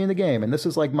happened to me in the game, and this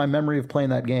is like my memory of playing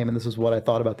that game, and this is what I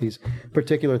thought about these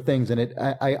particular things. And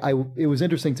it was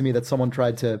interesting to me that someone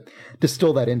tried to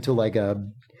distill that into like a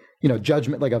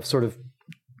judgment, like a sort of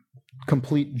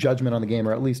complete judgment on the game,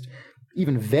 or at least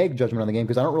even vague judgment on the game,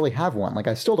 because I don't really have one. Like,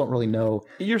 I still don't really know.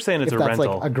 You're saying it's if a that's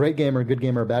rental, like a great game or a good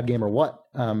game or a bad game or what.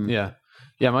 I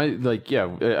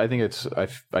think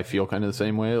I feel kind of the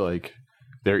same way. Like,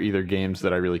 they're either games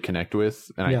that I really connect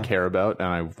with and I care about, and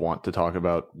I want to talk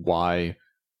about why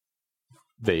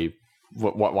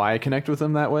why I connect with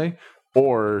them that way,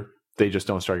 or they just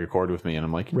don't strike a chord with me, and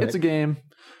I'm like, it's a game,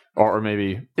 or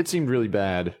maybe it seemed really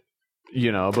bad.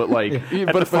 But like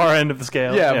at the far end of the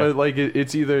scale. Yeah, but like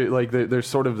it's either like there's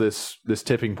sort of this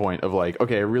tipping point of like,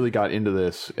 okay, I really got into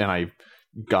this and I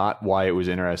got why it was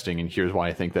interesting, and here's why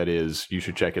I think that is. You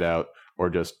should check it out. Or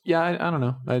just I don't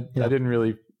know. I didn't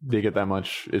really dig it that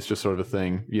much. It's just sort of a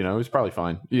thing. It's probably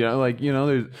fine.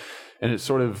 There's, and it's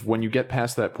sort of when you get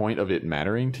past that point of it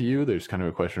mattering to you, there's kind of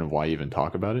a question of why you even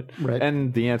talk about it. Right.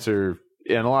 And the answer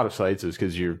in a lot of sites is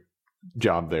because your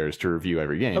job there is to review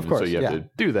every game. Of course, so you have to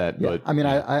do that. Yeah. But I mean,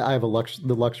 I have the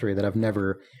luxury that I've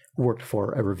never worked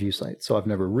for a review site, so I've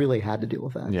never really had to deal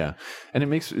with that. Yeah, and it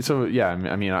makes so. Yeah,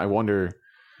 I mean, I wonder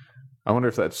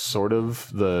if that's sort of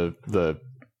the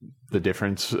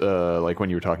difference, like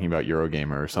when you were talking about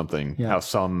Eurogamer or something, how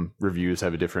some reviews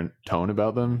have a different tone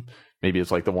about them. Maybe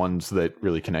it's like the ones that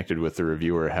really connected with the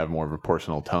reviewer have more of a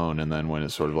personal tone, and then when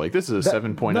it's sort of like, this is a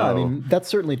 7.0. No, I mean, that's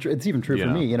certainly true. It's even true for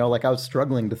me. Like, I was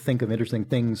struggling to think of interesting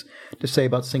things to say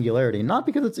about Singularity, not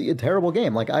because it's a terrible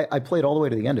game. Like, I played all the way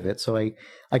to the end of it, so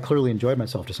I clearly enjoyed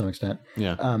myself to some extent.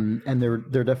 Yeah. And there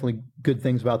are definitely good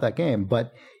things about that game,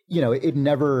 but it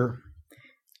never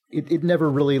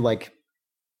really like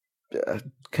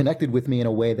connected with me in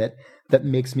a way that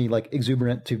makes me like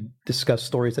exuberant to discuss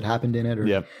stories that happened in it or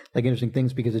like interesting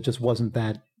things, because it just wasn't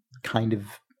that kind of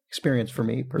experience for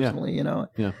me personally,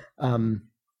 Yeah. And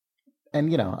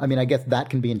I mean, I guess that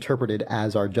can be interpreted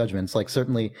as our judgments. Like,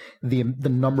 certainly the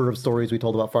number of stories we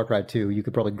told about Far Cry 2, you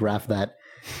could probably graph that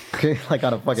like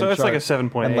on a fucking so it's chart, like a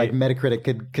 7.8, and like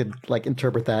Metacritic could like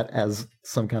interpret that as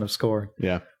some kind of score.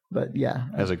 Yeah. But yeah,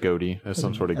 as a goatee, as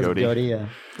some sort of goatee. goatee. Yeah.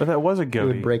 But that was a It goatee.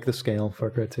 would break the scale, Far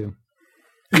Cry 2.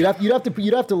 You'd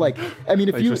have to like. I mean,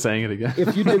 if Thanks for saying it again.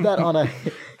 if you did that on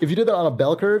a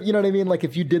bell curve, you know what I mean? Like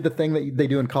if you did the thing that they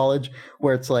do in college,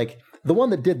 where it's like the one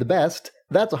that did the best,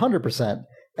 that's 100%.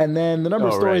 And then the number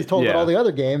of stories told in all the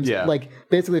other games, like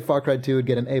basically Far Cry 2 would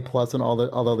get an A+, and all the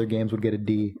other games would get a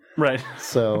D. Right.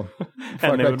 So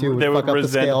Far Cry 2 would fuck up the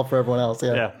scale for everyone else.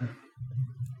 Yeah.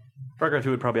 Far Cry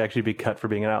 2 would probably actually be cut for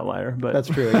being an outlier, but that's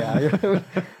true. Yeah,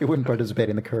 it wouldn't participate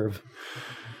in the curve.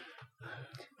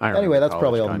 Anyway, that's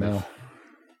probably all the mail.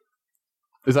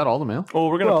 Is that all the mail? Oh,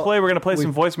 we're gonna play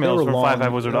some voicemails from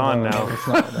 5 Wizard On now.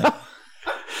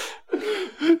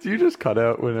 Do you just cut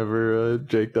out whenever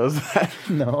Jake does that?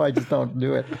 No, I just don't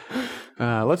do it.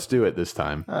 Let's do it this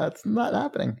time. It's not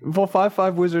happening. Well,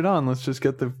 5 Wizard On. Let's just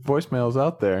get the voicemails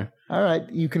out there. All right,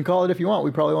 you can call it if you want.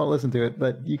 We probably won't listen to it,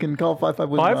 but you can call 5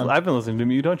 Wizard On. I've been listening to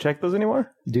them. You don't check those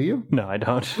anymore? Do you? No, I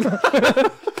don't.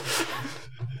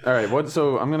 All right,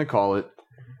 so I'm gonna call it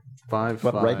 5.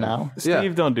 What, right now?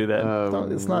 Steve, don't do that.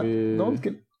 It's not. No one's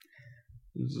good.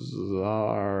 Zard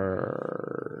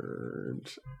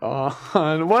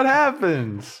on. What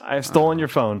happens? I've stolen your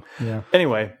phone. Yeah.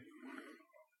 Anyway,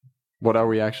 what are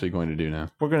we actually going to do now?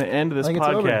 We're going to end this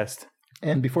podcast.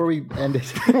 And before we end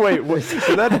it, wait,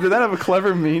 did that have a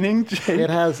clever meaning, Jake? It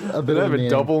has a bit of a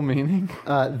double meaning.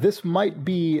 This might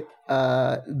be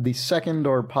the second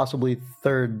or possibly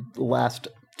third to last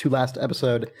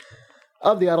episode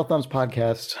of the Idle Thumbs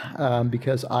podcast,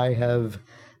 because I have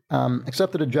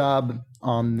accepted a job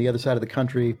on the other side of the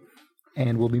country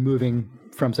and will be moving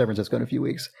from San Francisco in a few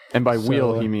weeks. And by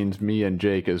he means me and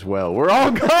Jake as well. We're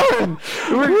all going.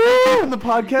 We're doing the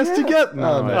podcast together.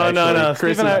 No.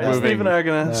 Steve and I are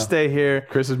going to stay here.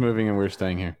 Chris is moving and we're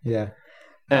staying here. Yeah.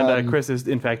 And Chris is,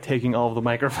 in fact, taking all of the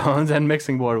microphones and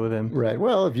mixing board with him. Right.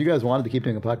 Well, if you guys wanted to keep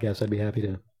doing a podcast, I'd be happy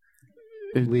to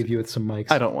leave you with some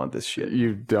mics. I don't want this shit.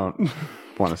 You don't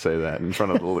want to say that in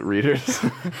front of the readers.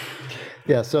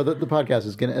 Yeah, so the podcast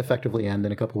is going to effectively end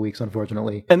in a couple of weeks,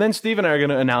 unfortunately. And then Steve and I are going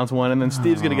to announce one, and then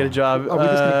Steve's going to get a job. Are we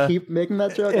just going to keep making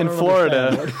that joke? In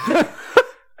Florida.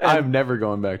 I'm never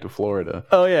going back to Florida.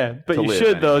 Oh, yeah. But you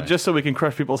should, though, just so we can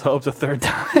crush people's hopes a third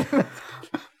time.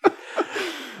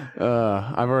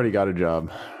 I've already got a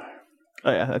job.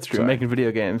 Oh, yeah, that's true. Sorry. Making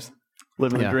video games.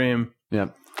 Living the dream. Yeah.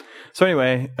 So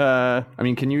anyway. I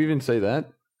mean, can you even say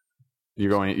that? I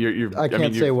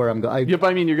can't say where I'm going. Yep,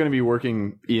 I mean, you're going to be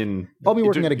working in... I'll be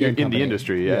working at a game company. In the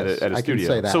industry, yes, at a studio. Can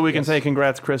say that, so we can say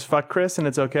congrats, Chris. Fuck Chris, and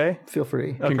it's okay? Feel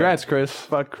free. Okay. Congrats, Chris.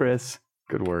 Fuck Chris.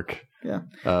 Good work. Yeah.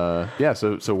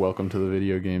 So welcome to the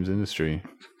video games industry.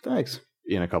 Thanks.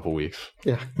 In a couple weeks.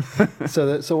 Yeah.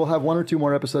 So we'll have 1 or 2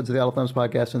 more episodes of the Idle Thumbs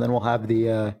podcast, and then we'll have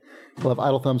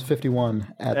Idle Thumbs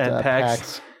 51 at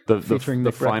PAX.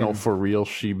 The final for real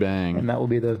shebang, and that will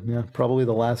be probably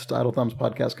the last Idle Thumbs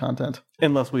podcast content,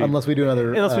 unless we do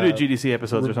another we do GDC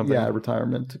episodes or something. Yeah,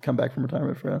 retirement to come back from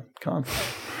retirement for a con,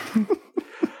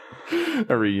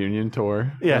 a reunion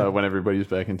tour. Yeah, when everybody's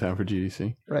back in town for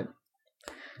GDC, right?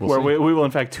 Where we will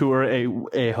in fact tour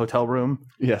a hotel room.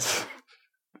 Yes.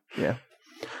 Yeah.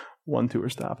 One tour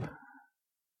stop.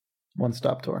 One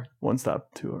stop tour. One stop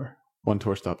tour. One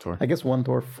tour stop tour. I guess one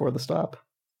tour for the stop.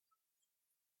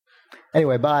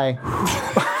 Anyway, bye.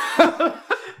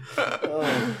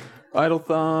 Idle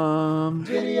Thumb.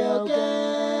 Video games.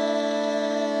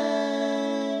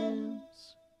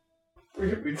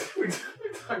 We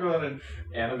talk about an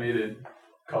animated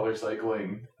color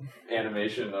cycling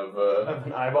animation of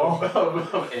an eyeball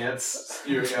of ants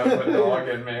spewing out of a dog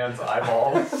and man's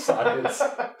eyeball sockets.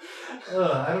 I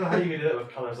don't know how you could do that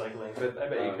with color cycling, but I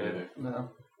bet you could. No.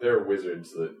 There are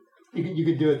wizards that... You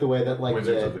could do it the way that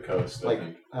Wizards of the Coast, like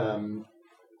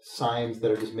signs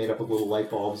that are just made up of little light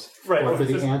bulbs. Right. Or for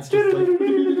the ants, just like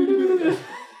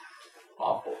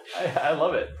awful. I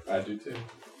love it. I do too.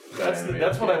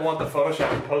 That's what I want the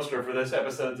Photoshop poster for this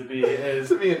episode to be. Is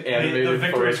to be an animated the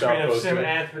victory Photoshop screen of poster. Sim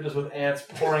Ants, but just with ants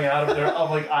pouring out of their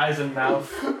like eyes and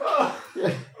mouth.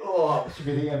 It should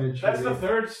be the image. That's the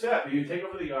third step. You take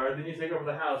over the yard, then you take over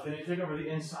the house, then you take over the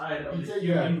inside of the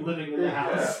human living in the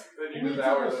house. Then We you took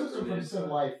devour a them system from Sim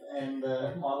Life and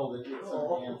modeled it with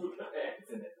some ants.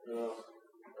 Thanks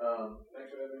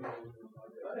for having me.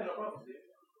 No problem, Steve.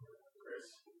 Chris.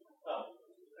 Oh,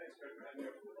 thanks, Chris, for having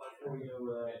me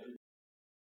over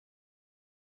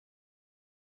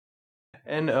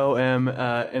the NOM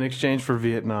in exchange for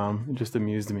Vietnam. It just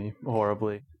amused me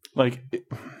horribly. Like,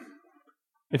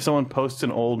 if someone posts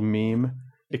an old meme,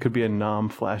 it could be a Nom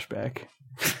flashback.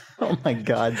 Oh my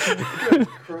God.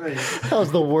 That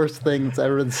was the worst thing that's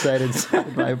ever been said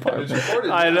inside my apartment.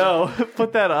 I know.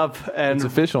 Put that up and it's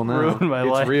official now. Ruin my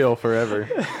life. It's real forever.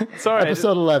 Sorry.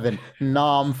 Episode 11,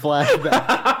 Nom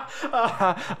flashback.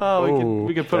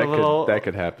 We could put a little. That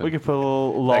could happen. We could put a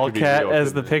little lolcat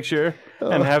as the picture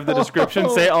and have the description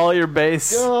say all your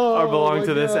base are belong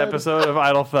to this episode of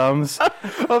Idle Thumbs.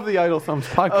 Of the Idle Thumbs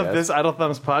podcast. Of this Idle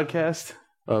Thumbs podcast.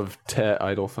 Of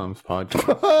Idle Thumbs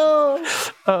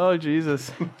podcast. Oh,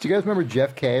 Jesus. Do you guys remember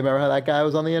Jeff K? Remember how that guy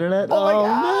was on the internet? Oh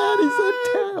man, he said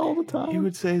Ted all the time. He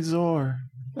would say Zor.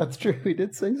 That's true. He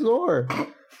did say Zor.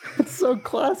 It's so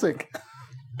classic.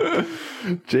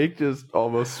 Jake just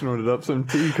almost snorted up some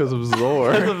tea because of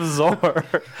Zor. Because of Zor.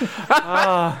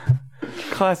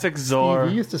 Classic Zor.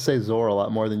 You used to say Zor a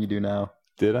lot more than you do now.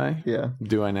 Did I? Yeah.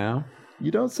 Do I now? You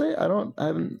don't say. I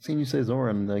haven't seen you say Zor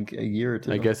in like a year or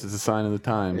two. I guess it's a sign of the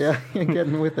times. Yeah, you're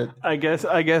getting with it. I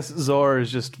guess Zor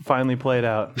is just finally played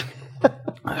out.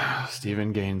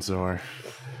 Stephen Gaines Zor.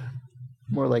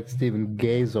 More like Stephen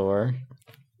Gazor.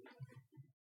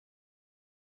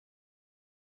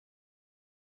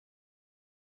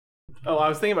 Oh, I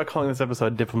was thinking about calling this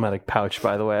episode Diplomatic Pouch,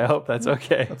 by the way. I hope that's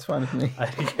okay. That's fine with me.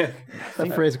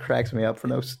 That phrase cracks me up for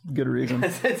no good reason.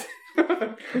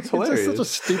 It's hilarious. It's just such a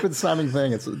stupid sounding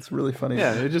thing. It's really funny.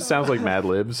 Yeah, it just sounds like Mad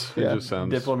Libs. It just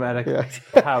sounds Diplomatic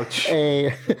Pouch.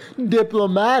 A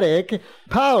diplomatic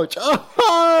pouch.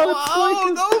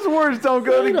 Oh, those words don't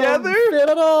go together. Don't fit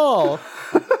at all.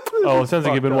 Oh, it sounds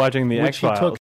like you've been watching the X-Files.